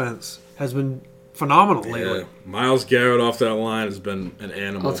defense has been phenomenal lately. Yeah. Miles Garrett off that line has been an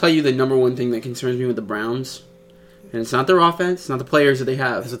animal. I'll tell you the number one thing that concerns me with the Browns, and it's not their offense, it's not the players that they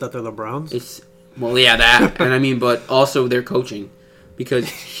have. Is it that they're the Browns? It's that, and I mean, but also their coaching, because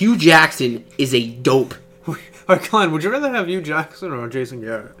Hugh Jackson is a dope. All right, Glenn, would you rather have Hugh Jackson or Jason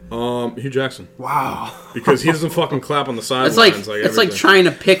Garrett? Hugh Jackson. Wow. Because he doesn't fucking clap on the sidelines. It's like everything. trying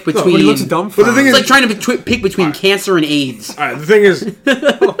to pick No, between. he looks dumb. But the thing It's is- like trying to pick between cancer and AIDS. All right, the thing is,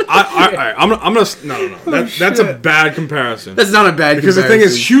 I'm gonna no. That's a bad comparison. That's not a bad Because the comparison.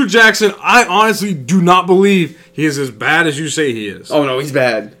 thing is, Hugh Jackson, I honestly do not believe he is as bad as you say he is. Oh no, he's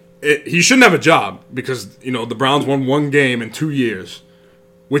bad. He shouldn't have a job because the Browns won one game in 2 years,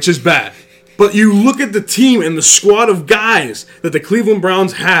 which is bad. But you look at the team and the squad of guys that the Cleveland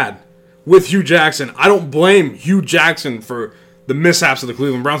Browns had with Hugh Jackson. I don't blame Hugh Jackson for the mishaps of the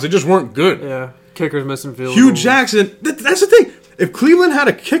Cleveland Browns. They just weren't good. Yeah, kicker's missing field Hugh goals. Jackson, that's the thing. If Cleveland had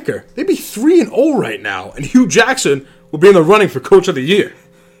a kicker, they'd be 3-0 right now, and Hugh Jackson would be in the running for Coach of the Year.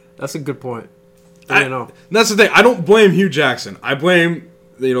 That's a good point. I don't know. That's the thing. I don't blame Hugh Jackson. I blame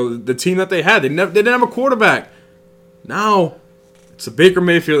the team that they had. They didn't have a quarterback. Now it's the Baker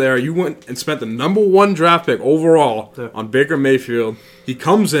Mayfield era. You went and spent the number 1 draft pick overall on Baker Mayfield. He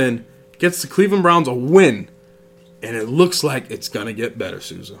comes in, gets the Cleveland Browns a win, and it looks like it's gonna get better,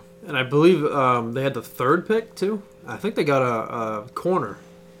 Sousa. And I believe they had the 3rd pick too. I think they got a corner,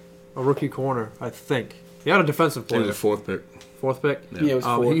 a rookie corner. I think he got a defensive player. It was the 4th pick. 4th pick. Yeah, it was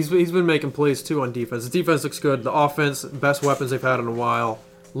 4. He's been making plays too on defense. The defense looks good. The offense, best weapons they've had in a while.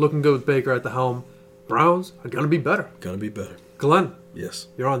 Looking good with Baker at the helm. Browns are gonna be better. Gonna be better. Glenn, Yes.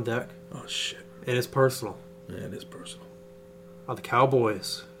 you're on deck. Oh shit. It is personal. Yeah, it is personal. Are the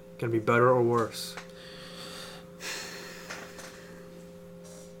Cowboys gonna be better or worse?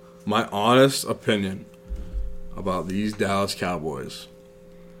 My honest opinion about these Dallas Cowboys.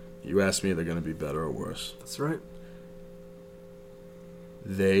 You asked me, they're going to be better or worse. That's right.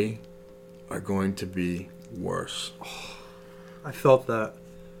 They are going to be worse. I felt that.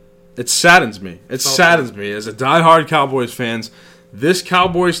 It saddens me. It saddens me. As a diehard Cowboys fans, this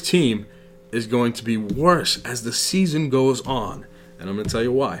Cowboys team is going to be worse as the season goes on. And I'm going to tell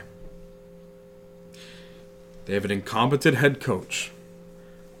you why. They have an incompetent head coach.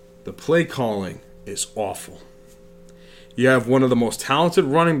 The play calling is awful. You have one of the most talented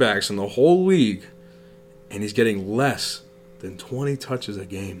running backs in the whole league, and he's getting less than 20 touches a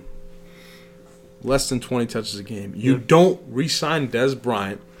game. Less than 20 touches a game. You don't re-sign Dez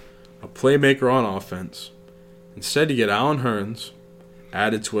Bryant, a playmaker on offense. Instead, you get Allen Hurns,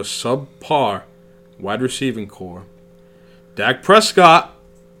 added to a subpar wide receiving core. Dak Prescott,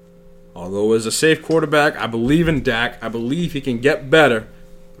 although as a safe quarterback, I believe in Dak. I believe he can get better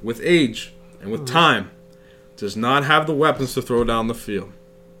with age and with time. Does not have the weapons to throw down the field.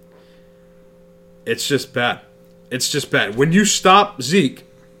 It's just bad. It's just bad. When you stop Zeke,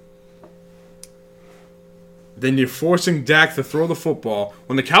 then you're forcing Dak to throw the football.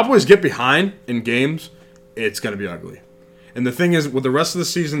 When the Cowboys get behind in games, it's going to be ugly. And the thing is, with the rest of the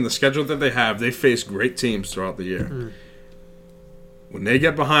season, the schedule that they have, they face great teams throughout the year. When they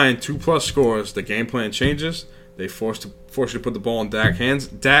get behind 2+ scores, the game plan changes. They force you to put the ball in Dak's hands.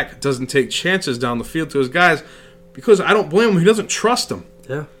 Dak doesn't take chances down the field to his guys because I don't blame him. He doesn't trust them.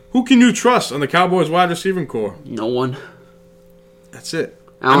 Yeah. Who can you trust on the Cowboys wide receiving core? No one. That's it.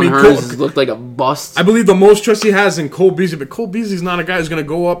 Allen Hurns looked like a bust. I believe the most trust he has in Cole Beasley, but Cole Beasley's not a guy who's going to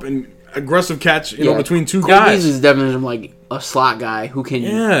go up and aggressive catch, between two guys. Cole Beasley's definitely like a slot guy who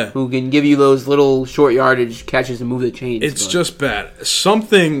can give you those little short yardage catches and move the chains. It's just bad.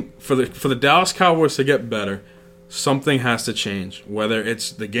 Something for the Dallas Cowboys to get better. Something has to change. Whether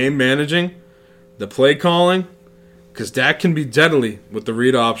it's the game managing, the play calling, because Dak can be deadly with the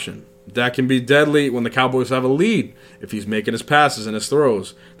read option. Dak can be deadly when the Cowboys have a lead if he's making his passes and his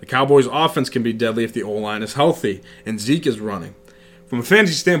throws. The Cowboys' offense can be deadly if the O-line is healthy and Zeke is running. From a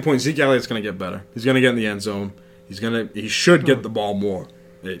fantasy standpoint, Zeke Elliott's going to get better. He's going to get in the end zone. He should get the ball more.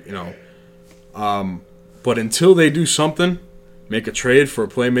 But until they do something, make a trade for a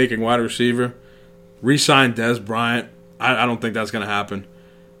playmaking wide receiver, re-sign Dez Bryant, I don't think that's going to happen.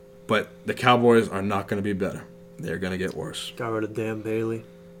 But the Cowboys are not going to be better. They're going to get worse. Got rid of Dan Bailey.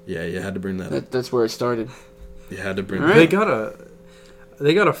 Yeah, you had to bring that up. That's where it started. You had to bring All right.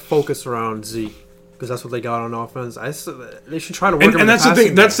 They gotta focus around Zeke because that's what they got on offense. They should try to work. And that's the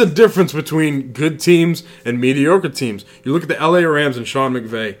thing. That's the difference between good teams and mediocre teams. You look at the LA Rams and Sean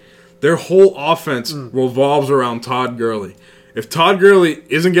McVay. Their whole offense revolves around Todd Gurley. If Todd Gurley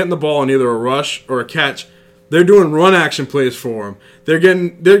isn't getting the ball in either a rush or a catch, they're doing run action plays for him. They're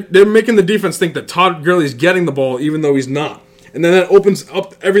making the defense think that Todd Gurley's getting the ball even though he's not. And then that opens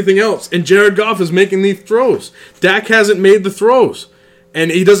up everything else. And Jared Goff is making these throws. Dak hasn't made the throws.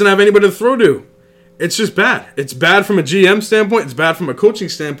 And he doesn't have anybody to throw to. It's just bad. It's bad from a GM standpoint. It's bad from a coaching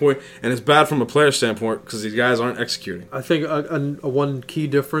standpoint. And it's bad from a player standpoint because these guys aren't executing. I think a one key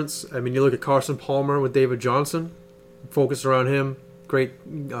difference, you look at Carson Palmer with David Johnson. Focus around him. Great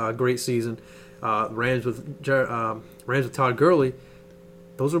season. Rams with Todd Gurley.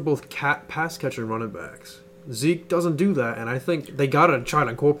 Those are both pass catcher running backs. Zeke doesn't do that, and I think they got to try to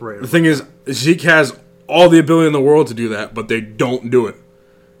incorporate him. The thing is, Zeke has all the ability in the world to do that, but they don't do it.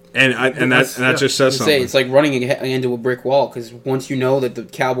 And that just says something. It's like running into a brick wall, because once you know that the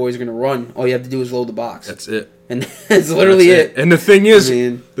Cowboys are going to run, all you have to do is load the box. That's it. And that's literally it. And the thing is,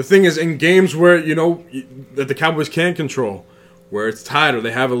 in games where, that the Cowboys can control, where it's tied or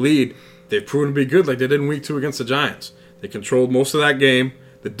they have a lead, they've proven to be good like they did in Week 2 against the Giants. They controlled most of that game.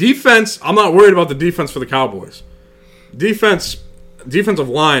 The defense, I'm not worried about the defense for the Cowboys. Defensive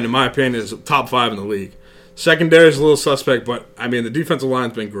line, in my opinion, is top 5 in the league. Secondary is a little suspect, but, the defensive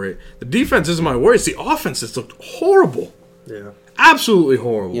line's been great. The defense isn't my worry. It's the offense that's looked horrible. Yeah. absolutely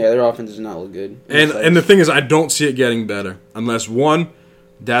horrible. Yeah, their offense does not look good. And the thing is, I don't see it getting better unless, one,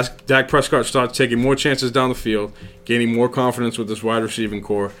 Dak Prescott starts taking more chances down the field, gaining more confidence with this wide receiving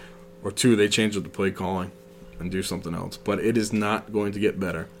core, or two, they change up the play calling and do something else. But it is not going to get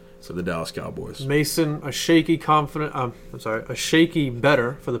better for the Dallas Cowboys. Mason, a shaky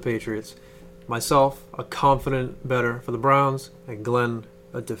better for the Patriots. Myself, a confident better for the Browns. And Glenn,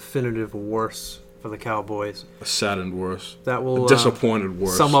 a definitive worse for the Cowboys. A saddened worse. That will a disappointed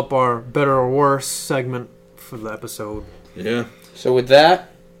worse. Sum up our better or worse segment for the episode. Yeah. So with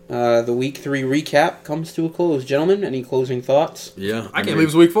that, the Week 3 recap comes to a close. Gentlemen, any closing thoughts? Yeah. I can't believe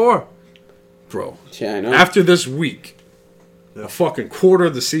it's Week 4. Bro. Yeah, I know. After this week, a fucking quarter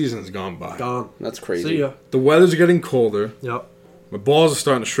of the season's gone by. Gone. That's crazy. See ya. The weather's getting colder. Yep. My balls are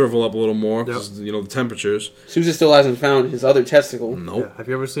starting to shrivel up a little more because, the temperatures. Sousa still hasn't found his other testicle. Nope. Yeah. Have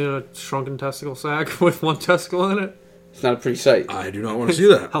you ever seen a shrunken testicle sack with one testicle in it? It's not a pretty sight. I do not want to see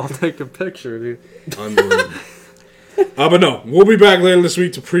that. I'll take a picture, dude. Unbelievable. But no, we'll be back later this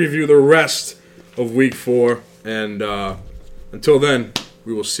week to preview the rest of Week 4. And until then,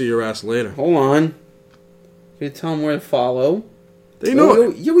 we will see your ass later. Hold on. You gotta tell them where to follow. They know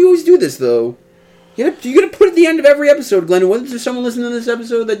it. Yeah, we always do this, though. You gotta put at the end of every episode, Glenn. Whether there's someone listening to this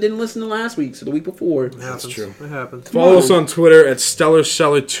episode that didn't listen to last week's or the week before. It happens. That's true. It happens. Follow us on Twitter at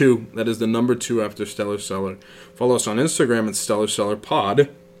StellarSeller2. That is the number 2 after Stellar Seller. Follow us on Instagram at StellarSellerPod.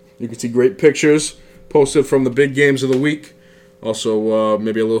 You can see great pictures posted from the big games of the week. Also,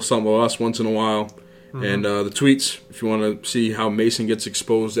 maybe a little something with us once in a while. Mm-hmm. And the tweets, if you want to see how Mason gets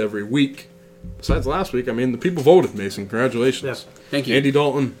exposed every week. Besides last week, the people voted, Mason. Congratulations. Yeah. Thank you. Andy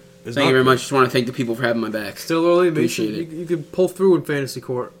Dalton. Thank you very much. Just want to thank the people for having my back. Still early, Appreciate Mason. it. You can pull through in fantasy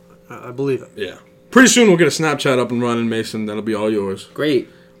court. I believe it. Yeah. Pretty soon we'll get a Snapchat up and running, Mason. That'll be all yours. Great.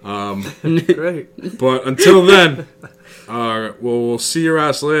 Great. But until then, we'll see your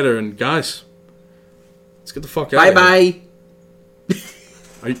ass later. And guys, let's get the fuck out of here. Bye-bye.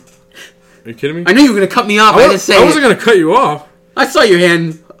 Are you kidding me? I knew you were going to cut me off. I just say I wasn't going to cut you off. I saw your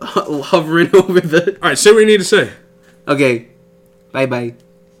hand hovering over the... All right, say what you need to say. Okay. Bye-bye.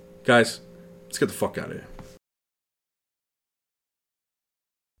 Guys, let's get the fuck out of here.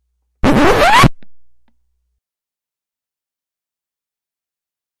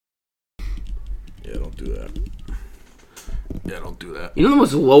 Yeah, don't do that. Yeah, don't do that. You know the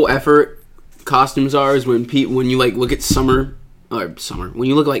most low effort costumes are is when you look at summer when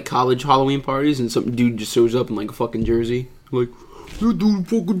you look at college Halloween parties and some dude just shows up in a fucking jersey like, you dude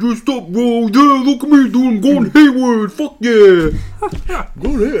fucking dressed up, bro. Yeah, look at me, dude. I'm going Hayward. Fuck yeah. Go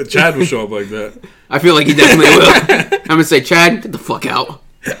ahead. Chad will show up like that. I feel like he definitely will. I'm gonna say, Chad, get the fuck out.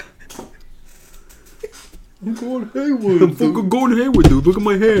 I'm going Hayward. I'm fucking going Hayward, dude. Look at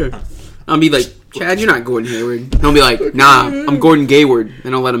my hair. I'll be like, Chad, you're not Gordon Hayward. And he'll be like, nah, I'm Gordon Gayward.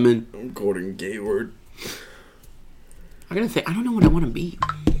 And I'll let him in. I'm Gordon Gayward. I don't know what I want to be.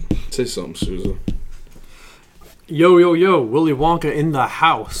 Say something, Sousa. Yo, Willy Wonka in the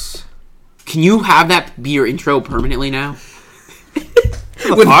house. Can you have that be your intro permanently now?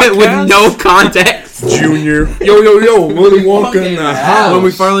 with no context. Junior. Yo, Willy Wonka in the house. When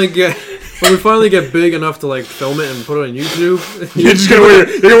we finally get big enough to film it and put it on YouTube, you're just gonna wear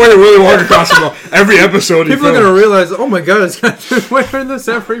your Willy Wonka costume every episode. People are gonna realize, oh my god, this guy's been wearing this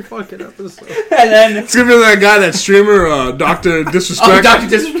every fucking episode. And then it's gonna be that guy, that streamer, Dr. Disrespect. Oh, Dr.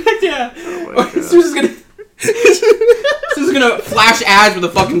 Disrespect, yeah. This is gonna flash ads with a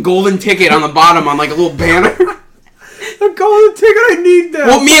fucking golden ticket on the bottom on a little banner. The golden ticket, I need that.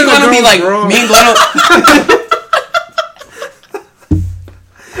 Well, me and Glenn will be like,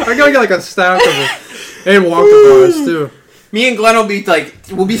 I gotta get a stack of it. And Wonka bars, too. Me and Glenn will be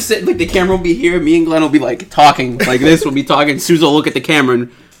we'll be sitting, the camera will be here. Me and Glenn will be talking like this. We'll be talking. Susan will look at the camera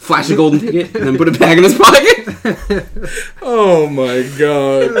and flash a golden ticket and then put it back in his pocket. Oh my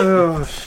god.